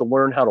 I have to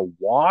learn how to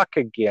walk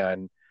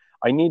again.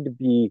 I need to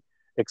be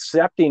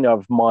accepting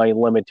of my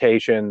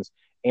limitations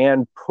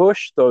and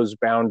push those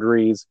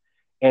boundaries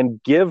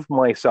and give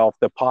myself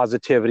the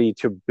positivity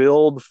to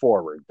build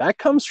forward. That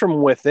comes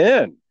from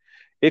within.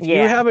 If you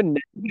have a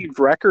negative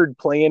record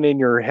playing in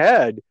your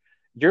head,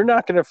 you're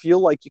not going to feel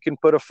like you can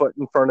put a foot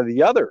in front of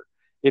the other.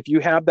 If you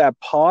have that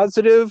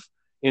positive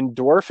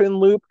endorphin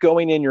loop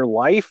going in your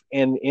life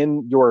and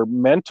in your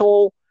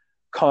mental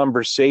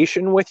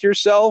conversation with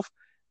yourself,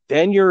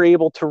 then you're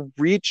able to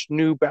reach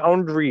new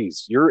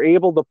boundaries. You're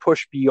able to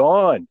push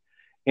beyond.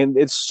 And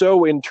it's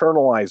so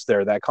internalized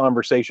there, that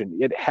conversation.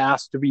 It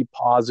has to be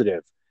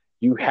positive.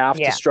 You have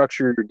to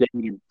structure your day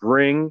to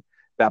bring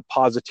that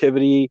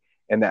positivity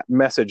and that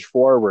message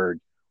forward,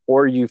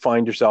 or you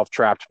find yourself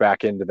trapped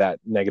back into that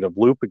negative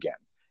loop again.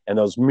 And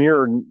those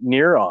mirror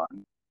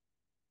neurons,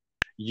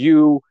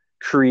 you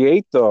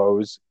create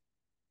those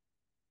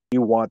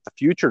you want the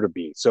future to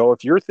be. So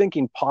if you're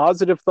thinking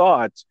positive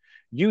thoughts,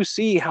 you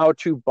see how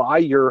to buy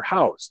your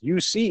house. You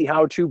see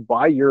how to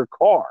buy your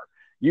car.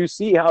 You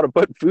see how to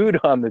put food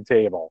on the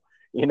table.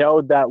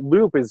 That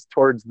loop is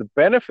towards the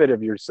benefit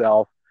of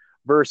yourself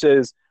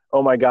versus,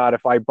 oh my God,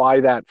 if I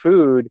buy that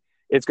food,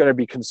 it's going to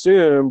be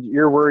consumed.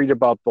 You're worried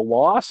about the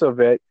loss of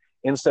it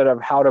instead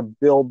of how to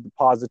build the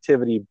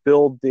positivity,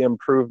 build the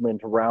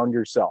improvement around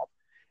yourself.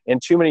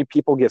 And too many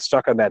people get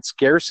stuck on that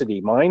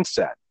scarcity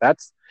mindset.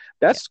 That's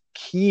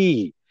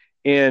key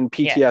in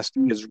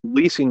PTSD, is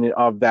releasing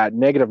of that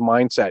negative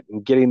mindset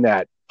and getting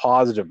that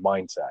positive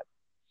mindset.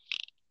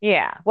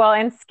 Yeah. Well,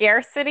 and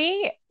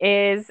scarcity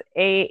is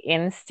a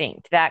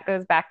instinct that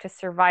goes back to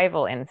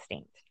survival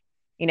instinct.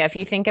 If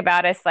you think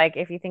about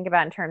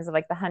in terms of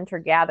like the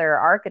hunter-gatherer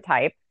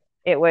archetype,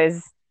 it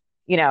was,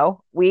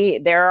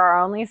 there are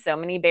only so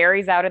many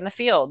berries out in the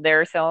field.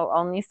 There are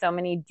only so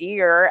many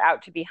deer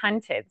out to be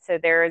hunted. So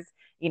there's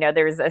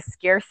a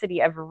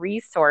scarcity of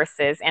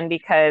resources. And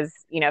because,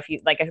 if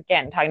you, like,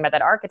 again, talking about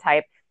that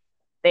archetype,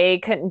 they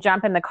couldn't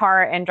jump in the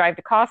car and drive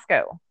to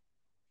Costco.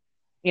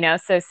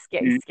 So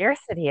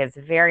scarcity is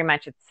very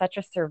much, it's such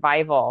a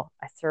survival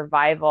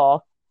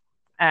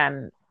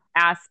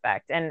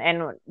aspect.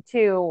 And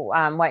to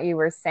what you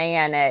were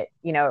saying,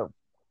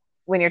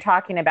 when you're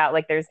talking about,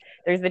 like, there's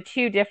the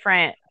two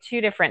different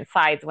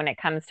sides when it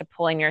comes to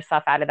pulling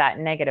yourself out of that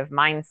negative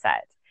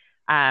mindset.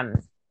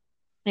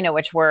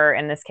 Which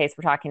in this case,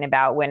 we're talking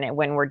about when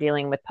we're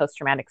dealing with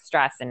post-traumatic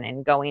stress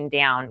and going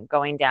down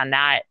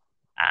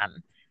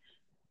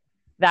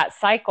that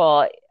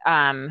cycle,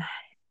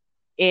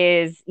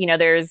 is,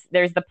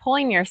 there's the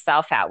pulling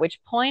yourself out, which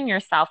pulling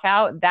yourself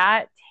out,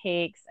 that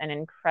takes an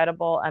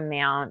incredible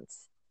amount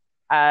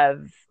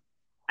of,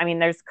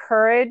 there's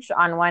courage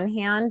on one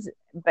hand,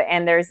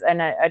 and there's I'm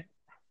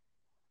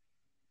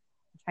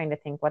trying to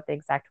think what the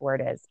exact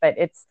word is, but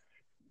it's,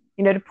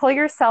 to pull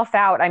yourself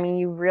out,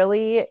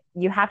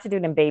 you have to do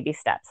it in baby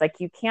steps. Like,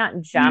 you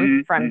can't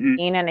jump from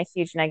being in a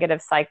huge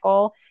negative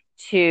cycle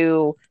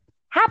to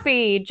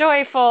happy,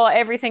 joyful,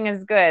 everything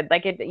is good.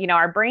 Like,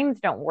 our brains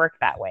don't work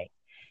that way.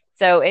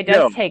 So it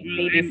does take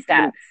baby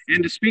steps.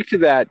 And to speak to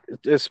that,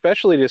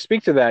 especially to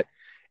speak to that,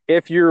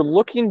 if you're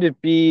looking to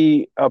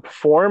be a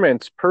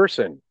performance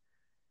person,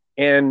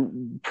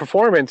 and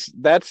performance,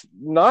 that's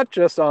not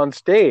just on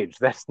stage,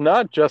 that's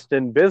not just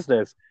in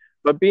business,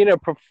 But being a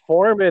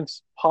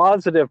performance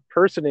positive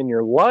person in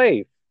your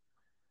life,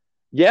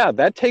 yeah,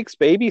 that takes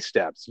baby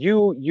steps.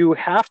 You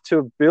have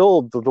to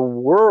build the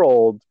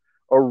world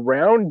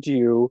around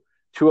you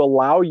to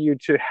allow you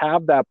to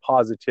have that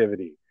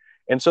positivity.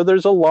 And so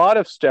there's a lot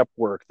of step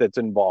work that's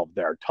involved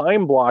there.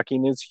 Time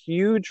blocking is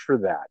huge for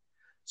that,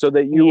 so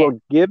that you Yeah.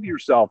 will give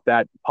yourself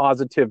that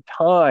positive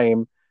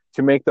time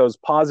to make those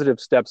positive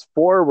steps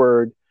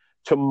forward,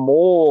 to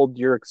mold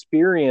your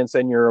experience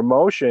and your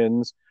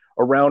emotions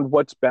around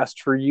what's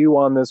best for you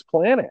on this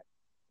planet.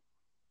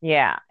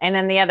 Yeah. And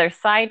then the other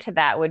side to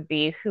that would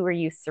be, who are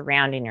you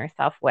surrounding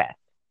yourself with?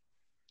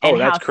 And Oh,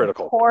 that's how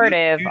critical.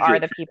 supportive Use your are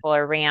the people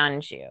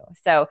around you?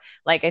 So,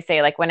 like I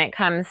say, like when it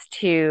comes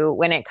to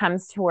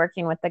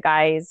working with the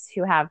guys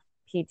who have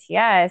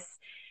PTS,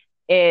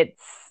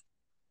 it's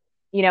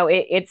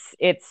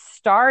it's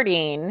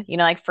starting,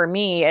 like for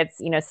me,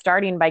 it's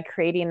starting by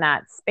creating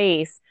that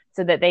space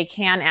so that they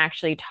can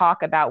actually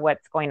talk about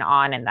what's going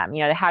on in them.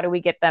 How do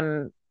we get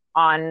them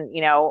on,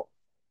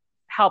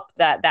 help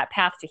that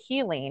path to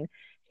healing,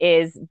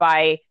 is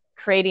by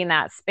creating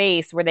that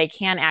space where they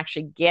can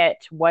actually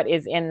get what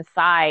is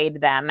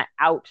inside them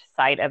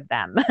outside of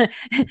them.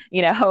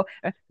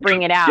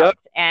 Bring it out. Yep.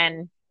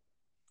 And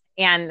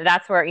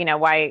that's where,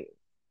 why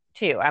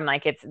too, I'm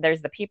like,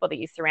 there's the people that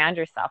you surround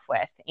yourself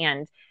with.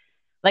 And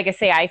like I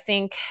say, I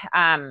think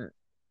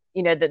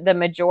the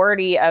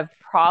majority of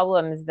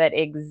problems that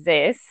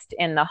exist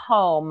in the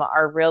home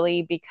are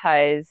really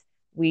because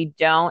we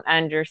don't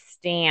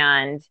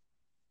understand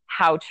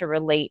how to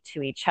relate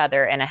to each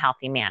other in a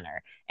healthy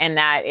manner. And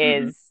that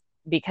is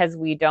because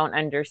we don't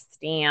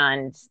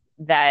understand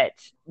that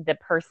the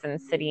person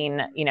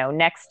sitting,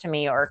 next to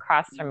me or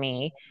across from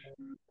me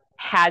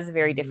has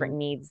very different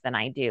needs than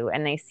I do,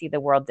 and they see the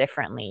world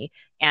differently.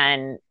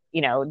 And,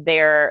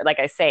 they're, like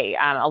I say,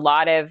 a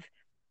lot of,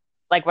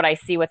 like what I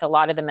see with a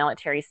lot of the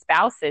military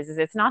spouses is,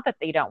 it's not that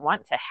they don't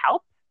want to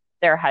help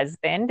their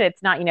husband.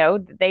 It's not,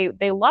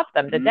 they love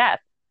them to death,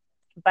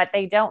 but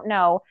they don't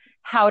know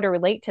how to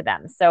relate to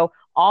them. So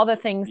all the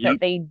things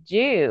that they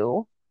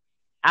do,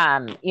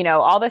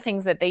 all the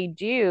things that they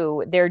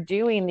do, they're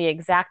doing the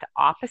exact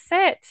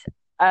opposite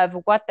of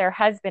what their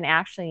husband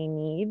actually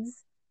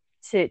needs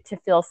to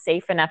feel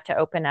safe enough to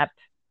open up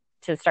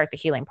to start the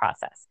healing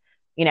process.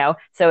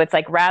 So it's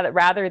like,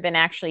 rather than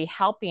actually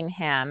helping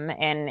him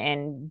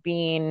and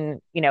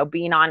being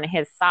on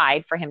his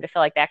side for him to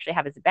feel like they actually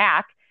have his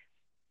back,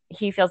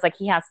 he feels like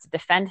he has to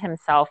defend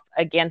himself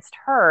against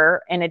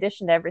her in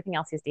addition to everything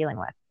else he's dealing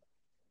with.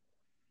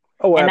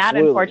 Oh, and that,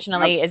 absolutely.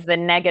 unfortunately, is the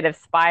negative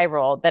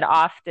spiral that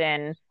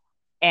often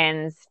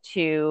ends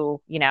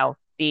to,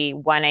 the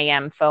 1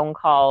 a.m. phone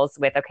calls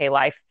with, okay,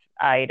 life,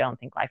 I don't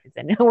think life is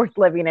worth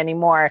living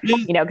anymore,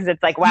 because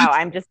it's like, wow,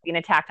 I'm just being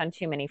attacked on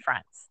too many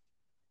fronts.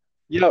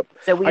 Yep.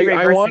 So we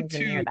reverse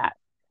engineer that.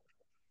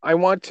 I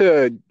want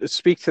to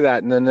speak to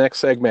that in the next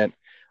segment.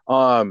 So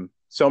I'm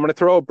going to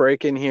throw a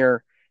break in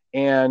here,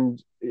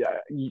 and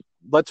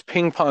let's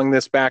ping pong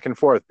this back and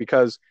forth,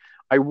 because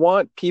I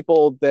want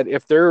people that,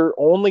 if they're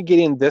only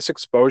getting this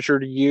exposure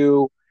to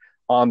you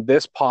on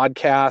this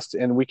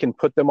podcast, and we can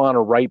put them on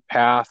a right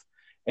path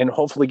and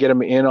hopefully get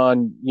them in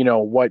on,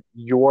 what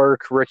your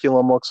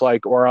curriculum looks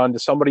like, or onto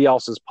somebody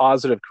else's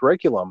positive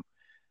curriculum,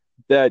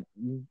 that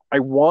I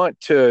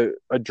want to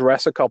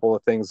address a couple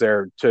of things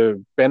there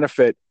to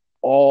benefit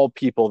all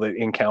people that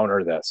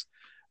encounter this,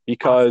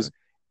 because Awesome.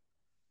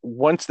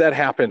 Once that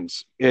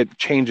happens, it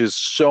changes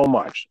so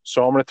much.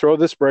 So I'm going to throw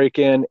this break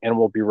in, and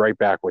we'll be right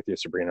back with you,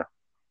 Sabrina.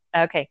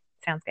 Okay.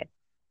 Sounds good.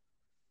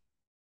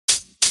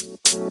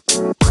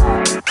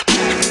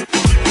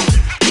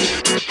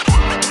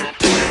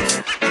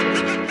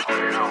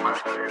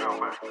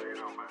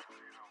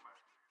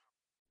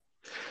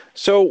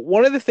 So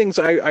one of the things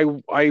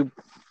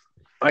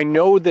I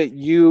know that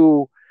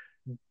you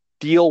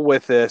deal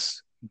with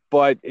this,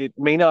 but it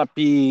may not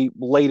be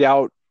laid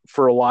out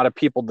for a lot of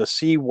people to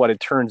see what it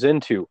turns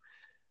into.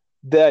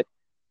 That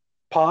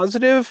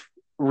positive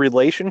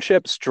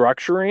relationship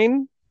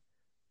structuring,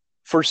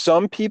 for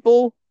some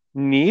people,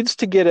 needs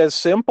to get as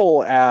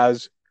simple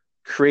as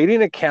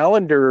creating a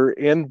calendar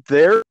in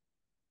there,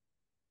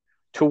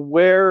 to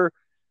where,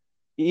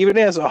 even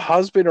as a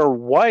husband or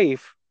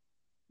wife,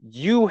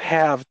 you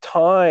have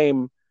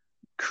time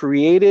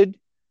created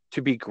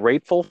to be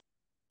grateful for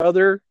each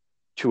other,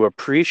 to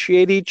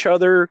appreciate each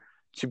other,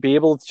 to be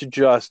able to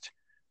just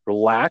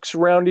relax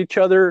around each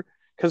other.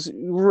 Because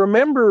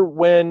remember,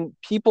 when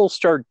people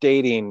start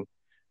dating,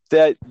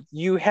 that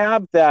you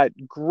have that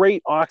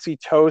great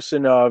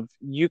oxytocin of,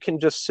 you can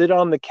just sit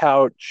on the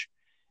couch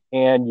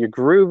and you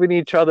groove in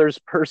each other's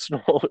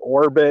personal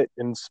orbit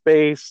and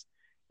space,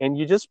 and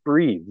you just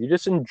breathe. You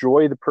just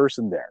enjoy the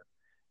person there.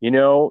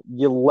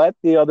 You let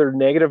the other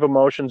negative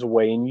emotions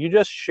away, and you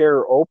just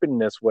share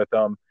openness with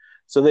them,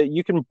 so that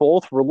you can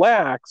both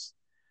relax.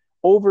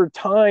 Over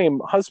time,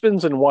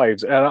 husbands and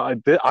wives,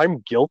 and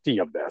I'm guilty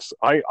of this.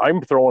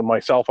 I'm throwing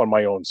myself on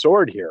my own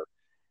sword here,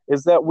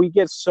 is that we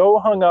get so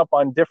hung up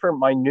on different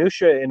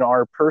minutiae in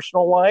our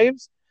personal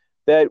lives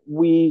that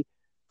we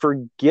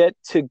forget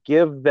to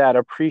give that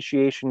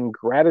appreciation and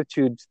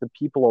gratitude to the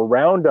people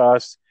around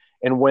us.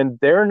 And when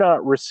they're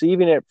not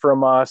receiving it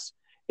from us,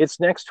 it's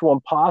next to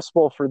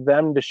impossible for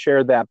them to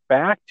share that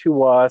back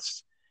to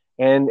us.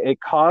 And it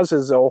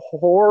causes a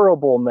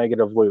horrible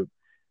negative loop.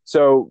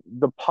 So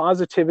the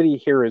positivity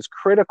here is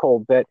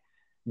critical, that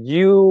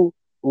you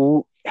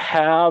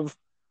have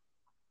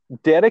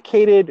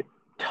dedicated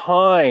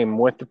time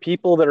with the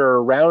people that are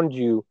around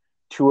you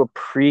to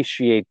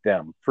appreciate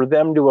them, for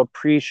them to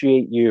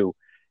appreciate you.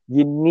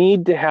 You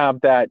need to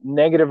have that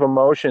negative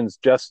emotions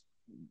just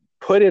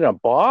put in a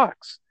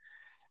box.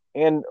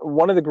 And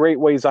one of the great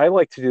ways I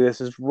like to do this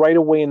is right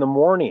away in the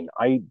morning.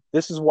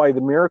 This is why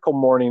the miracle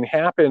morning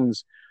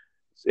happens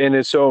and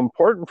is so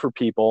important for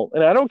people.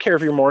 And I don't care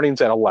if your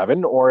morning's at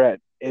 11 or at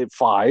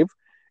 5.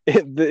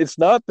 It's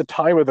not the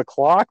time of the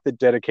clock that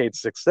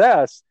dedicates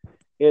success.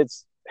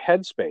 It's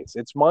headspace.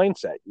 It's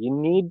mindset. You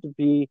need to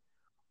be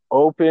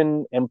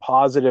open and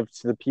positive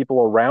to the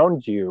people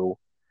around you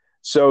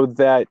so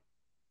that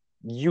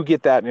you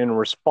get that in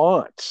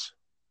response.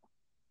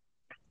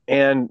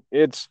 And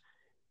it's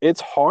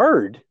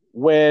hard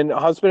when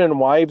husband and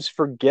wives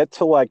forget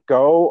to let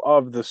go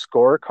of the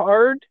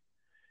scorecard.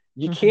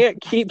 You can't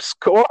keep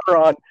score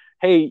on,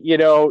 hey,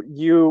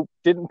 you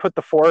didn't put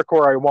the fork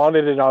where I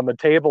wanted it on the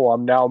table.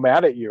 I'm now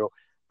mad at you.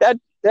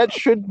 That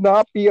should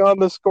not be on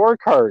the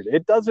scorecard.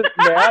 It doesn't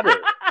matter.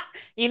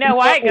 You know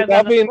why it goes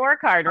on the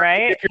scorecard,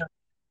 right?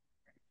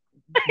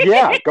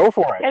 Yeah, go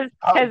for it.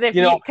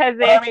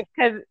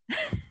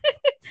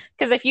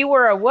 Because if you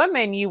were a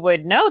woman, you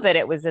would know that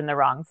it was in the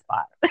wrong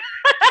spot.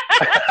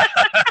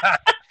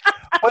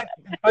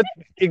 but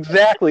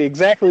exactly.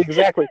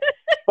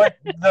 But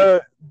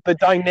the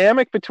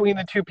dynamic between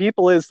the two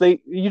people is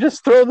you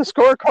just throw the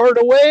scorecard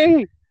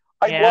away.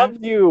 I love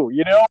you.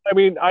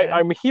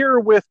 I'm here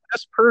with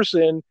this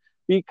person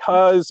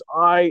because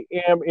I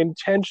am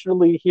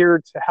intentionally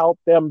here to help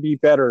them be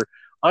better.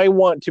 I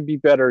want to be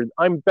better.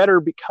 I'm better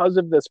because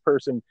of this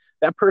person.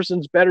 That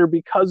person's better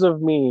because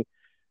of me.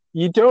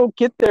 You don't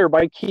get there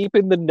by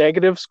keeping the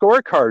negative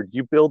scorecard.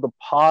 You build a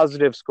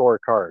positive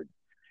scorecard.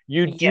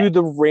 You do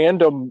the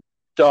random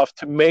stuff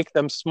to make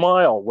them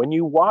smile. When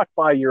you walk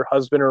by your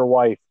husband or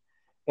wife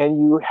and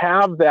you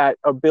have that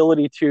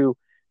ability to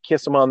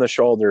kiss them on the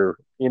shoulder,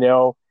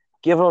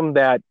 give them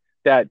that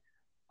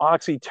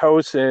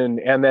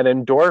oxytocin and that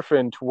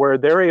endorphin to where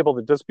they're able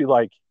to just be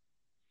like,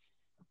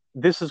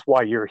 this is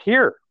why you're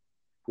here.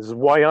 This is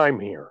why I'm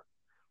here.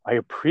 I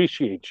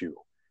appreciate you.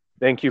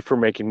 Thank you for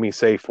making me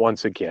safe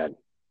once again.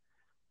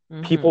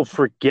 Mm-hmm. People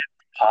forget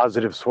the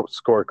positive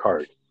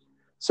scorecard.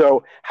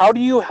 So how do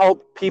you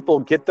help people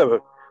get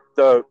the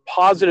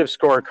positive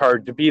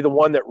scorecard to be the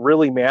one that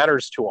really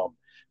matters to them,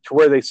 to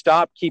where they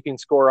stop keeping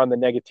score on the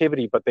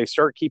negativity, but they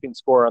start keeping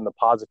score on the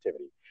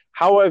positivity?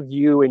 How have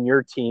you and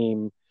your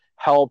team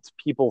helped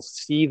people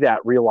see that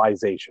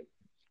realization?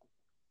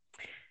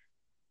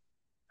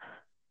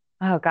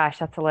 Oh gosh,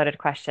 that's a loaded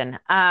question.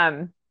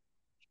 So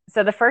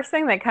the first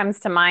thing that comes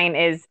to mind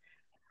is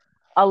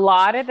a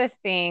lot of the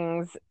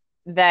things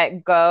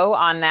that go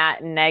on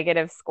that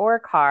negative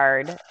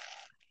scorecard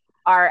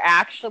are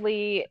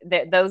actually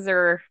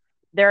they're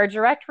a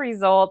direct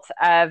result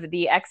of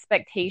the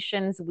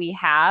expectations we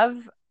have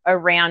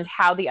around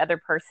how the other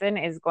person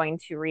is going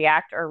to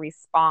react or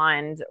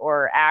respond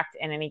or act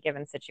in any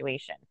given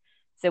situation.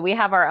 So we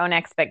have our own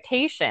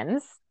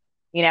expectations.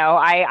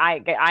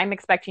 I'm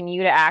expecting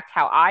you to act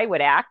how I would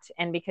act,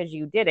 and because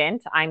you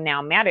didn't, I'm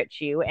now mad at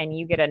you and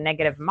you get a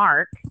negative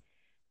mark.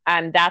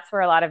 That's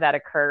where a lot of that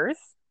occurs.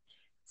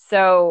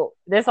 So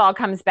this all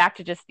comes back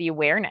to just the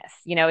awareness,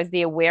 is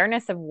the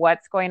awareness of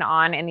what's going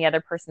on in the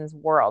other person's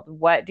world.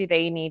 What do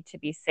they need to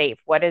be safe?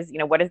 What is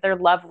their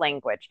love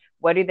language?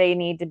 What do they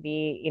need to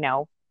be,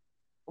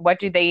 what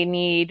do they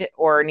need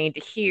or need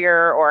to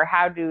hear, or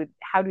how do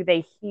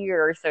they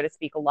hear, so to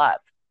speak,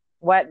 love?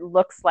 What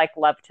looks like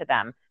love to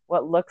them?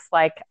 What looks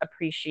like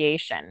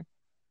appreciation?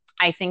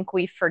 I think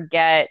we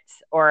forget,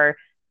 or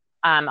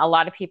a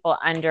lot of people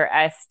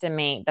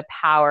underestimate the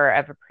power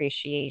of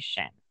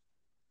appreciation.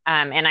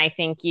 And I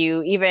think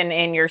you, even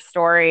in your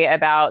story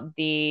about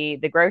the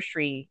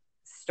grocery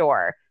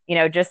store,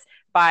 just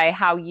by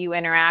how you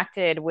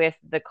interacted with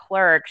the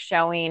clerk,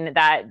 showing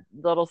that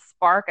little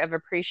spark of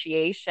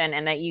appreciation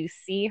and that you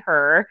see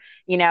her,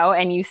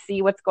 and you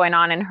see what's going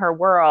on in her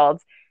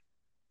world,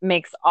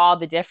 makes all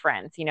the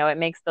difference. It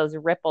makes those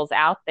ripples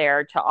out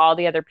there to all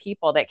the other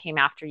people that came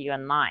after you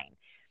in line.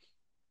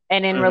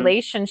 And in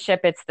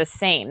relationship, it's the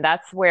same.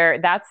 That's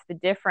the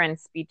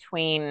difference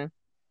between,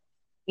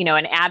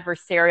 an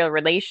adversarial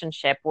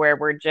relationship where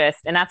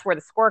and that's where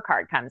the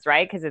scorecard comes,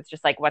 right? Because it's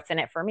just like, what's in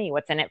it for me?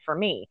 What's in it for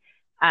me?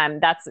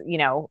 That's,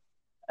 where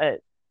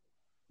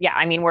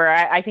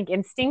I think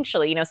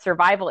instinctually,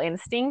 survival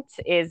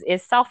instinct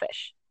is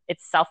selfish.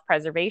 It's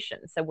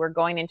self-preservation. So we're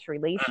going into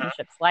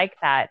relationships like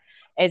that,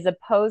 as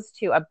opposed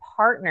to a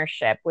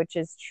partnership, which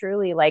is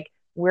truly like,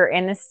 we're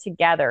in this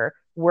together.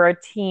 We're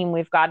a team.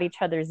 We've got each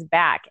other's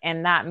back.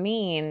 And that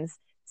means,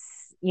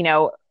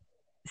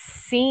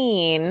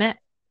 seeing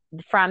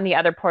from the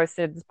other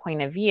person's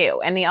point of view.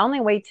 And the only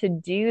way to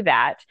do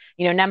that,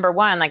 number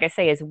one, like I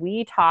say, is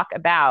we talk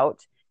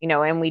about,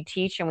 and we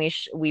teach and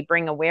we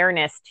bring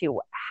awareness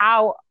to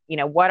how,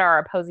 what our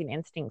opposing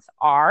instincts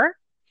are.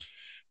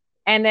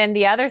 And then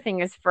the other thing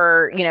is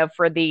for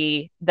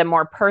the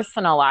more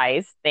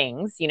personalized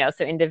things,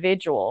 so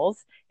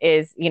individuals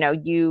is,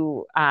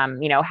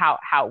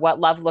 how what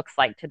love looks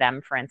like to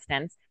them, for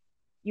instance,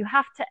 you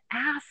have to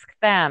ask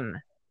them.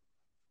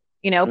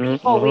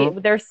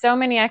 There's so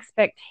many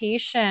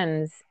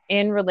expectations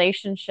in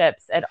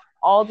relationships at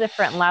all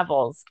different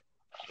levels.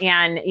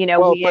 And,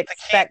 we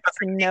expect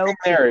to know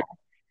people.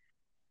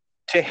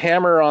 To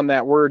hammer on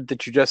that word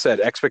that you just said,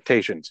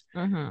 expectations.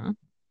 Mm-hmm.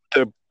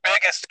 The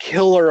biggest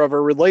killer of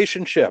a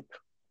relationship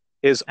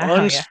is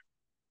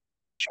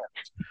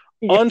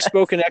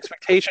unspoken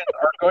expectations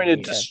are going to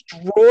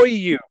destroy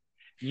you.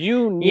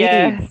 You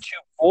need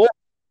to,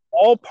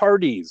 all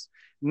parties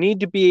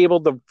need to be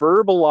able to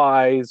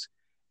verbalize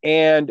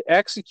and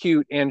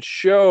execute and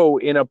show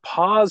in a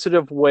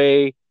positive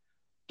way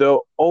the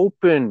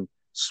open,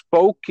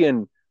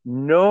 spoken,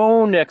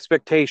 known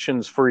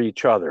expectations for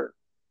each other.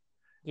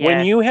 Yes.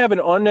 When you have an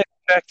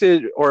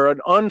unexpected or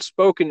an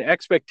unspoken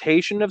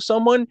expectation of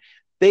someone,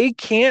 they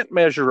can't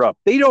measure up.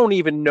 They don't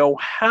even know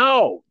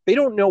how. They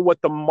don't know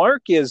what the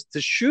mark is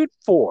to shoot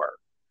for.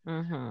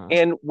 Mm-hmm.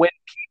 And when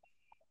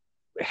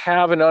people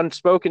have an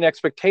unspoken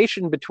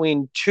expectation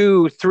between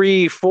 2,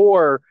 3,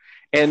 4,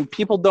 and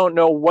people don't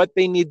know what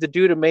they need to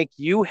do to make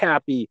you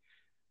happy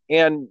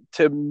and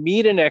to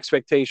meet an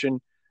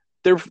expectation,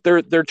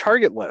 they're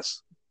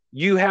targetless.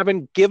 You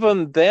haven't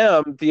given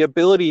them the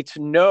ability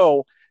to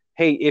know,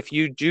 hey, if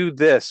you do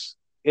this,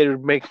 it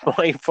would make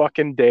my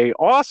fucking day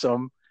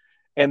awesome.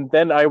 And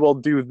then I will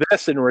do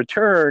this in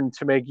return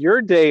to make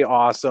your day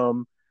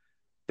awesome.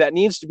 That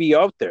needs to be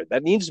out there.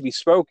 That needs to be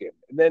spoken.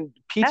 And then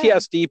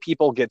PTSD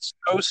people get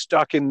so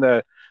stuck in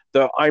the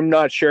I'm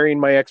not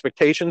sharing my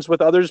expectations with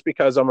others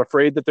because I'm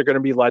afraid that they're going to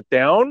be let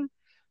down.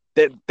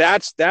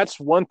 That's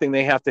one thing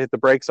they have to hit the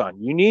brakes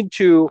on. You need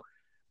to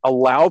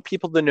allow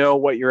people to know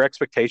what your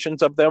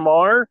expectations of them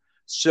are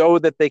so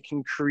that they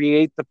can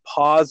create the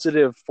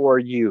positive for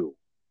you.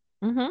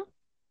 Mm-hmm.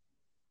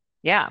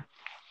 Yeah.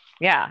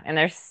 Yeah. And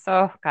there's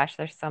so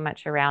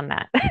much around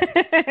that.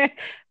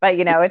 But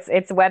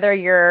it's whether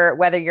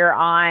you're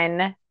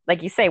on,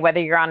 like you say,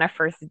 whether you're on a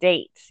first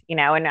date, and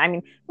I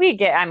mean, we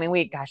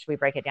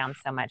break it down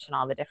so much in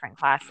all the different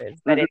classes,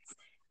 but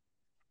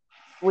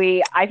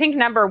I think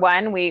number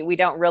one, we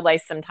don't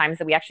realize sometimes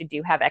that we actually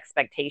do have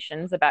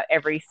expectations about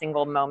every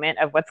single moment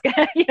of what's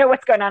going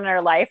on in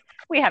our life.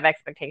 We have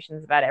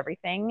expectations about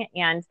everything.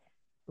 And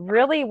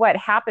really what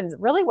happens,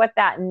 what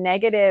that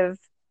negative,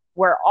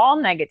 where all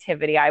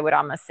negativity, I would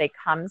almost say,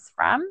 comes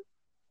from,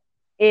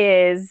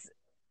 is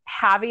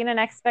having an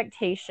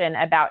expectation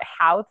about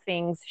how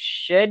things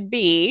should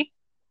be,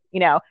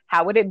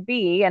 how would it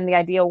be in the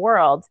ideal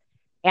world?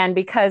 And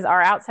because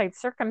our outside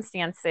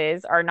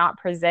circumstances are not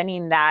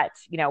presenting that,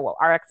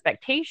 our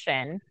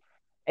expectation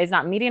is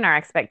not meeting our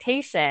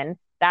expectation,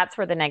 that's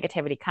where the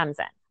negativity comes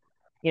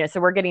in. So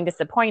we're getting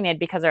disappointed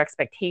because our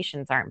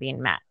expectations aren't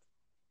being met.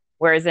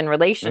 Whereas in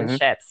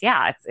relationships,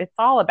 it's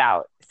all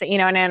about,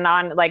 and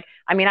on like,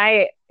 I mean,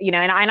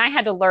 and I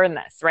had to learn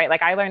this, right?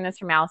 Like I learned this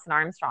from Alison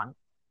Armstrong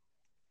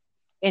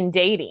in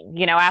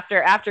dating,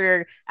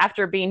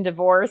 after being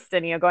divorced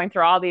and, going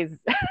through all these,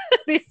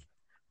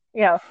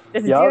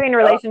 doing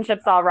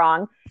relationships all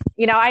wrong.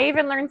 I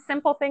even learned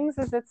simple things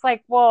as it's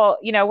like, well,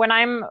 when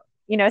I'm,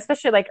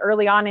 especially like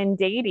early on in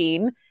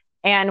dating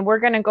and we're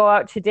going to go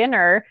out to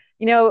dinner,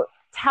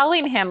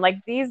 telling him like,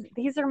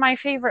 these are my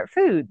favorite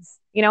foods.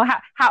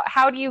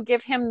 How do you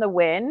give him the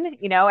win?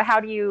 How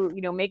do you,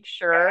 make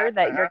sure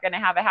that you're going to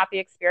have a happy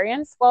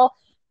experience? Well,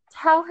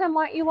 tell him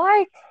what you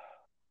like.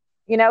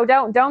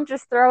 Don't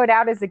just throw it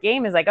out as a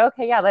game. Is like,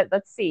 okay, yeah,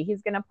 let's see.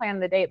 He's going to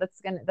plan the date.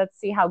 Let's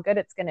see how good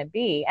it's going to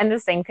be. And the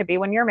same could be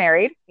when you're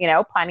married,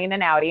 planning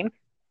an outing.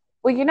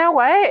 Well, you know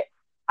what?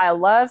 I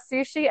love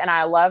sushi and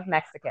I love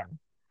Mexican.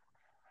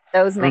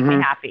 Those make me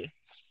happy.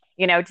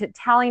 To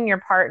telling your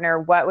partner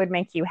what would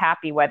make you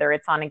happy, whether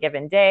it's on a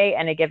given day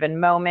and a given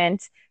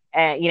moment,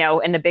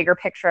 in the bigger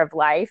picture of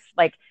life,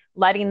 like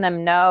letting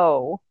them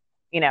know,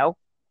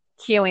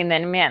 cueing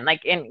them in.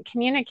 Like in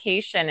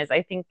communication is,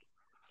 I think,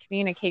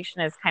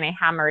 communication is kind of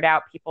hammered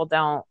out. People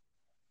don't,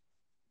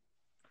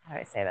 how do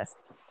I say this?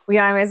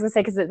 I was going to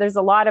say, because there's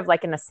a lot of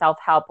like in the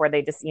self-help where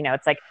they just,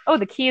 it's like, oh,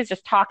 the key is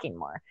just talking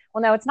more.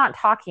 Well, no, it's not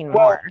talking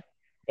more.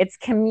 It's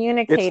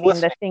communicating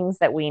the things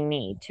that we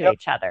need to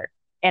each other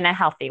in a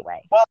healthy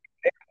way. Well,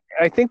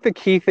 I think the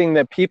key thing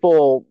that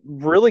people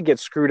really get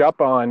screwed up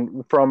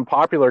on from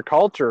popular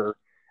culture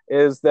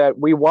is that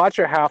we watch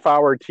a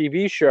half-hour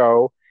TV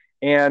show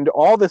and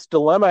all this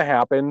dilemma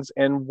happens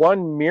and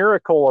one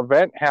miracle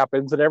event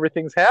happens and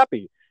everything's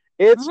happy.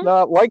 It's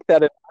not like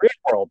that in the real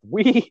world.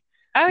 We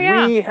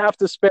have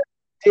to spend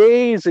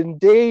days and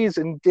days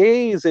and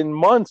days and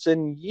months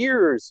and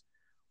years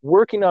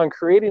working on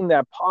creating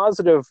that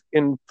positive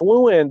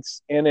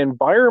influence and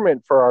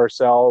environment for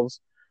ourselves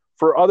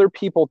for other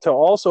people to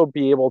also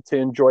be able to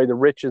enjoy the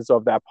riches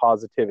of that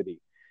positivity.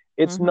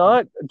 It's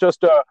not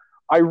just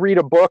I read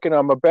a book and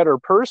I'm a better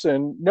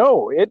person.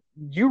 No,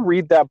 you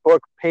read that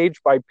book page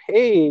by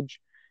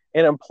page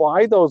and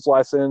apply those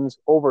lessons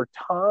over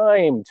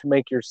time to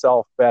make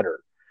yourself better.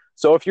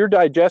 So if you're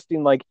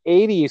digesting like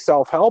 80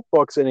 self-help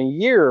books in a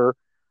year,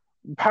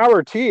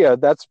 power to you,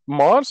 that's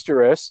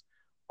monstrous,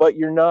 but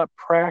you're not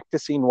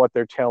practicing what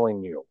they're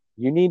telling you.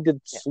 You need to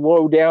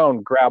slow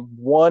down, grab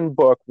one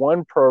book,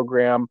 one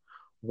program,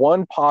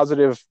 one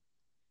positive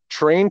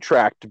train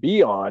track to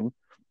be on,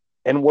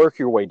 and work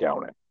your way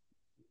down it.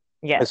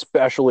 Yes.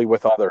 Especially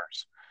with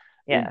others.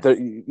 Yes.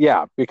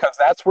 Because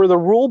that's where the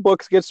rule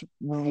books gets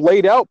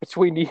laid out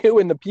between you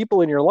and the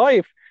people in your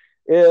life,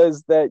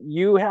 is that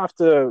you have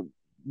to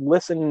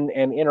listen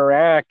and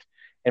interact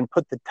and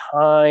put the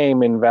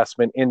time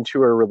investment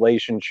into a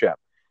relationship.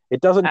 It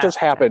doesn't just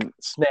happen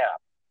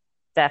snap.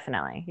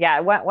 Definitely. Yeah.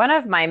 One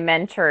of my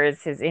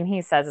mentors, and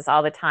he says this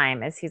all the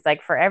time, is he's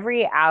like, for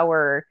every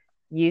hour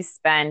you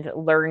spend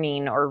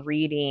learning or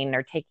reading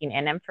or taking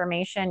in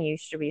information, you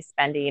should be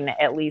spending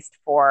at least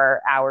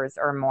 4 hours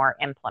or more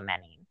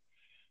implementing.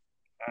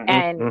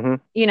 And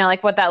you know,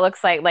 like what that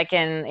looks like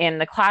in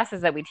the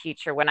classes that we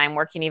teach, or when I'm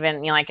working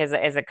even, you know, like as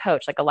a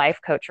coach, like a life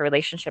coach or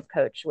relationship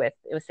coach with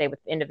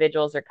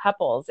individuals or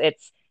couples,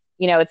 it's,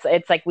 you know,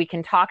 it's like we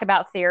can talk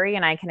about theory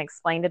and I can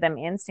explain to them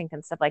instinct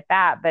and stuff like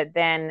that, but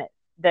then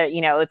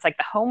you know, it's like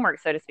the homework,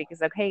 so to speak,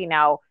 is okay,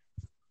 now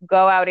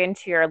go out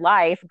into your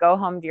life, go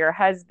home to your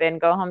husband,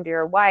 go home to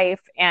your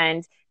wife,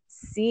 and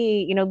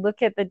see, you know,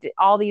 look at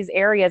all these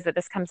areas that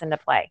this comes into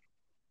play.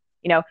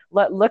 You know,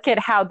 look at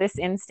how this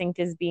instinct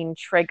is being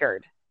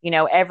triggered, you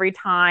know, every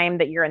time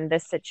that you're in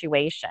this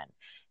situation.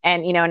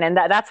 And, you know, and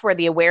that's where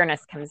the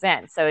awareness comes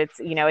in. So it's,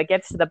 you know, it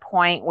gets to the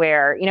point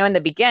where, you know, in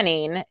the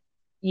beginning,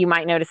 you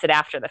might notice it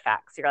after the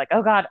fact. So you're like,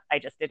 oh God, I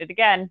just did it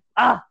again.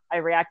 I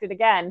reacted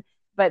again.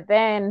 But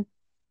then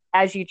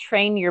as you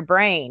train your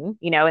brain,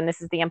 you know, and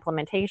this is the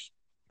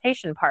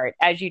implementation part,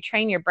 as you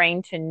train your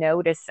brain to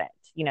notice it,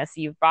 you know, so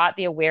you've brought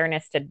the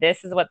awareness to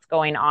this is what's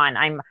going on.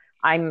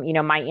 I'm, you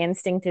know, my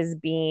instinct is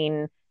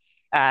being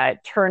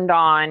turned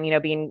on, you know,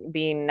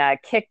 being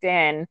kicked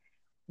in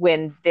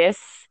when this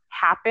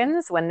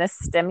happens, when this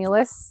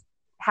stimulus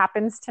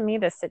happens to me,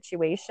 this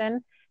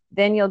situation,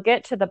 then you'll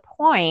get to the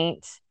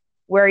point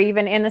where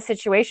even in the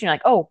situation, you're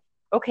like, oh,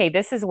 okay,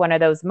 this is one of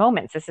those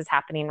moments. This is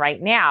happening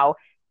right now.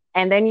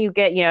 And then you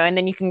get, you know, and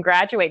then you can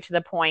graduate to the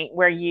point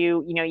where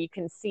you know, you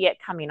can see it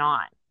coming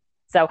on.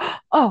 So,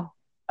 oh,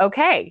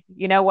 okay,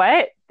 you know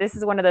what? This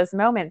is one of those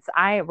moments.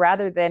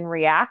 Rather than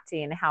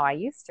reacting how I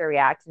used to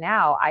react,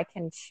 now I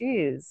can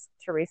choose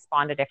to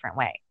respond a different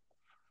way.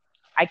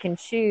 I can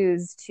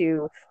choose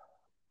to,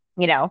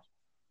 you know,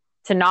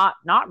 to not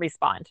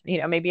respond.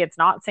 You know, maybe it's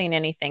not saying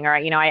anything, or,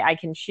 you know, I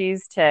can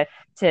choose to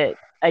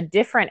a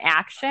different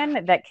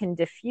action that can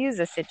diffuse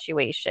a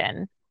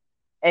situation,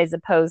 as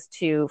opposed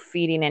to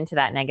feeding into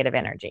that negative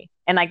energy.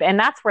 And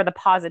that's where the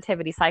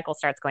positivity cycle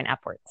starts going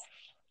upwards.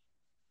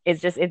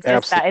 It's just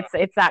that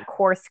it's that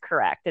course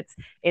correct.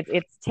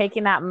 It's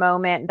taking that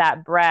moment,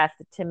 that breath,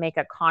 to make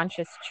a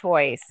conscious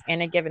choice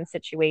in a given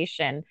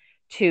situation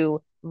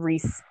to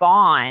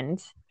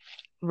respond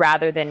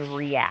rather than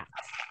react.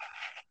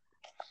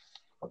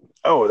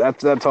 Oh,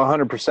 that's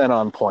 100%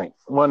 on point.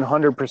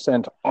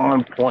 100%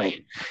 on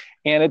point.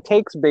 And it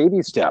takes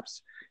baby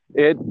steps.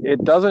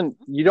 It doesn't,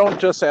 you don't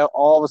just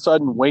all of a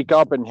sudden wake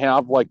up and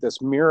have like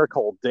this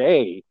miracle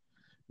day.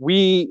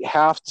 We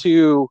have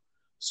to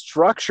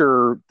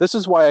structure. This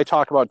is why I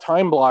talk about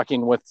time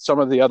blocking with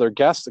some of the other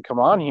guests that come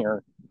on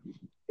here.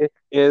 It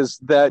is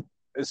that,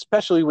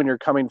 especially when you're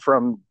coming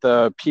from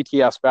the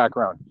PTS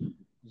background,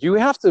 you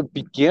have to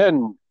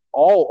begin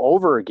all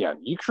over again.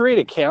 You create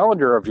a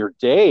calendar of your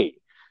day.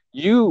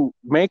 You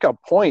make a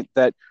point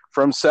that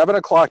from 7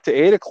 o'clock to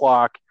 8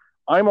 o'clock,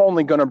 I'm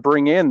only going to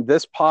bring in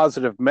this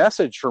positive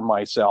message for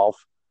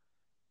myself,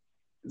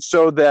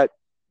 so that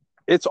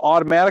it's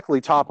automatically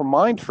top of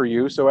mind for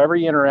you. So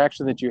every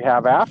interaction that you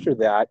have after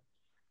that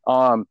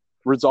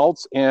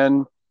results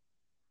in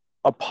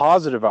a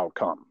positive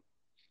outcome.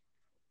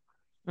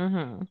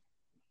 Mm-hmm.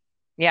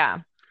 Yeah.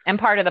 And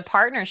part of the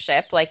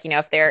partnership, like, you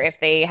know, if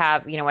they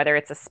have, you know, whether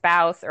it's a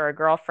spouse or a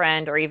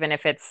girlfriend, or even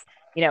if it's,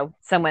 you know,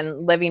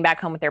 someone living back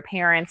home with their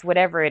parents,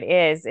 whatever it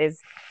is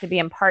to be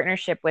in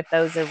partnership with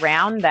those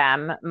around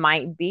them,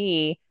 might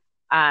be,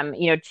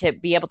 you know, to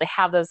be able to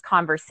have those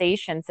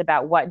conversations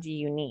about what do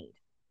you need,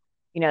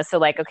 you know. So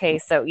like, okay,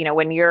 so, you know,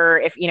 when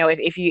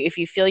if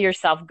you feel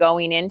yourself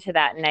going into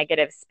that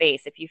negative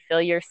space, if you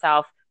feel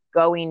yourself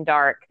going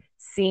dark,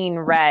 seeing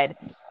red,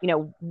 you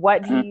know,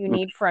 what do you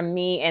need from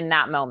me in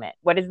that moment?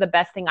 What is the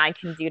best thing I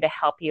can do to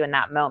help you in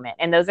that moment?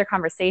 And those are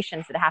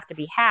conversations that have to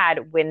be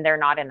had when they're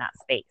not in that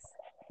space.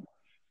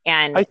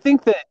 And I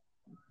think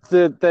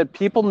that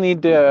people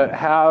need to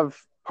have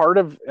part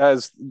of,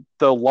 as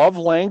the love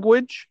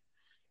language,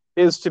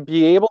 is to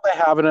be able to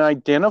have an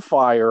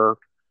identifier,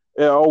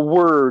 a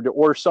word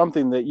or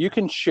something that you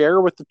can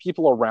share with the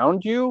people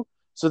around you,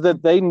 so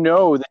that they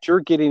know that you're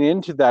getting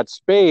into that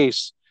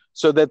space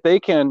so that they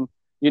can,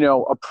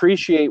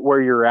 appreciate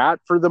where you're at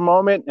for the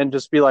moment and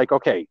just be like,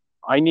 okay,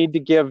 I need to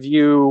give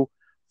you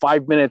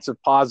 5 minutes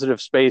of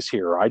positive space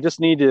here. I just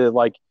need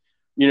to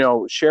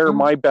share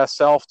my best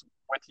self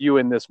with you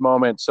in this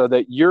moment so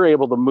that you're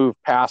able to move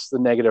past the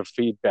negative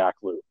feedback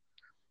loop.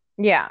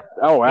 Yeah.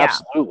 Oh,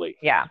 absolutely.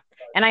 Yeah.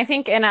 And I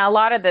think in a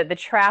lot of the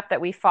trap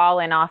that we fall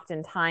in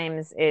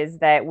oftentimes is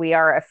that we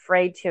are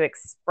afraid to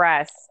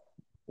express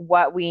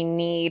what we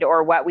need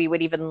or what we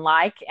would even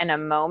like in a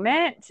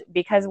moment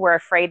because we're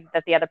afraid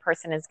that the other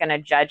person is going to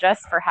judge us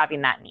for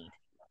having that need.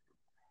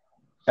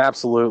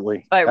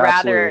 Absolutely. But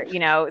Absolutely.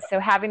 rather,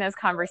 so having those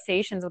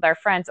conversations with our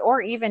friends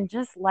or even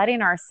just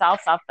letting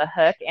ourselves off the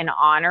hook and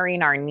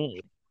honoring our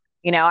need.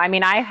 I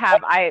mean, I'm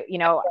at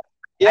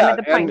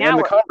the point now. And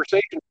the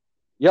conversation.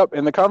 Yep.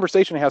 And the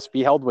conversation has to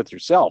be held with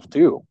yourself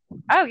too.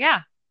 Oh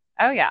yeah.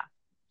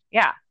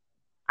 Yeah.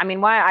 I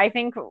mean, I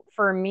think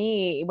for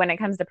me, when it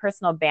comes to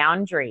personal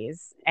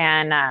boundaries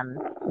and,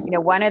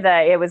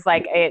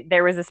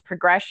 there was this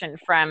progression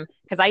from,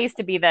 because I used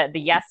to be the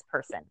yes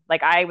person.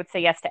 Like I would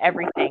say yes to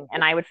everything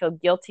and I would feel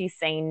guilty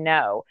saying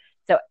no.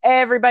 So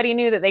everybody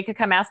knew that they could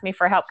come ask me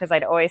for help because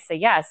I'd always say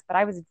yes, but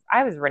I was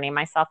running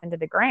myself into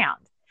the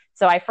ground.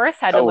 So I first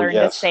had to learn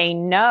to say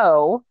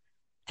no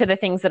to the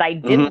things that I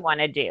didn't want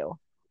to do.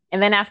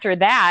 And then after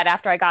that,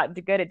 after I got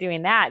good at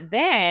doing that,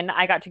 then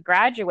I got to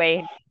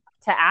graduate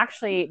to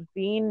actually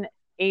being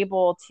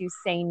able to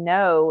say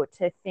no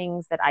to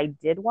things that I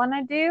did want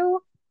to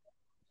do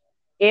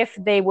if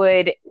they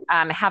would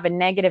have a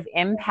negative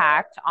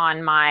impact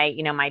on my,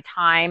 my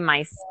time,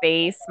 my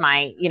space,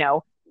 my,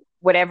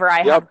 whatever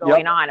I have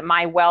going on,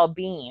 my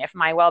well-being. If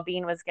my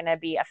well-being was going to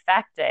be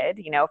affected,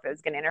 if it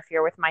was going to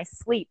interfere with my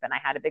sleep and I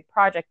had a big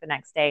project the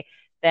next day,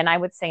 then I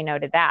would say no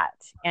to that.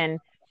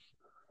 And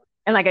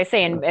like I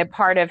say, and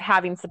part of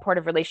having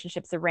supportive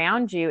relationships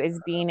around you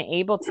is being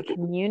able to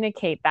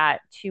communicate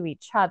that to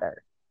each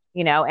other,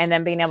 and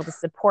then being able to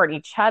support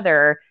each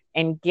other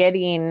and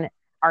getting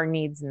our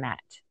needs met.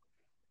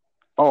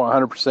 Oh,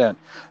 100%.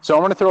 So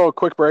I'm going to throw a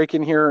quick break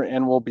in here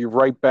and we'll be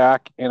right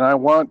back. And I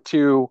want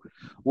to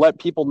let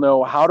people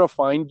know how to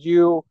find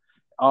you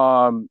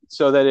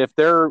so that if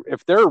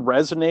they're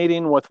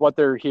resonating with what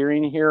they're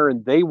hearing here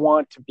and they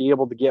want to be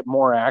able to get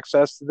more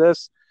access to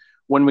this,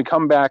 when we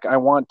come back, I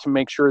want to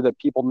make sure that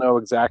people know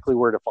exactly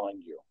where to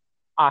find you.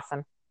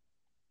 Awesome.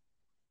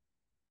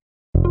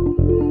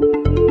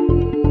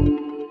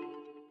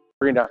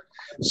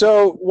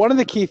 So one of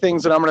the key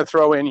things that I'm going to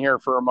throw in here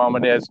for a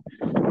moment is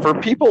for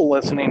people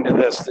listening to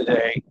this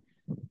today,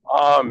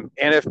 and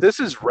if this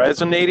is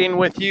resonating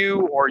with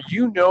you or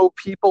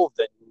people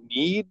that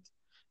need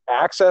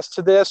access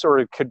to this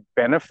or could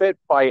benefit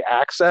by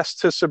access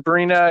to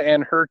Sabrina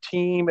and her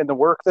team and the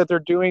work that they're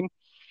doing,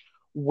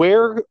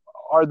 where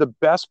are the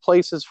best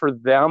places for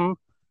them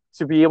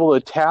to be able to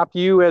tap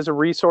you as a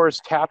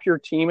resource, tap your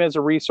team as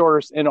a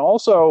resource, and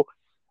also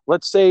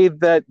let's say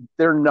that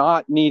they're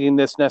not needing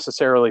this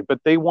necessarily, but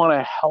they want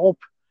to help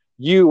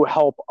you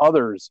help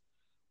others.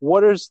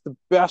 What is the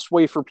best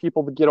way for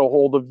people to get a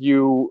hold of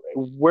you?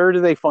 Where do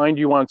they find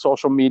you on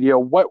social media?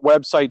 What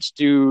websites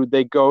do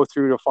they go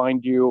through to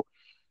find you?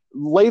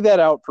 Lay that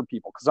out for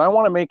people because I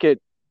want to make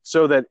it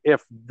so that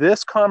if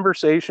this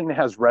conversation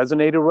has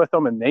resonated with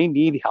them and they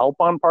need help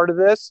on part of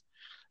this,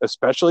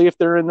 especially if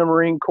they're in the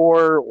Marine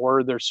Corps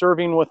or they're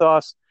serving with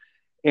us,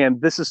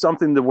 and this is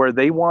something that where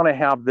they want to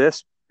have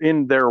this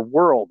in their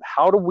world,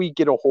 how do we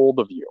get a hold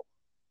of you?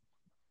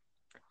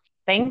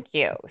 Thank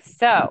you.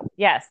 So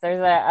yes,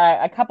 there's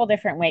a couple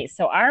different ways.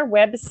 So our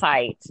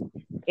website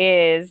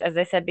is, as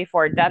I said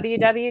before,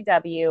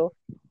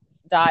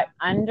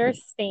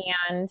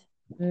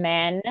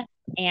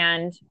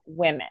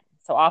 www.understandmenandwomen.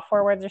 So all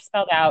 4 words are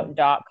spelled out,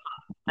 .com.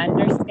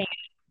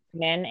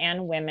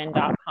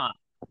 Understandmenandwomen.com.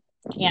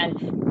 And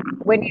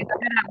when you go to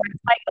that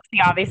website, you'll see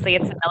obviously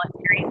it's a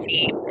military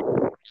team.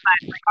 But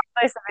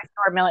regardless of if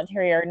you're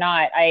military or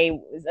not, I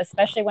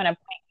especially want to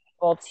point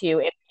people to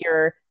if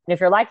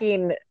you're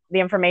liking the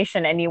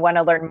information and you want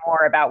to learn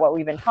more about what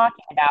we've been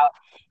talking about,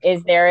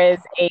 is there is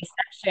a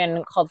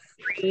section called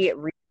free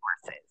resources.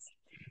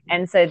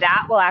 And so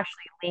that will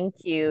actually link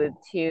you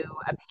to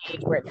a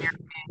page where there is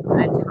a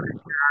ton of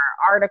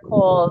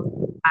articles,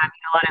 a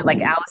lot of like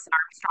Alison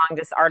Armstrong,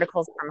 just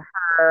articles from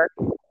her,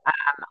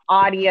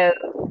 audio,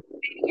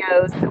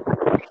 videos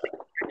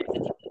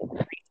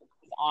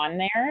on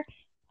there.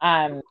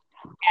 And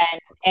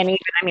even,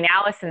 I mean,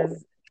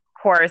 Alison's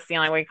course,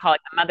 we call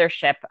it the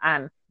mothership,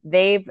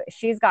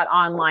 she's got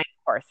online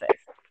courses.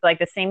 Like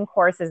the same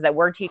courses that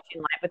we're teaching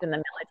live within the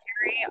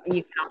military,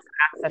 you can also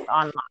access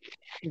online. You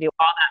can do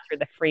all that through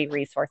the free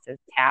resources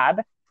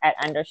tab at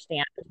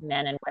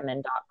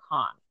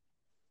understandmenandwomen.com.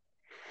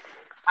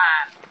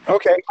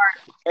 Okay.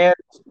 And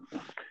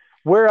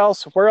where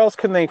else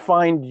can they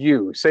find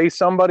you? Say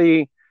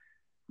somebody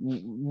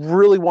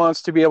really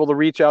wants to be able to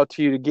reach out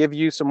to you to give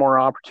you some more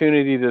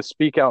opportunity to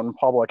speak out in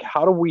public.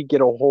 How do we get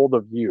a hold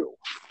of you?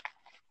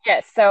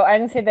 Yes, so I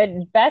would say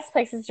the best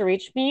places to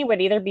reach me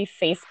would either be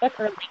Facebook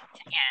or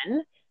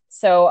LinkedIn.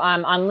 So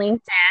on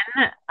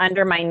LinkedIn,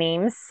 under my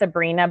name,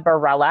 Sabrina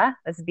Barella.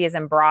 This is B as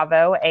in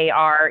Bravo,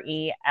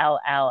 Arella.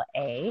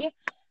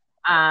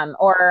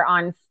 Or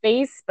on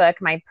Facebook,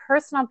 my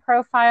personal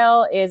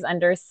profile is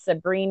under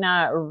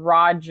Sabrina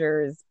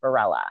Rogers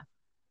Barella.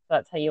 So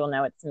that's how you will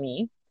know it's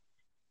me.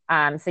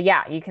 So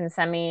yeah, you can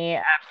send me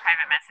a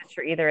private message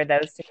for either of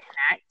those to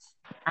connect.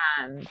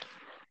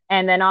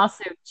 And then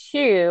also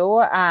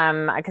too,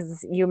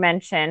 because you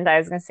mentioned, I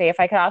was going to say if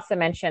I could also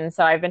mention,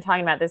 so I've been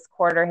talking about this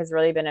quarter has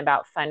really been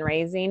about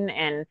fundraising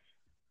and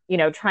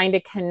trying to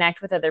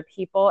connect with other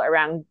people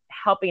around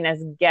helping us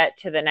get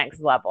to the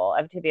next level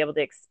of to be able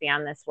to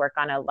expand this work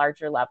on a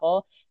larger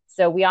level.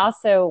 So we have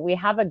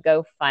a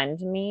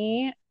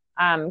GoFundMe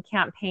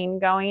campaign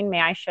going.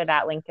 May I share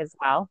that link as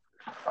well?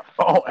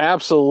 Oh,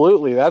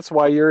 absolutely. That's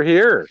why you're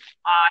here.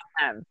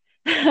 Awesome.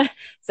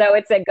 So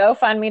it's at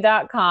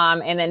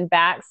gofundme.com and then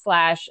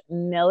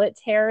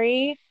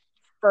 /military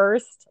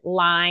first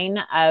line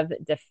of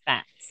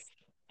defense.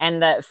 And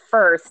the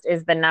first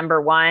is the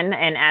number one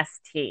and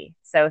ST.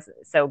 So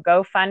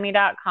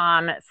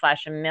gofundme.com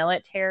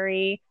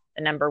 /military,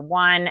 the number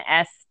one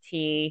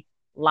ST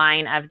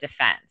line of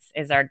defense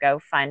is our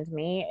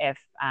GoFundMe. If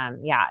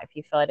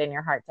you feel it in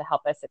your heart to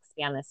help us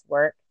expand this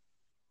work.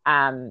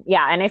 And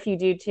if you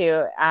do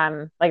too,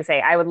 like I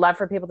say, I would love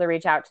for people to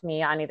reach out to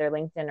me on either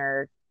LinkedIn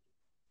or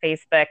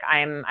Facebook.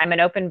 I'm an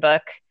open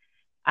book.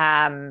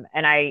 And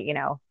I,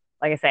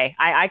 like I say,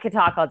 I could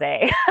talk all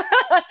day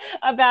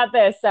about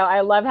this. So I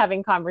love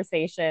having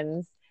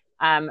conversations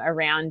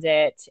around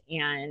it.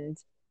 And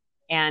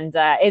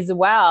as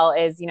well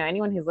as,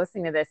 anyone who's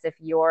listening to this, if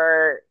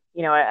you're,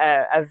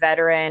 a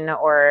veteran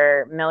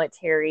or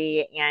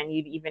military and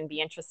you'd even be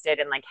interested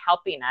in like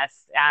helping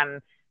us,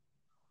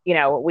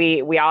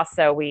 we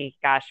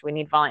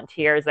need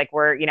volunteers. Like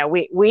we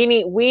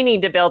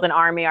need to build an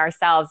army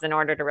ourselves in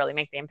order to really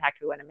make the impact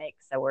we want to make.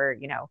 So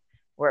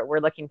we're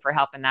looking for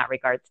help in that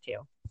regards too.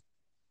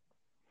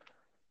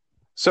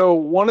 So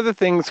one of the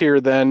things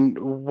here then,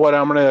 what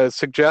I'm going to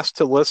suggest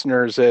to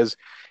listeners is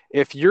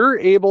if you're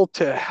able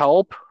to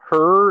help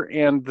her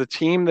and the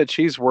team that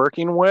she's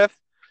working with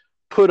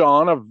put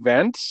on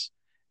events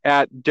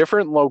at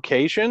different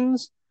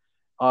locations,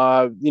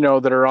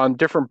 that are on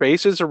different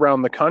bases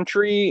around the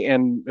country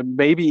and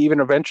maybe even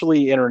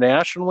eventually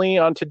internationally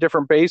onto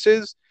different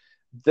bases,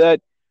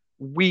 that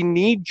we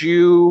need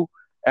you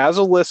as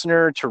a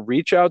listener to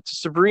reach out to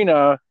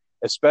Sabrina,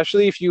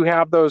 especially if you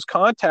have those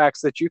contacts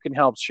that you can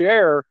help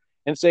share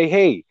and say,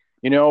 hey,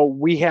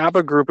 we have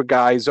a group of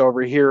guys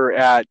over here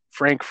at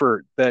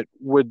Frankfurt that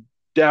would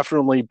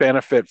definitely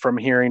benefit from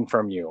hearing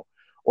from you.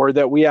 Or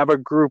that we have a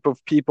group of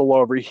people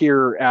over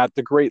here at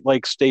the Great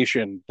Lakes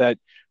Station that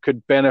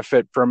could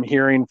benefit from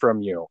hearing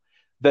from you.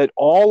 That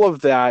all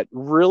of that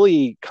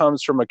really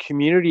comes from a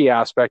community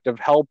aspect of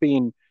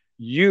helping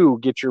you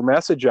get your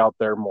message out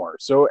there more.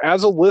 So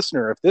as a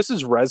listener, if this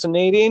is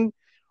resonating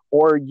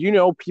or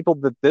people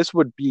that this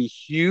would be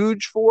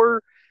huge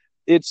for,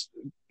 it's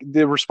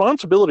the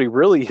responsibility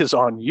really is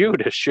on you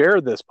to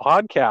share this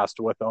podcast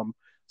with them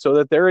so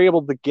that they're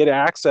able to get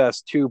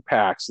access to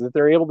PAX, that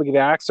they're able to get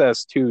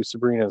access to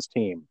Sabrina's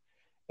team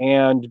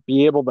and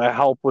be able to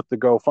help with the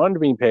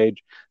GoFundMe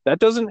page. That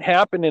doesn't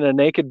happen in a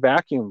naked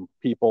vacuum,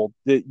 people.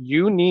 That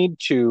you need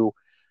to,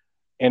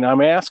 and I'm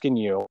asking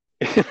you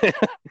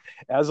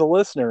as a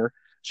listener,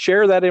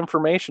 share that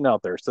information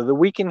out there so that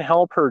we can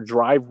help her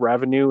drive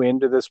revenue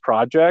into this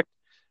project,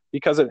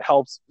 because it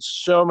helps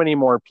so many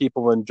more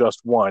people than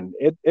just one.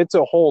 It's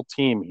a whole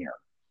team here.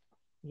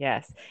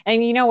 Yes.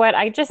 And you know what?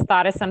 I just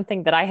thought of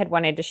something that I had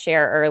wanted to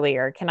share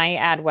earlier. Can I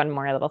add one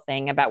more little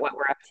thing about what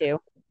we're up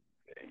to?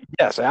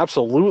 Yes,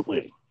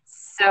 absolutely.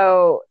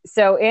 So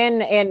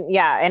and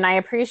I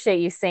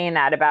appreciate you saying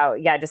that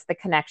about, just the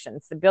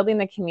connections. So building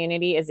the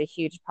community is a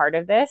huge part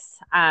of this.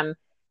 And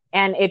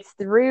it's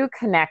through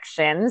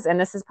connections. And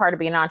this is part of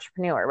being an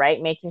entrepreneur,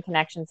 right? Making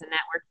connections and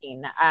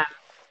networking.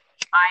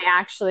 I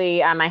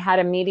actually, I had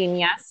a meeting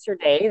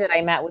yesterday that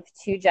I met with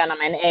two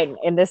gentlemen,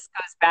 and this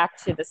goes back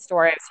to the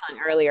story I was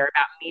telling earlier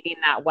about meeting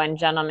that one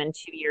gentleman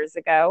 2 years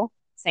ago,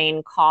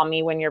 saying, call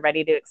me when you're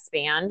ready to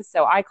expand.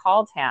 So I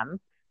called him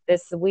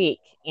this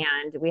week,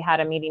 and we had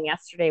a meeting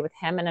yesterday with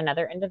him and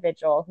another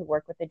individual who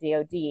worked with the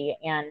DoD.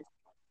 And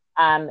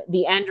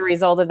the end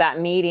result of that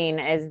meeting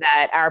is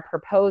that our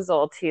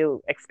proposal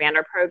to expand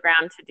our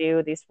program to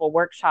do these full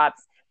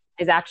workshops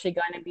is actually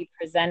going to be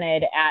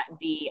presented at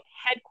the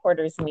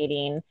headquarters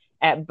meeting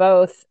at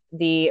both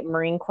the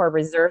Marine Corps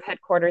Reserve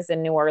headquarters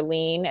in New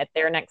Orleans at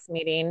their next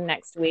meeting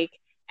next week.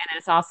 And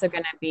it's also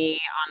going to be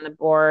on the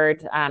board,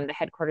 the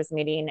headquarters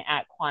meeting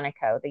at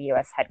Quantico, the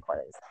U.S.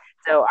 headquarters.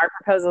 So our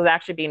proposal is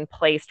actually being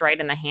placed right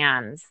in the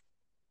hands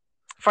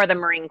for the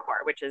Marine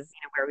Corps, which is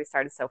where we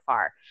started so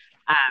far.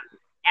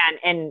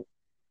 And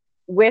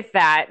with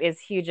that is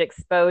huge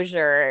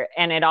exposure.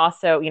 And it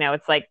also,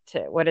 it's like,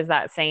 what is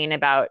that saying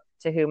about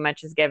to whom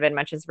much is given,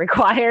 much is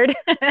required?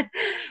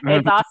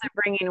 It's also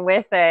bringing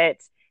with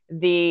it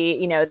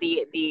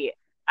the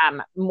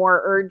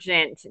more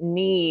urgent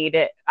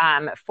need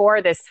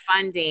for this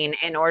funding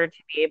in order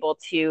to be able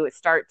to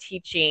start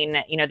teaching,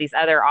 these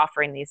other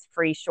offering these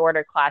free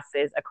shorter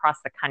classes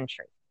across the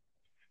country.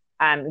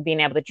 Being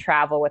able to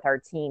travel with our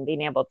team,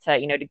 being able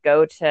to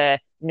go to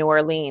New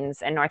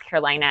Orleans and North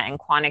Carolina and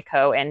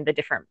Quantico and the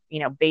different,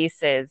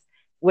 bases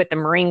with the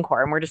Marine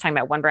Corps. And we're just talking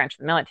about one branch of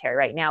the military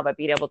right now, but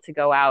being able to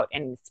go out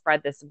and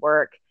spread this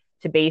work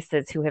to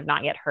bases who have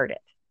not yet heard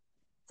it.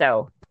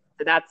 So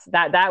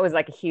that was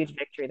like a huge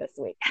victory this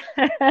week.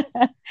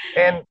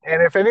 And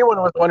if anyone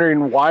was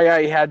wondering why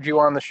I had you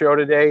on the show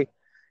today,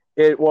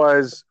 it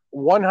was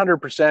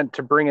 100%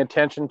 to bring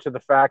attention to the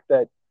fact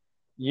that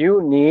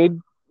you need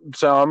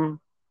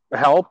some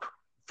help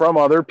from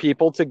other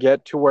people to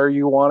get to where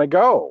you want to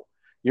go.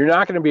 You're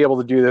not going to be able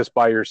to do this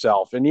by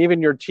yourself. And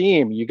even your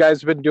team, you guys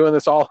have been doing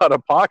this all out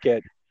of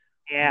pocket.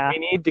 Yeah. We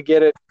need to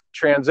get it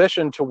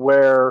transitioned to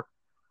where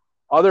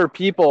other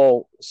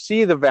people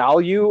see the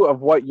value of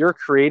what you're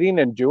creating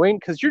and doing,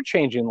 because you're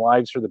changing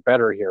lives for the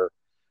better here.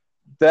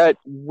 That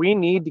we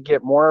need to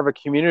get more of a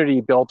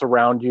community built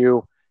around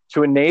you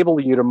to enable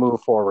you to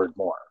move forward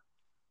more.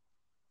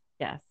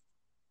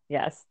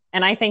 Yes.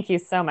 And I thank you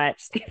so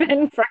much,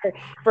 Stephen,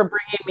 for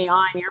bringing me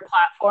on your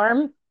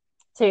platform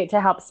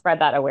to help spread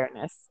that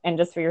awareness, and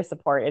just for your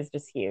support is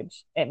just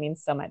huge. It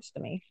means so much to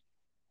me.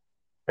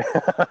 So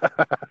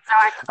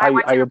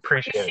I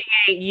appreciate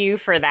you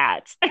for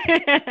that.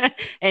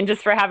 And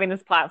just for having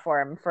this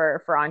platform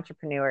for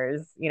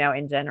entrepreneurs,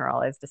 in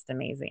general, is just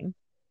amazing.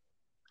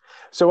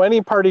 So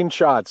any parting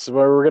shots?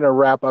 We're going to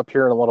wrap up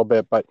here in a little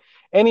bit, but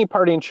any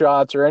parting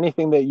shots or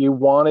anything that you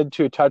wanted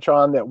to touch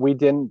on that we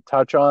didn't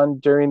touch on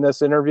during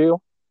this interview?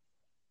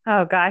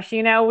 Oh gosh,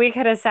 we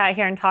could have sat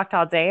here and talked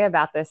all day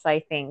about this,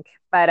 I think.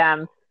 But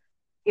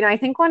I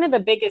think one of the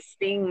biggest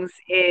things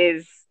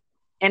is,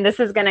 and this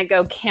is going to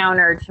go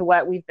counter to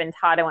what we've been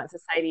taught and what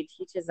society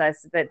teaches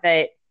us, but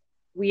that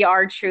we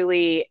are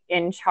truly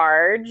in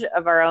charge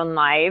of our own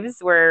lives.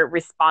 We're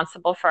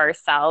responsible for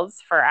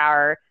ourselves, for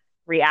our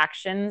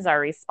reactions, our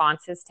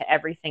responses to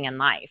everything in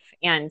life.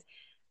 And,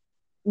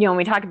 when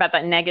we talk about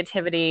that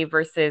negativity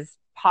versus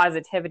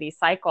positivity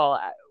cycle,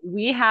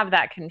 we have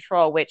that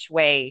control which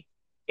way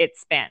it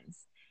spins.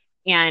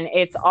 And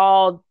it's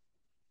all,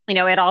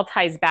 it all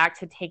ties back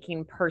to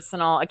taking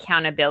personal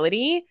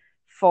accountability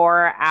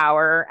for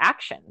our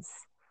actions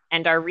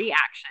and our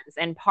reactions.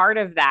 And part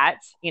of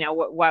that,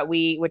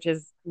 which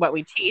is what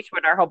we teach,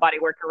 what our whole body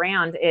work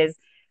around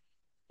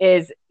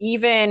is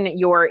even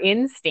your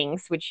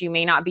instincts, which you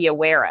may not be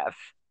aware of,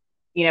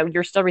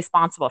 you're still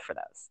responsible for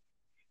those.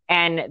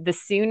 And the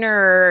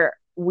sooner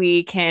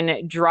we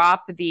can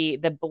drop the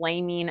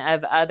blaming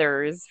of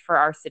others for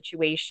our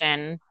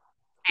situation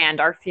and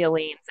our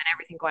feelings and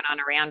everything going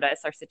on around us,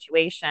 our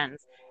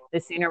situations,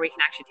 the sooner we can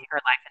actually take our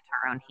life into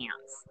our own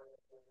hands.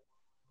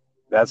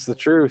 That's the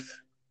truth.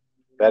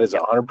 That is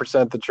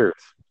 100% the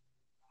truth.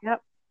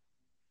 Yep.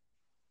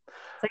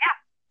 So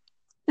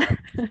yeah.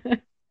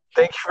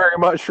 Thank you very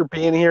much for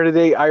being here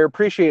today. I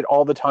appreciate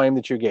all the time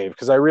that you gave,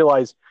 because I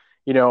realize,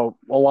 a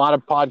lot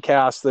of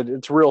podcasts that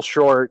it's real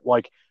short,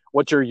 like,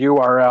 what's your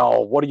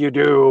URL? What do you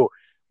do?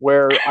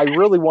 Where I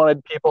really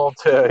wanted people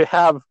to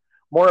have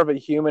more of a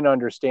human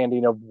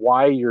understanding of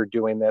why you're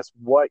doing this,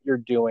 what you're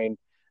doing,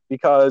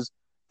 because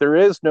there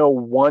is no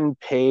one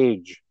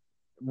page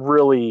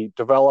really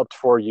developed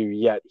for you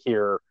yet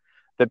here,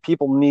 that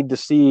people need to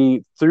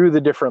see through the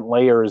different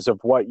layers of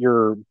what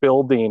you're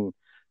building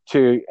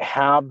to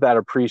have that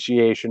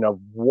appreciation of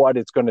what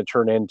it's going to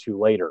turn into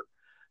later.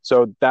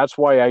 So that's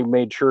why I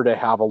made sure to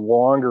have a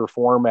longer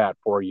format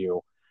for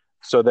you,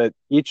 so that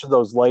each of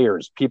those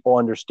layers, people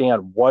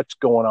understand what's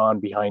going on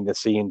behind the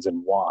scenes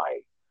and why.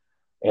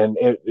 And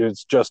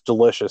it's just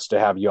delicious to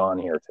have you on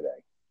here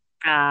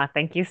today.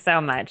 Thank you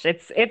so much.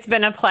 It's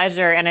been a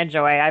pleasure and a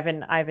joy.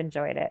 I've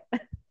enjoyed it.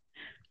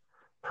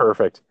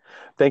 Perfect.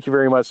 Thank you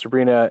very much,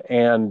 Sabrina.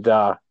 And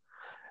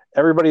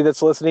everybody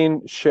that's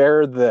listening,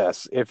 share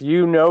this. If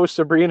you know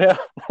Sabrina,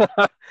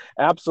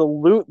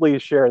 absolutely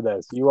share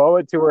this. You owe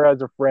it to her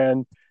as a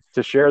friend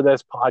to share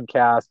this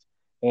podcast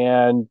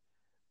and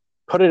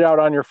put it out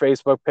on your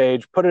Facebook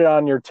page, put it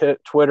on your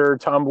Twitter,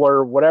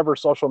 Tumblr, whatever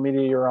social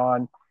media you're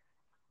on.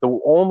 The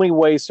only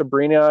way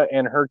Sabrina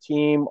and her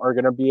team are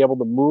going to be able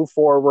to move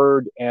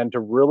forward and to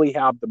really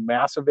have the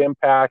massive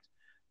impact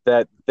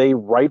that they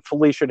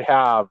rightfully should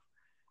have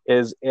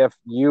is if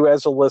you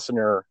as a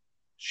listener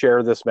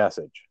share this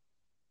message.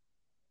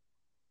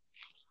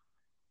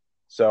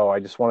 So I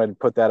just wanted to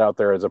put that out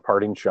there as a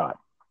parting shot.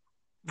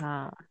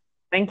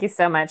 Thank you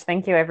so much.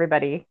 Thank you,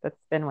 everybody that's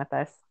been with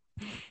us.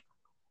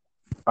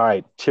 All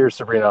right. Cheers,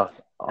 Sabrina.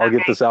 I'll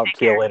get this out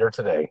to you later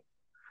today.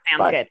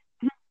 Sounds good.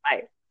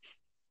 Bye.